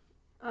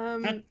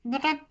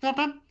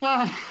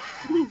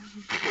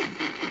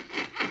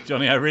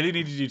 Johnny, I really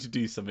needed you to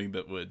do something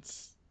that would,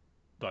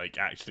 like,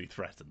 actually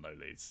threaten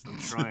Loli's. I'm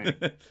trying.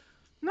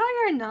 No,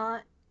 you're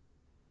not.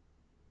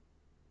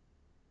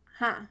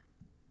 Huh.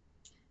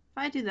 If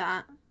I do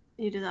that,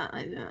 you do that,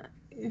 I do that.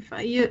 If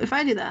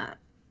I do that,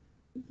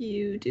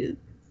 you do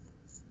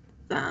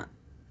that.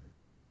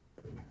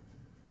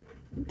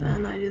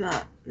 Then I do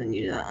that. Then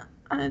you do that.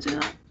 I do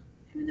that.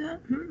 You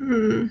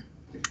do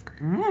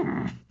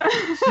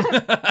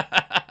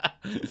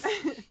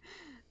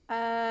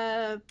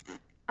that.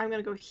 I'm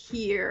gonna go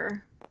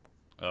here.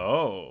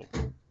 Oh.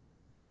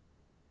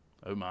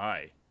 Oh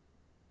my.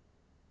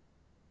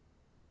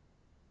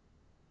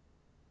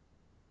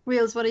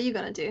 Wheels, what are you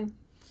gonna do?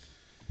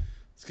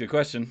 It's a good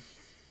question.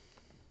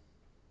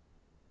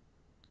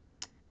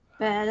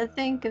 Better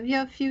think of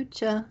your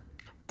future.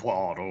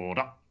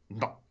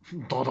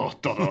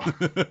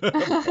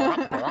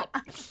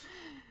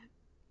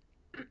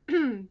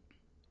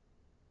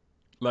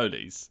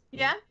 Loli's.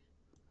 Yeah?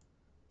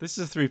 This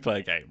is a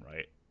 3-player game,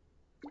 right?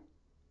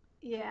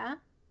 Yeah.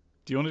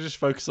 Do you want to just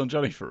focus on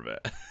Johnny for a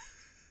bit?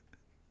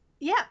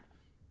 Yeah.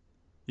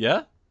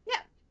 Yeah?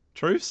 Yeah.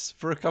 Truce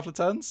for a couple of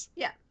turns?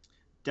 Yeah.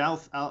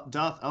 Darth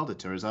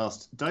Alditor has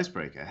asked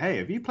Dicebreaker, hey,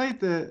 have you played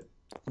the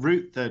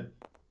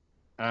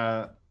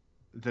not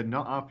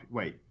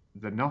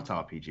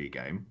RPG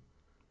game?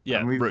 Yeah,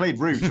 and we've Root. played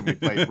Root and we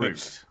played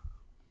Root.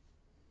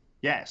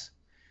 Yes.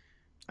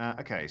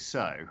 Okay,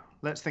 so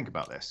let's think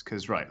about this,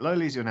 because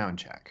Loli's, you're now in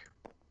check.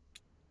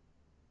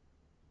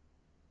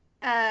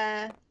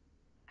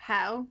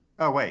 How?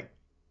 Oh wait,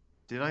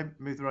 did I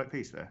move the right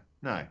piece there?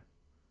 No.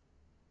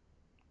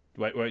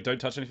 Wait, don't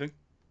touch anything.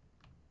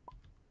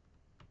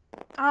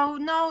 Oh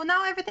no,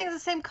 now everything's the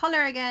same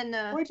color again.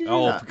 Why did you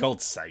do that? For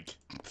God's sake.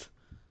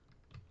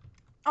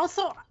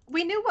 Also,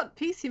 we knew what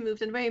piece he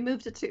moved and where he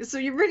moved it to, so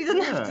you really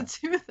didn't have to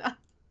do that.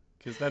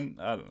 Because then,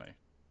 I don't know.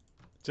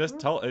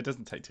 It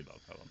doesn't take too long.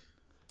 Hold on.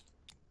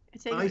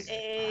 It takes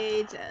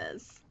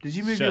ages. Did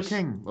you move your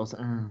king?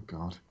 Oh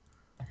God.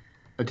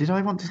 Did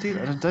I want to do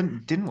that? I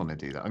didn't want to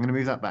do that. I'm going to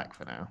move that back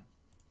for now.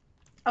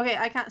 Okay,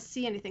 I can't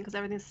see anything because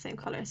everything's the same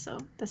color, so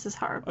this is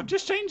horrible. I've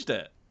just changed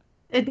it.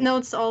 No,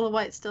 it's all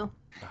white still.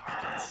 Oh, for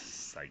God's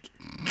sake.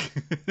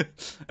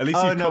 At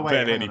least you've got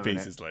barely any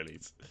pieces,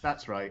 Loli's.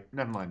 That's right.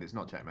 Never mind, it's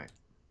not checkmate.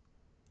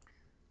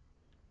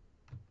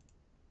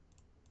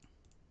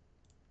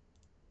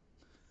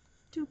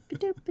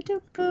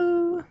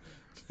 Doop-a-doop-a-doop-boo.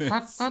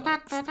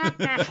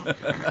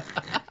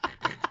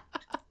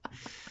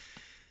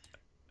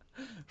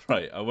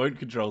 Right, I won't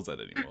control Z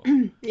anymore.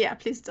 Yeah,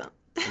 please don't.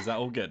 Is that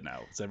all good now?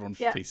 Is everyone's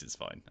pieces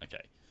fine?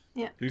 Okay.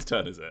 Yeah. Whose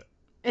turn is it?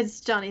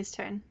 It's Johnny's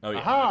turn. Oh, yeah.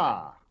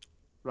 Aha! Okay.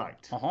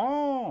 Right.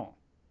 Aha!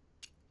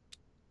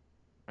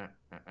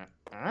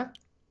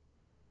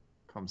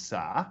 Comme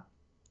ça.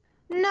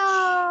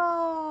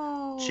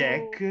 No!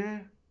 Check.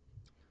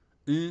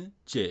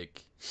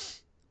 Check.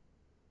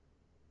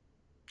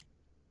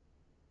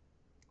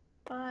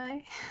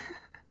 Bye.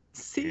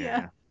 See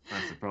ya.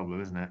 That's the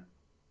problem, isn't it?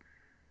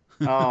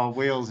 Oh,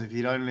 Wheels, if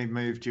you'd only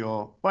moved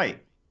your... Wait.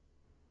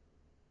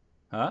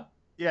 Huh?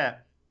 Yeah.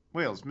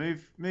 Wheels,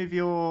 move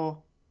your...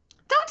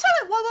 Don't tell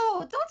it. Whoa.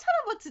 Don't tell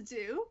it what to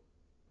do.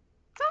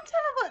 Don't tell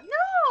it what.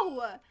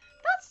 No,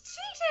 that's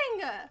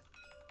cheating.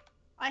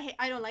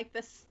 I don't like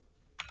this.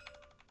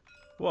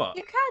 What?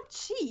 You can't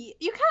cheat.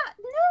 You can't.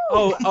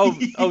 No.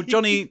 Oh!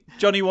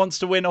 Johnny wants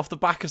to win off the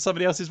back of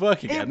somebody else's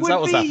work again. Is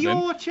that what's happening? It would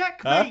be your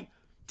checkmate,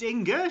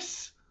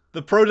 dingus.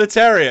 The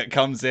proletariat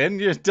comes in,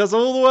 does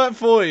all the work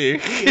for you.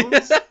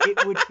 Wheels,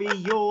 it would be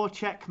your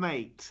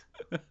checkmate.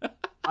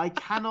 I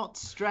cannot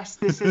stress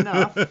this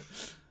enough.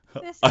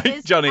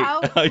 Johnny,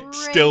 I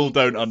still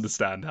don't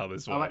understand how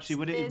this works. Oh, actually,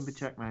 would it even be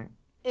checkmate?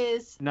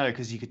 No,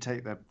 because you could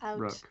take the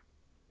rook.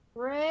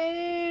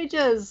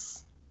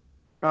 Outrageous.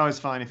 Oh, it's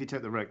fine. If you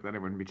took the rook, then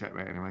it wouldn't be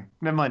checkmate anyway.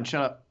 Never mind.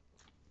 Shut up.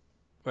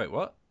 Wait,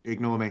 what?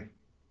 Ignore me.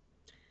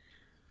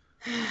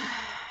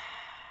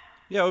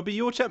 Yeah, it would be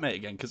your checkmate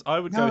again, because I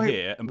would go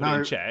here and put it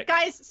in check.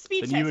 Guys,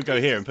 speed checks. Then you would go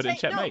here and put it in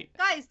checkmate.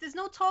 No, guys, there's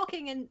no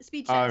talking in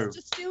speed checks.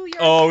 Just do your...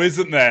 Oh,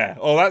 isn't there?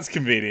 Oh, that's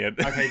convenient.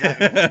 Okay,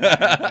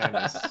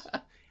 that is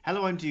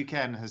Hello, I'm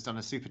Duken has done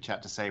a super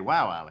chat to say,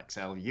 wow, Alex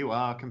L, you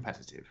are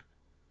competitive.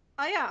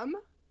 I am.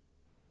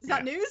 Is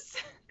that news?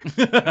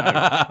 No,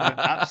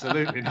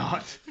 absolutely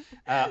not.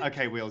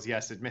 Okay, Wheels,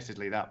 yes,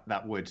 admittedly,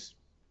 that would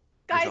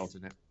result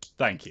in it.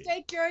 Thank you.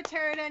 Take your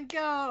turn and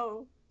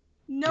go.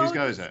 No Whose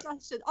go is it?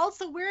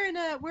 Also, we're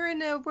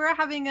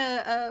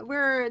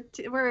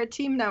a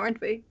team now,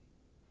 aren't we?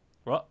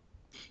 What?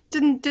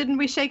 Didn't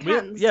we shake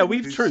hands? Yeah,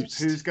 we've truced.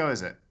 Whose go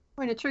is it?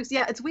 We're in a truce.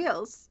 Yeah, it's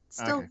Wheels.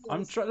 Still Okay.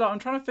 Wheels. I'm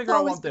trying to figure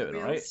out what I'm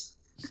doing, right?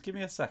 Just give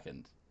me a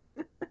second.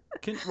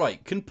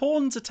 Can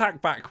pawns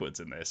attack backwards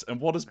in this? And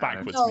what does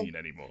backwards mean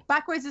anymore?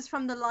 Backwards is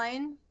from the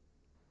line.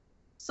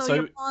 So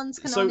your pawns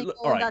can only go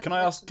all right, that can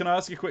I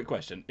ask you a quick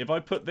question? If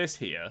I put this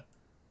here,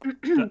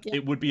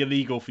 it would be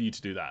illegal for you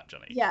to do that,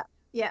 Johnny. Yeah.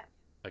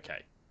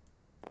 Okay.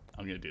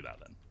 I'm gonna do that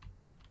then.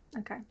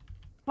 Okay.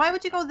 Why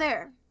would you go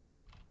there?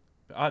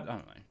 I don't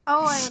know.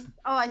 Oh,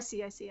 I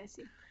see.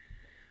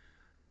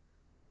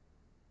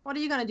 What are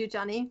you gonna do,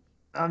 Johnny?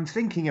 I'm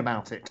thinking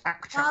about it,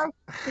 actually.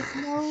 There's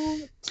no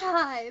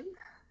time.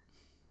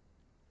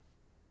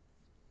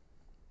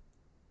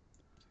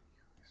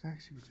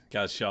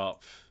 Gaz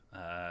Sharp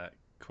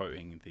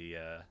quoting the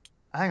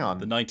Hang on.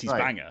 the 90s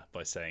banger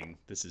by saying,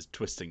 "This is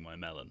twisting my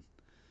melon."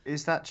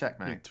 Is that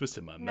checkmate? You're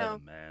twisting my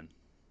melon, man.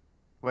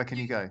 Where can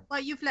you go? Well,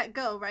 you've let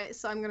go, right?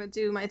 So I'm gonna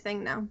do my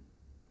thing now.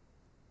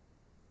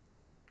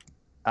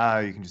 Oh,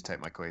 you can just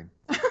take my queen.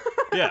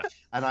 Yeah.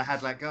 And I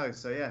had let go,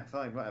 so yeah,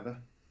 fine, whatever.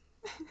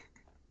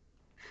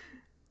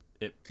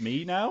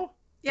 Me now?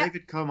 Yep.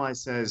 David Comey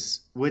says,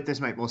 would this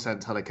make more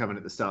sense had I come in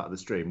at the start of the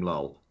stream?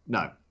 Lol.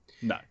 No.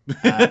 No.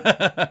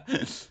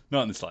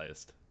 Not in the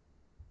slightest.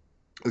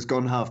 It's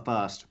gone half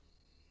past.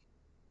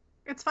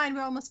 It's fine,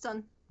 we're almost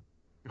done.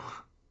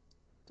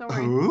 Don't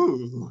worry.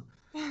 Ooh.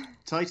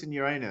 Titan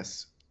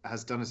Uranus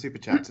has done a super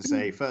chat to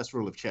say, first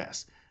rule of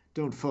chess,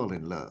 don't fall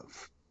in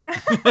love.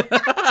 Very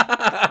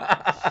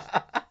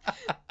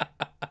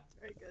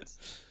good.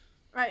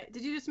 Right,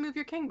 did you just move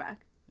your king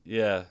back?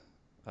 Yeah.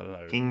 I don't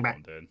know King what back.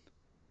 I'm doing.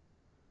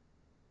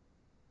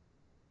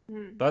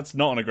 Hmm. That's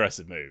not an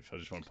aggressive move. I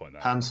just want to point that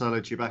out. Han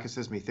Solo Chewbacca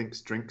says, methinks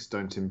drinks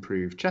don't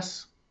improve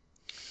chess.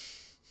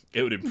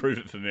 It would improve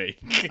it for me.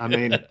 I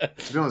mean,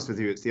 to be honest with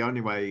you, it's the only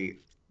way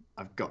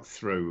I've got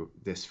through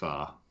this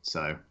far,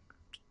 so.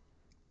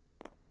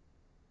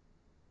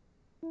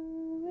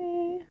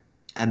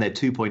 And they're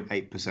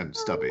 2.8%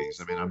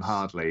 stubbies. I mean, I'm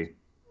hardly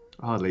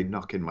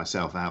knocking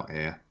myself out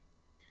here.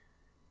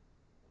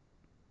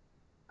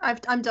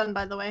 I'm done,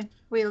 by the way.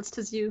 Wheels,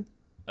 'tis you.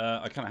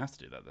 I kind of have to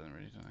do that then,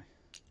 really, don't I?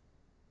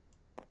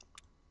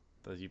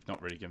 You've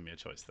not really given me a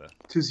choice there.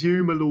 'Tis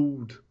you, my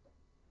lord.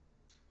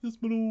 Yes,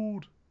 my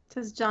lord.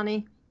 'Tis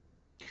Johnny.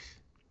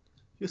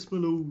 Yes, my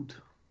lord.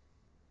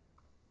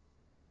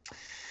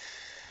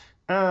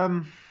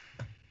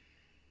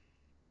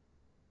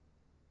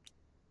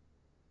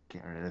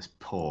 Get rid of this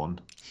pawn.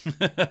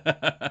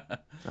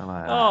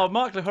 Oh,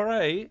 Mark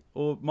LaHorre,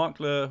 or Mark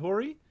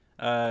LaHorre,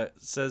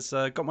 says,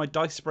 got my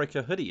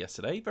Dicebreaker hoodie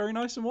yesterday. Very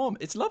nice and warm.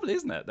 It's lovely,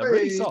 isn't it? They're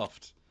really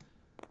soft.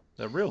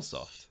 They're real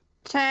soft.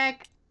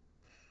 Check.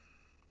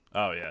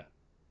 Oh, yeah.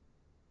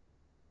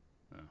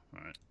 Oh,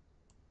 all right.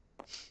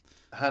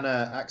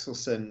 Hannah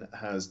Axelson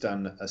has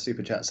done a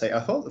super chat say, I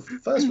thought the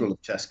first rule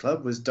of Chess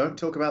Club was don't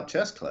talk about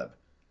Chess Club.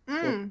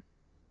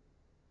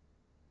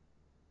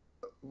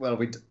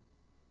 Well,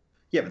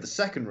 yeah, but the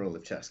second rule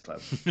of Chess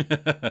Club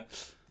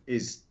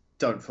is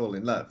don't fall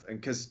in love. And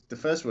because the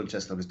first rule of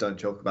Chess Club is don't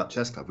talk about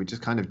Chess Club, we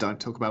just kind of don't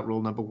talk about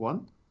rule number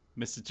one.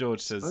 Mr.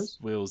 George says,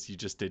 Wheels, you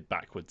just did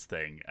backwards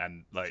thing.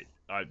 And, like,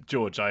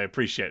 George, I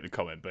appreciate the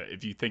comment, but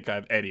if you think I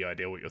have any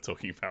idea what you're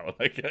talking about,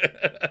 like...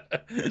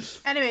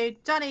 Anyway,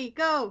 Johnny,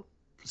 go!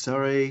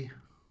 Sorry.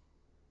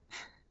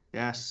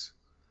 Yes.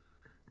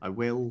 I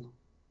will.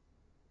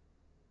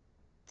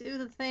 Do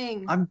the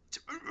thing. I'm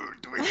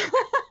doing it.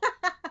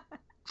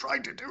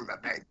 Trying to do the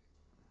thing.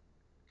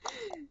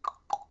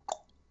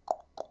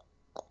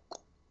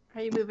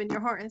 Are you moving your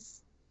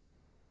horse?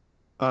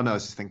 Oh, no, I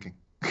was just thinking.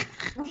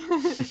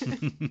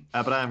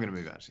 But I am going to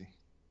move, actually.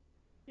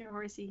 Your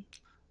horsey.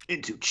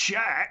 Into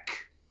check.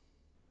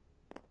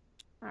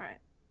 All right.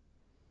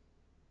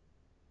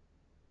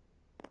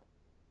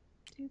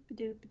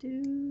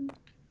 Doop-a-doop-a-doo.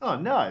 Oh,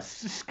 no,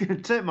 it's just going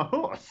to take my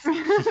horse.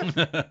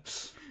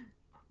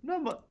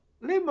 No,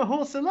 leave my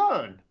horse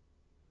alone.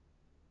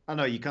 Oh,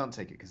 no, you can't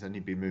take it because then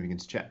you'd be moving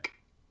into check.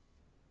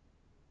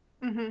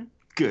 Mm-hmm.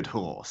 Good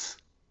horse.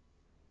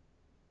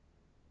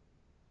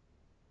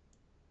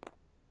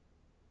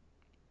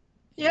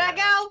 You let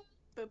go.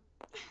 Boop.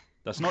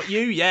 That's not you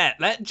yet.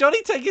 Let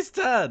Johnny take his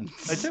turn.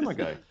 I did my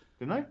go,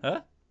 didn't I?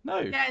 Huh? No.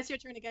 Yeah, it's your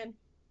turn again.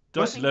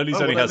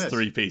 Loli's only has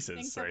 3 pieces.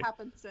 Things So. have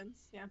happened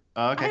since, yeah.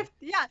 Oh, okay.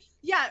 Yeah.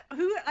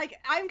 Who? Like,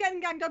 I'm getting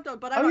ganged up on,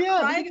 but I'm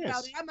not crying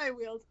about it. Am I,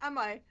 Wheels? Am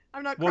I?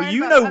 I'm not. Well, crying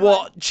you about know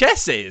what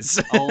chess is.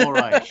 All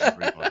right,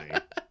 everybody.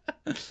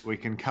 We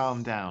can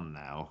calm down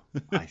now,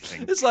 I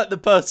think. It's like the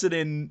person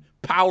in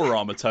Power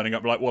Armor turning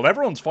up like, well,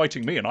 everyone's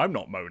fighting me and I'm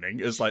not moaning.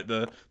 It's like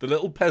the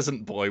little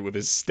peasant boy with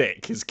his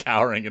stick is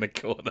cowering in a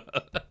corner.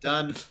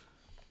 Done.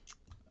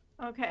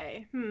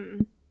 Okay.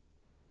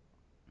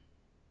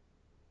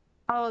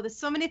 Oh, there's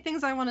so many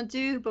things I want to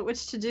do, but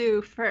which to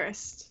do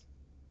first?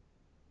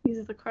 These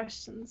are the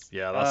questions.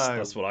 Yeah,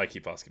 that's what I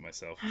keep asking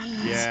myself.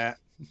 Yeah.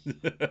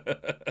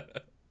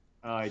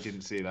 I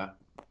didn't see that.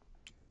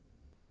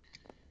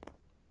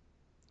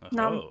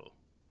 No.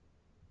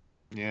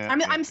 Yeah.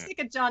 I'm sick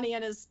of Johnny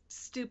and his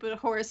stupid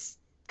horse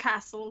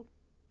castle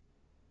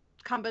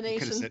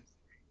combination.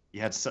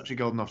 You had such a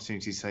golden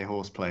opportunity to say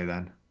horseplay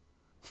then.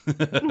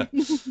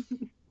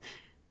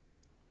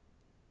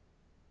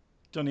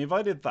 Johnny, if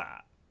I did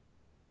that.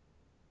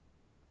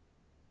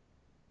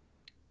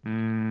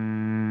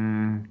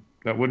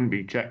 That wouldn't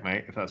be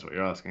checkmate, if that's what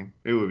you're asking.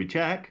 It would be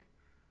check.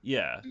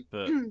 Yeah,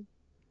 but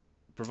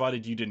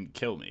provided you didn't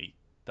kill me,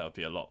 that would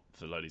be a lot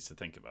for Loli's to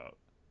think about.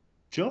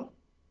 Sure.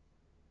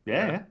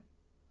 Yeah.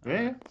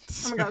 Yeah.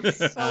 Oh my god,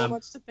 so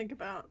much to think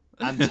about.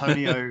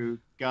 Antonio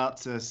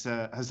Garza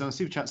has done a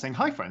super chat saying,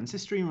 "Hi friends,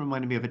 this stream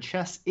reminded me of a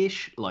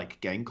chess-ish like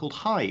game called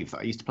Hive that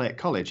I used to play at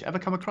college. Ever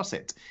come across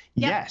it?"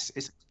 Yep. Yes,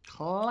 it's a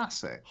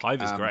classic.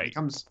 Hive is great. It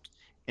comes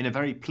in a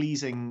very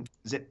pleasing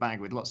zip bag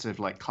with lots of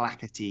like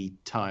clackety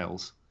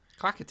tiles.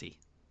 Clackety.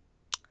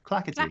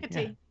 Clackety.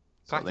 Clackety. Yeah.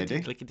 That's what they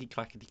do. Clickety,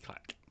 clackety,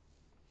 clack.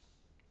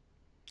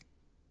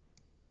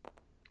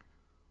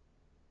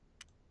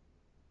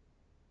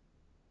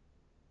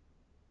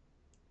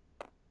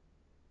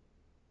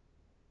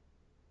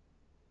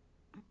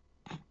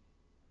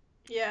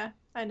 Yeah,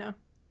 I know.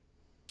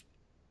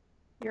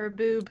 You're a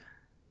boob.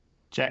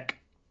 Check.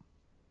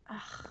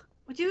 Ugh.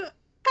 Would you...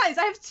 Guys,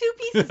 I have 2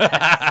 pieces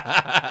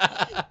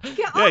left.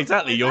 Yeah,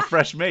 exactly. You're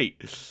fresh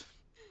meat.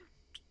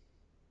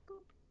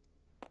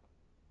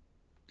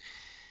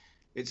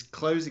 It's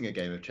closing a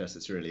game of chess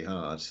that's really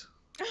hard.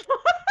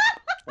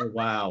 Oh,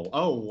 wow.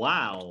 Oh,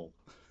 wow.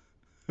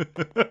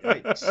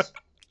 Yikes.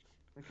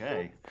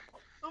 Okay.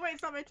 Oh, wait,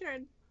 it's not my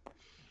turn.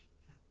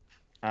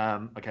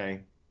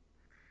 Okay.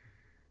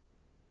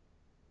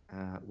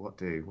 What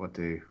do?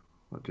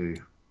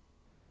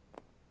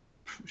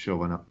 Sure,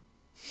 why not?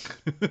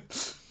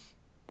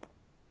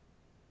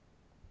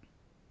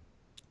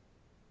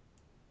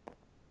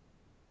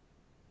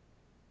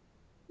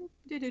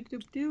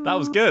 That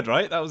was good,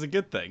 right? That was a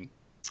good thing.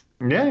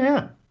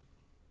 Yeah.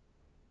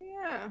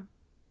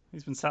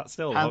 He's been sat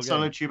still. Han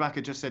Solo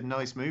Chewbacca just said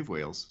nice move,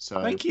 Wheels.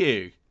 So thank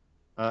you.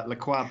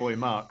 LaCroix Boy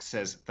Mark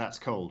says that's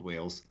cold,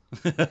 Wheels.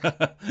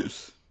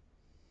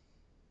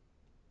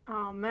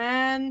 Oh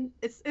man,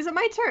 is it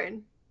my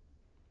turn?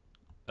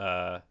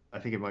 I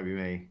think it might be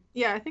me.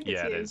 Yeah, I think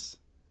it's you. Yeah, it is.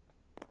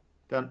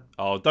 Done.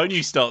 Oh, don't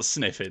you start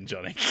sniffing,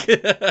 Johnny.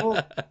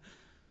 Oh.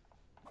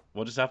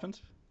 What just happened?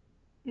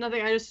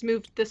 Nothing. I just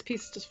moved this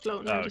piece, just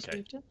floating. Oh, I just okay.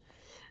 moved it.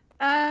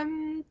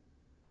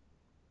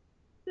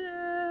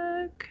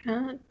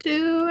 Can't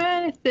do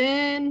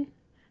anything,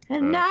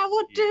 and I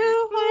will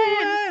do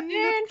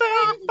anything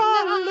for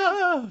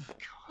love,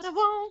 but I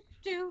won't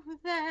do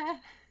that.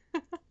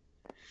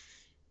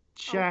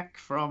 Check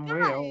from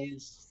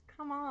Wheels.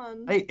 Come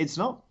on. Hey, it's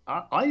not.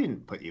 I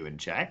didn't put you in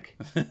check.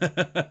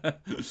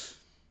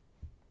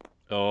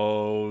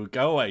 Oh,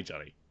 go away,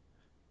 Johnny.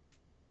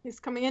 He's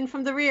coming in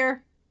from the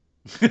rear.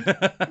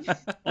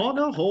 On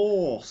a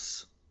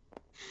horse.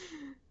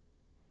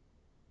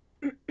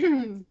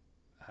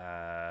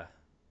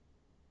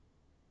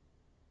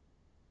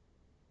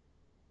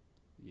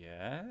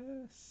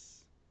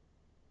 Yes.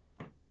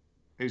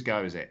 Whose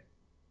go is it?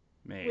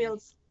 Me.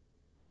 Wheels.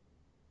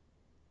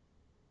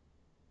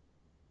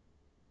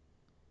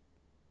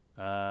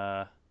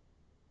 Now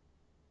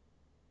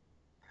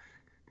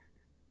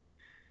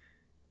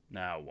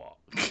what?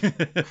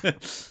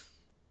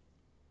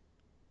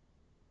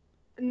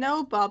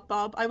 No,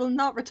 Bob. I will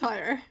not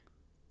retire.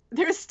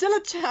 There is still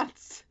a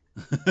chance.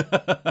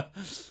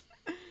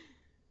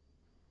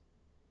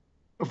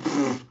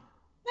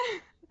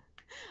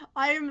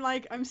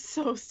 I'm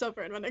so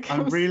stubborn when it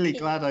comes. I'm really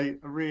glad.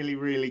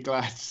 Really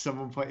glad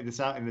someone pointed this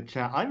out in the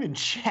chat. I'm in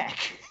check.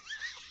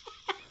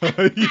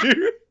 Are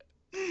you?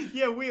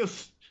 Yeah,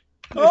 Wheels.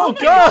 Oh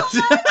God!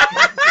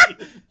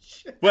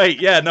 Wait,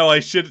 yeah, no, I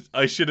should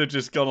have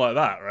just gone like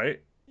that,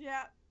 right?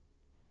 Yeah.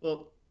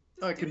 Well,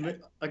 I can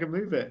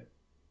move it.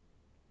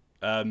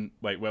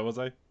 Wait, where was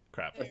I?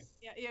 Crap.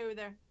 Yeah, you were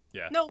there.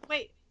 Yeah. No,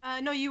 wait.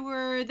 No, you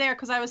were there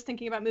because I was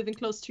thinking about moving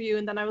close to you,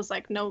 and then I was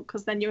like, no,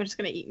 because then you were just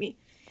gonna eat me.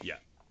 Yeah.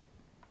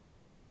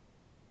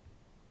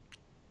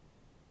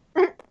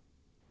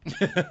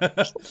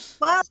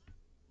 Well,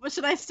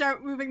 should I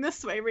start moving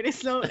this way really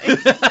slowly?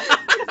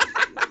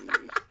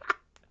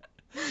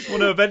 Well,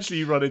 no, eventually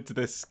you run into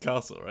this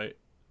castle, right?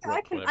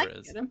 I can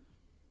get him.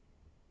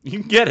 You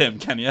can get him,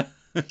 can you?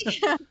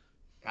 Yeah.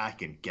 I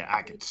can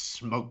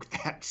smoke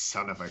that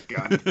son of a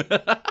gun.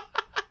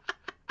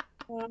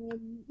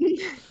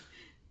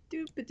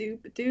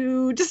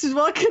 Doop-a-doop-a-doo. Just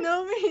walking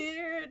over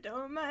here.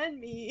 Don't mind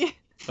me.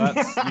 You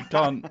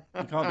can't do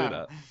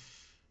that.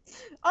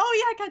 Oh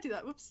yeah, I can't do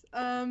that. Whoops.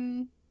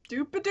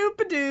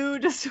 Doop-a-doop-a-doo.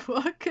 Just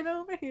walking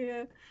over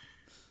here.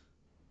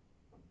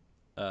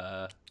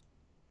 Oh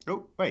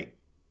wait.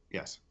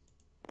 Yes.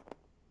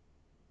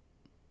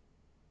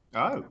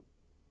 Oh,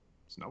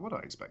 it's not what I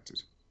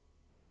expected.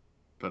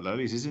 But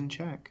Lolies is in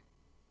check.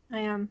 I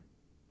am.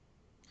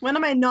 When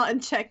am I not in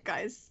check,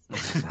 guys?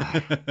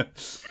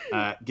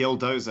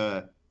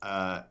 Gildoza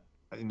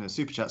in a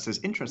super chat says,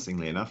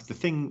 interestingly enough, the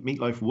thing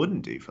Meatloaf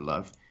wouldn't do for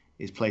love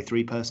is play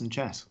 3-person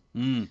chess.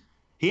 Mm.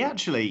 He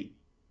actually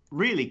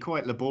really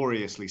quite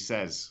laboriously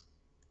says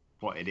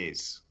what it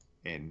is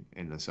in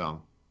the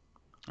song.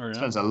 Oh, yeah.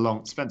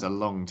 Spends a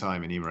long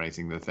time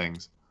enumerating the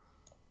things.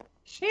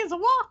 She's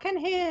walking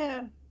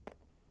here.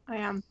 I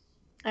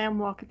am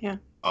walking here.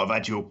 I've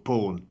had your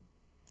pawn.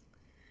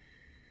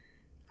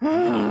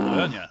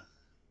 Weren't you?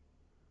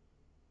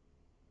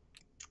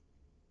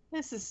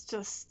 This is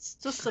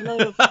just a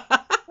load of...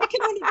 I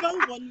can only go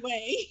one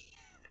way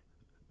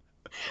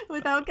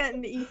without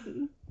getting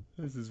eaten.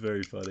 This is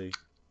very funny.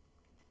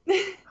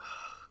 Oh,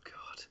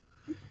 God.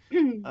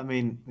 I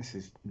mean, this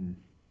is.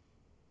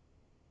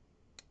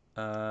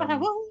 But I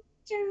won't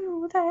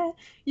do that.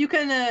 You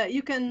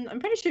can. I'm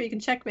pretty sure you can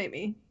checkmate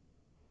me.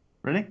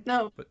 Really?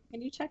 No. But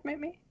can you checkmate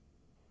me?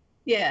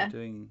 Yeah.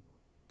 Doing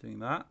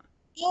that?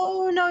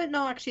 Oh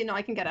no! Actually, no.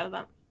 I can get out of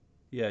that.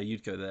 Yeah,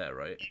 you'd go there,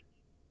 right?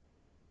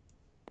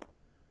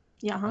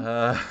 Yeah.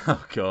 Huh?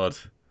 Oh god.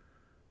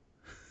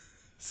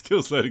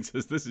 Skills loading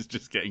says this is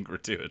just getting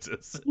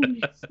gratuitous.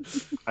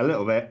 A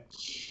little bit.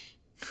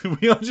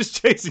 We are just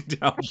chasing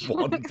down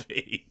one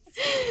piece.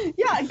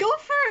 Yeah, go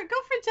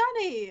for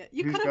Johnny.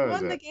 You could have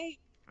won the game.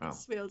 Oh.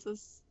 It's Wheels,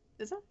 is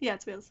it? Yeah,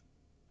 it's Wheels.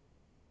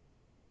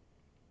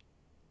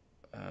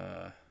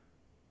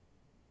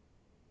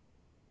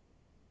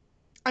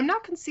 I'm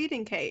not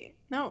conceding, Kate.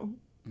 No.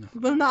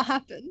 Will not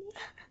happen.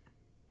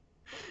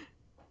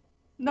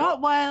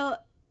 Not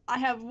while I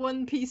have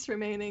one piece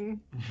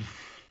remaining.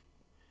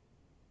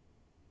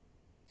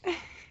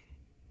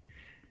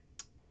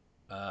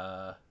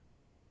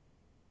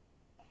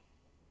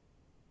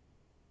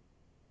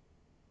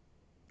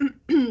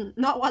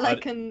 Not while I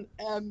can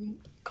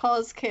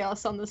cause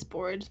chaos on this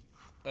board.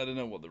 I don't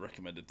know what the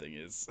recommended thing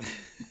is.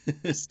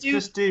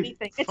 Just do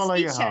anything. Follow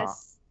your heart.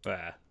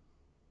 There.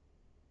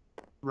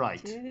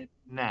 Right.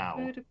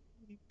 Now.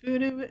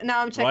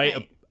 Now I'm checking.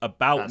 Right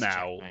about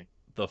now, checkmate.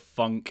 The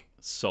Funk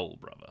Soul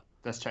Brother.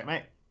 That's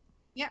checkmate.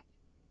 Yeah.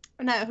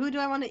 Now, who do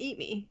I want to eat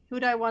me? Who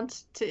do I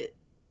want to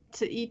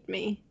eat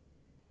me?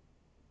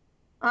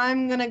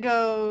 I'm gonna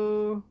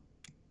go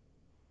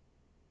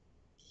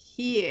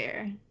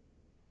here.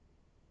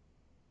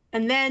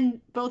 And then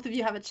both of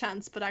you have a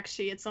chance, but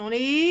actually it's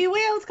only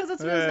Wheels because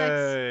it's Wheels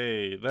next.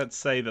 Hey, let's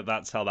say that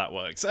that's how that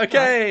works.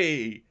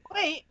 Okay.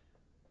 Wait,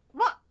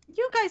 what?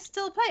 You guys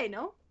still play,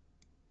 no?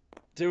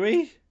 Do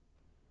we?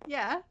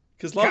 Yeah.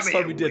 Because last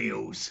time we did.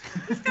 Wheels.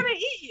 Who's gonna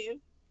eat you?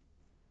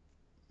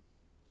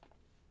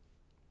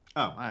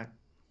 Oh, hi.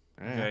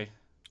 Okay.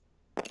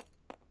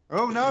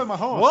 Oh no, my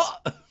horse.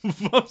 What?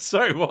 I'm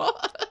sorry,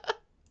 what?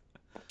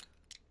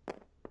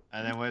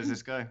 And then where does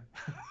this go?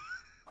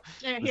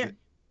 Here.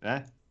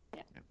 Yeah?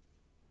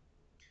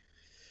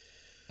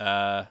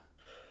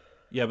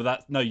 Yeah, but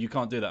that no, you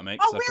can't do that, mate.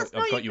 Oh,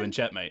 I've got you in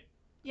checkmate.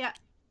 Yeah.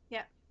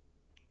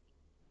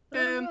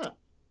 Boom.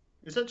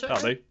 Is that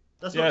checkmate?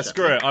 Yeah,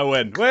 screw it. I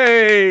win.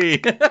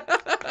 Way.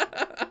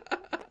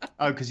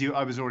 Oh, because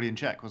I was already in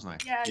check,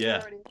 wasn't I?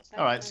 Yeah.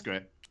 All right, screw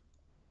it.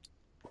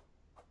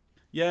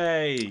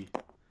 Yay!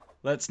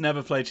 Let's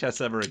never play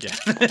chess ever again.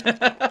 I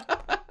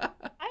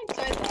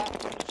enjoyed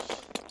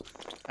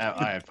that.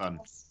 I had fun.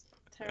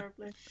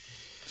 Terribly.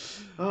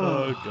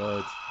 Oh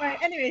god. Right,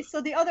 anyway,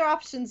 so the other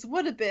options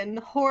would have been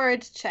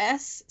Horde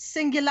Chess,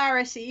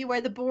 Singularity,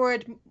 where the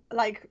board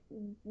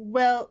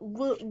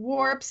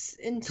warps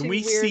into. Can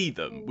we weird see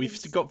them?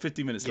 We've got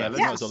 50 minutes left.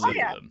 Yeah, Might as well look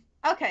at them.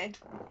 Okay,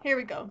 here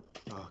we go.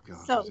 Oh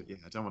god. So, yeah,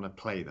 I don't want to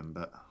play them,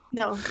 but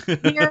no.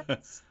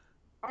 Here's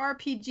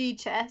RPG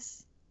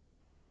chess.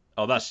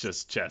 Oh, that's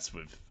just chess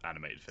with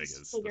animated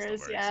figures.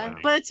 Yeah.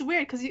 But it's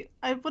weird because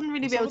I wouldn't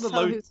really be able to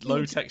tell who's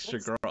low texture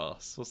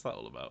grass. What's that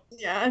all about?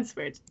 Yeah, it's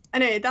weird.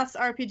 Anyway, that's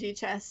RPG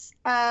chess.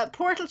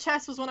 Portal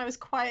chess was one I was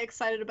quite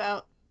excited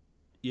about.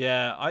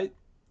 Yeah, I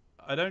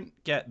don't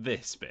get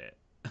this bit.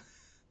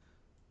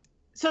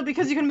 So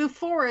because you can move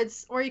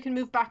forwards or you can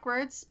move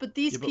backwards, but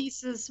these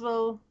pieces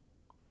will.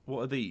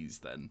 What are these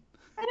then?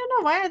 I don't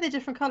know. Why are they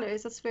different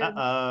colors? That's weird.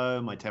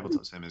 My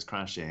tabletop sim is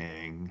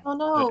crashing. Oh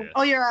no!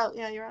 Oh, you're out.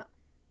 Yeah, you're out.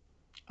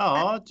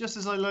 Oh, just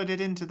as I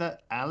loaded into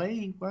that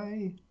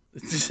alleyway.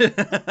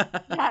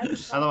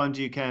 Hello, I'm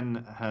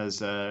Duken has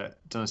done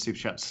a super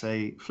chat to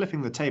say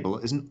flipping the table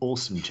is an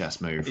awesome chess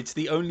move. It's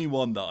the only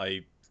one that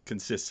I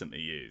consistently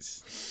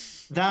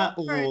use. That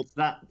or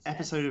that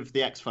episode of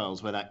The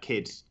X-Files where that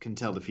kid can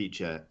tell the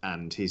future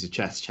and he's a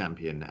chess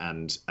champion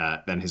and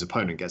then his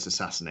opponent gets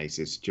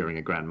assassinated during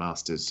a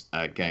Grandmasters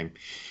game.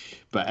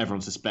 But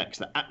everyone suspects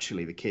that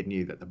actually the kid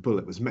knew that the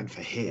bullet was meant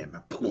for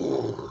him.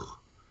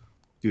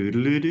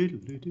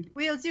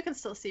 Wheels, you can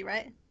still see,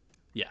 right?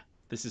 Yeah,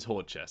 this is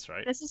Horde chess,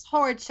 right? This is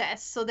Horde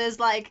chess, so there's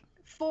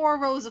 4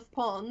 rows of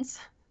pawns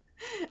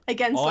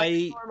against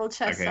normal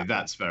chess. Okay,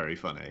 that's very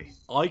funny.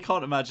 I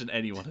can't imagine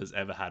anyone has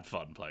ever had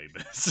fun playing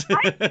this.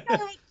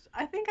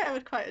 I think I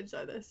would quite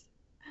enjoy this.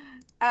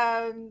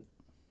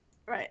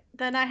 Right,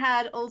 then I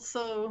had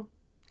also.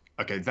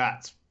 Okay,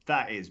 that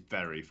is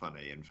very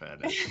funny. In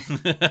fairness.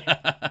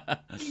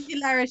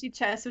 Singularity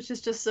chess, which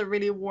is just a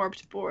really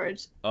warped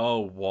board. Oh,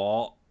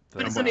 what?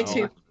 But it's only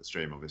 2. The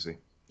stream, obviously.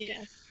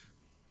 Yeah.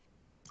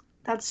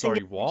 That's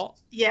sorry. What?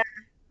 Yeah,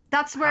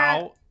 that's where.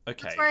 How?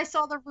 Okay. That's where I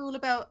saw the rule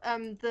about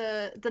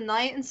the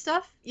knight and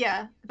stuff.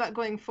 Yeah, about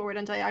going forward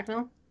and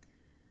diagonal.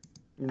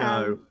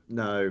 No,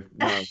 not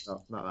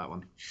that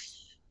one.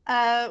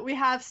 We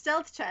have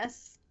stealth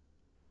chess,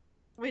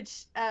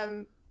 which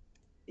they're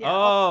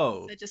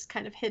just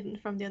kind of hidden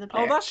from the other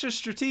player. Oh, that's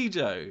just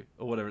Strategio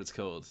or whatever it's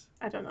called.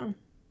 I don't know.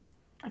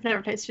 I've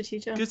never played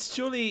Strategio. Because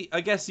surely, I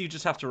guess you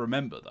just have to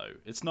remember though.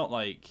 It's not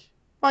like.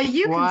 Well,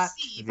 you can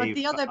see, but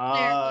the other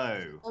player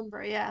doesn't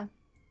remember. Yeah.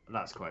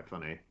 That's quite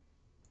funny.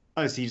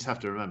 Oh, so you just have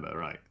to remember,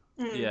 right?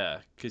 Yeah,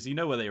 because you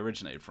know where they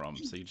originated from,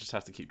 so you just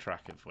have to keep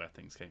track of where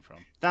things came from.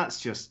 That's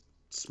just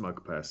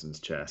smug person's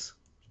chess.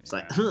 It's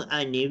like,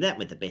 I knew that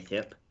with the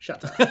bishop.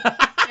 Shut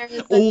up.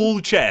 All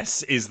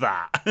chess is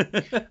that.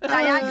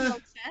 Diagonal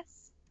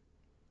chess.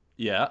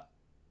 Yeah.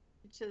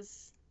 Which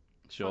is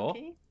sure.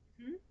 funky.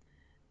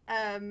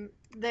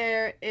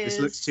 There is. This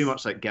looks too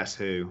much like Guess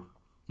Who.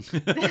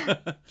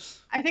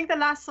 I think the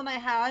last one I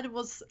had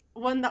was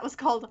one that was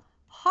called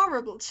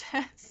Horrible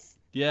Chess.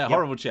 Yeah,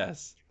 horrible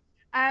chess.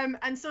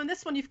 And so in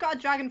this one, you've got a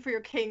dragon for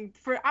your king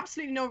for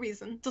absolutely no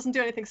reason. Doesn't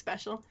do anything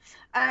special.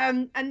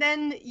 And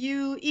then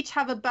you each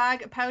have a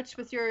pouch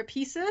with your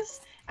pieces,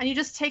 and you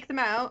just take them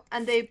out,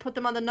 and they put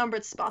them on the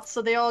numbered spots,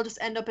 so they all just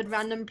end up in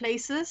random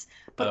places.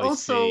 But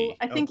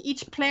I think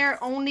each player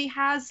only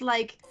has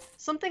like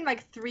something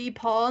like 3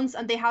 pawns,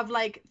 and they have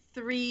like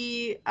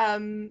 3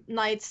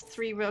 knights,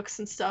 3 rooks,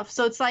 and stuff.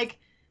 So it's like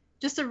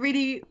just a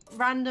really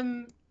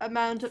random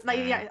amount of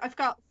I've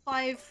got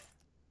 5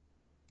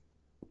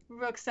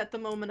 rooks at the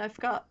moment. I've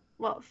got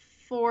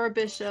 4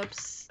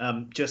 bishops.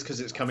 Just because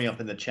it's coming up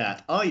in the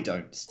chat, I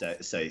don't say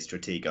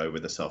Stratego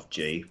with a soft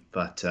G,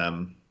 but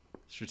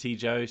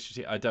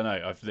Stratego. I don't know.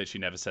 I've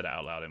literally never said it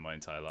out loud in my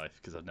entire life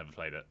because I've never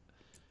played it.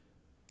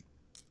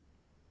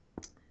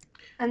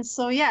 And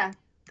so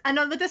I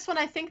know with this one,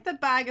 I think the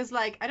bag is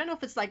like, I don't know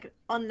if it's like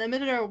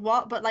unlimited or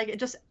what, but like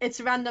it's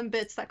random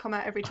bits that come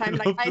out every time.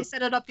 Like I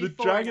set it up before.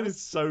 The dragon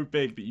is so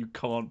big that you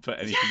can't put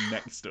anything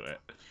next to it.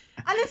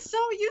 And it's so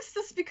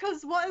useless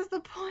because what is the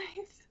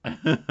point?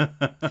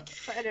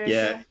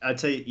 Anyway, I'd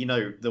say,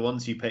 the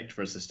ones you picked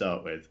for us to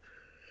start with.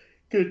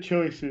 Good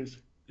choices.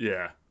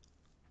 Yeah.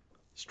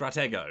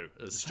 Stratego.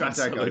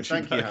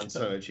 Thank you, Han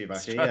Solo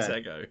Chewbacca.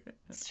 Stratego.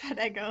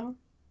 Stratego.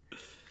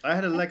 I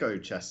had a Lego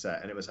chess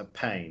set, and it was a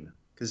pain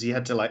because you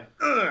had to like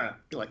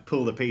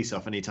pull the piece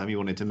off anytime you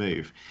wanted to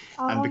move,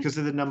 and because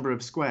of the number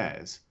of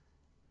squares,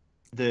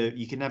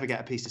 you could never get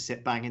a piece to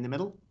sit bang in the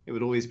middle. It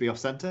would always be off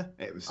center.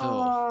 It was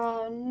no.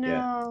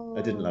 Yeah,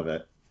 I didn't love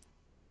it.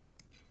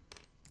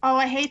 Oh,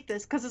 I hate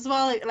this because as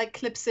well it like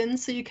clips in,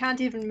 so you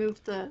can't even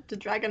move the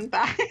dragon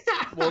back.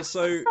 Well,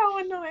 so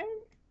annoying.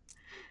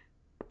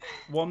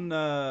 One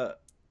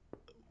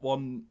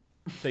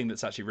thing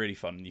that's actually really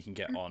fun you can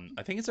get on,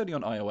 I think it's only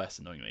on iOS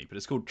annoyingly, but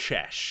it's called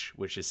Chesh,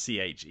 which is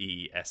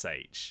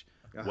CHESH,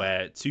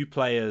 where 2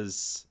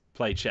 players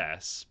play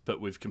chess, but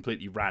with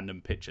completely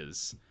random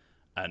pictures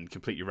and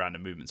completely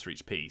random movements for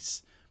each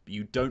piece. But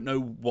you don't know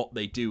what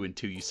they do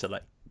until you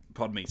select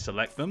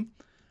them,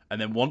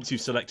 and then once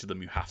you've selected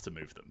them, you have to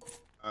move them.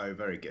 Oh,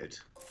 very good.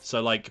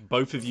 So, like,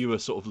 both of you are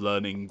sort of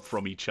learning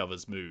from each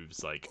other's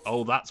moves. Like,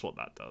 oh, that's what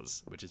that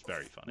does, which is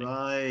very funny.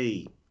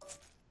 Right.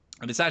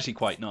 And it's actually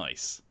quite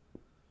nice.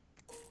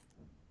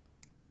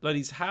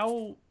 Ladies,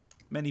 how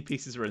many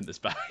pieces are in this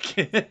bag?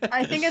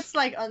 I think it's,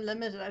 like,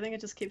 unlimited. I think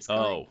it just keeps going.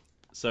 Oh,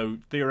 so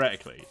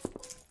theoretically.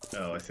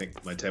 Oh, I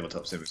think my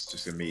tabletop sim is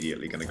just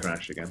immediately going to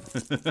crash again.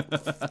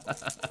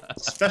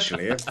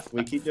 Especially if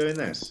we keep doing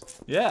this.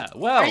 Yeah,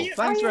 well,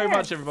 thanks very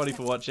much, everybody,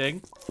 for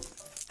watching.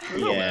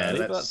 Yeah,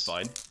 but that's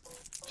fine.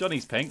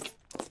 Johnny's pink,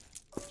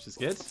 which is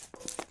good.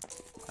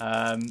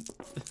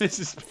 This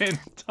has been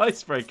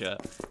Dicebreaker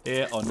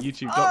here on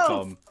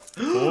YouTube.com.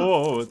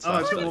 It's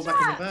all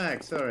back in the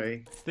bag.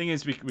 Sorry. Thing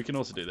is, we can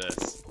also do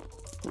this.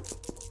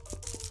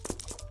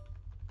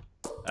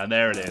 And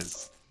there it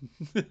is.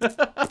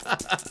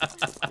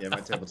 Yeah,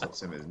 my tabletop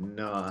sim is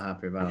not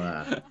happy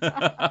about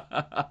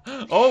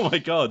that. Oh my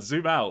god,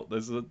 zoom out.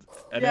 There's an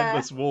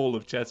endless wall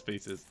of chess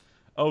pieces.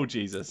 Oh,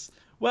 Jesus.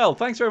 Well,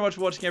 thanks very much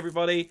for watching,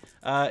 everybody.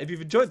 If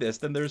you've enjoyed this,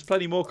 then there is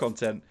plenty more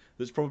content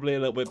that's probably a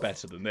little bit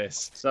better than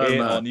this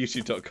here on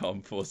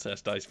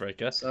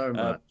youtube.com/Dicebreaker. So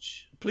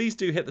much. Please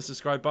do hit the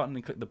subscribe button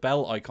and click the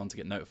bell icon to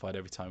get notified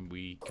every time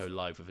we go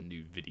live with a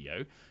new video.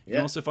 You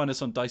can also find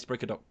us on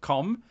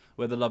Dicebreaker.com,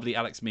 where the lovely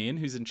Alex Meehan,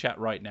 who's in chat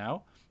right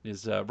now,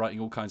 is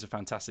writing all kinds of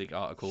fantastic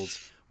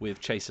articles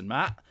with Chase and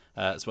Matt,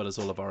 as well as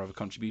all of our other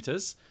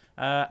contributors.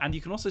 And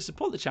you can also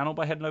support the channel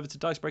by heading over to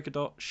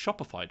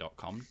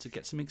dicebreaker.shopify.com to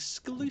get some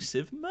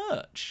exclusive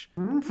merch.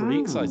 Pretty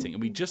exciting.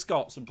 And we just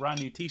got some brand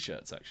new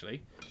t-shirts,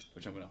 actually,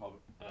 which I'm going to hold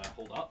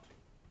up.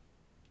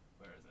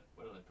 Where is it?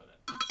 Where did I put it?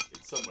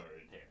 It's somewhere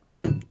in here.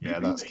 Yeah,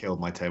 that's killed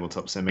my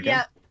tabletop sim again.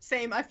 Yeah,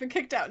 same. I've been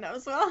kicked out now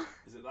as well.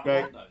 Is it that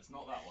one? No, it's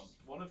not that one.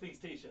 One of these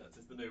t-shirts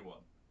is the new one.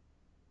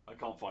 I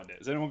can't find it.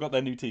 Has anyone got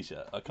their new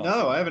t-shirt?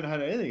 No, I haven't had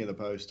anything in the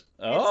post.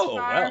 Oh,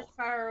 it's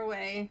far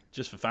away.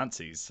 Just for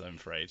fancies, I'm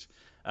afraid.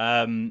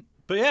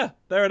 But yeah,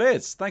 there it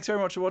is. Thanks very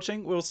much for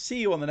watching. We'll see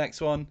you on the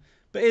next one.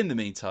 But in the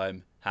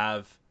meantime,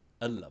 have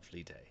a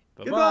lovely day.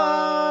 Bye-bye. Goodbye.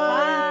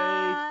 Bye.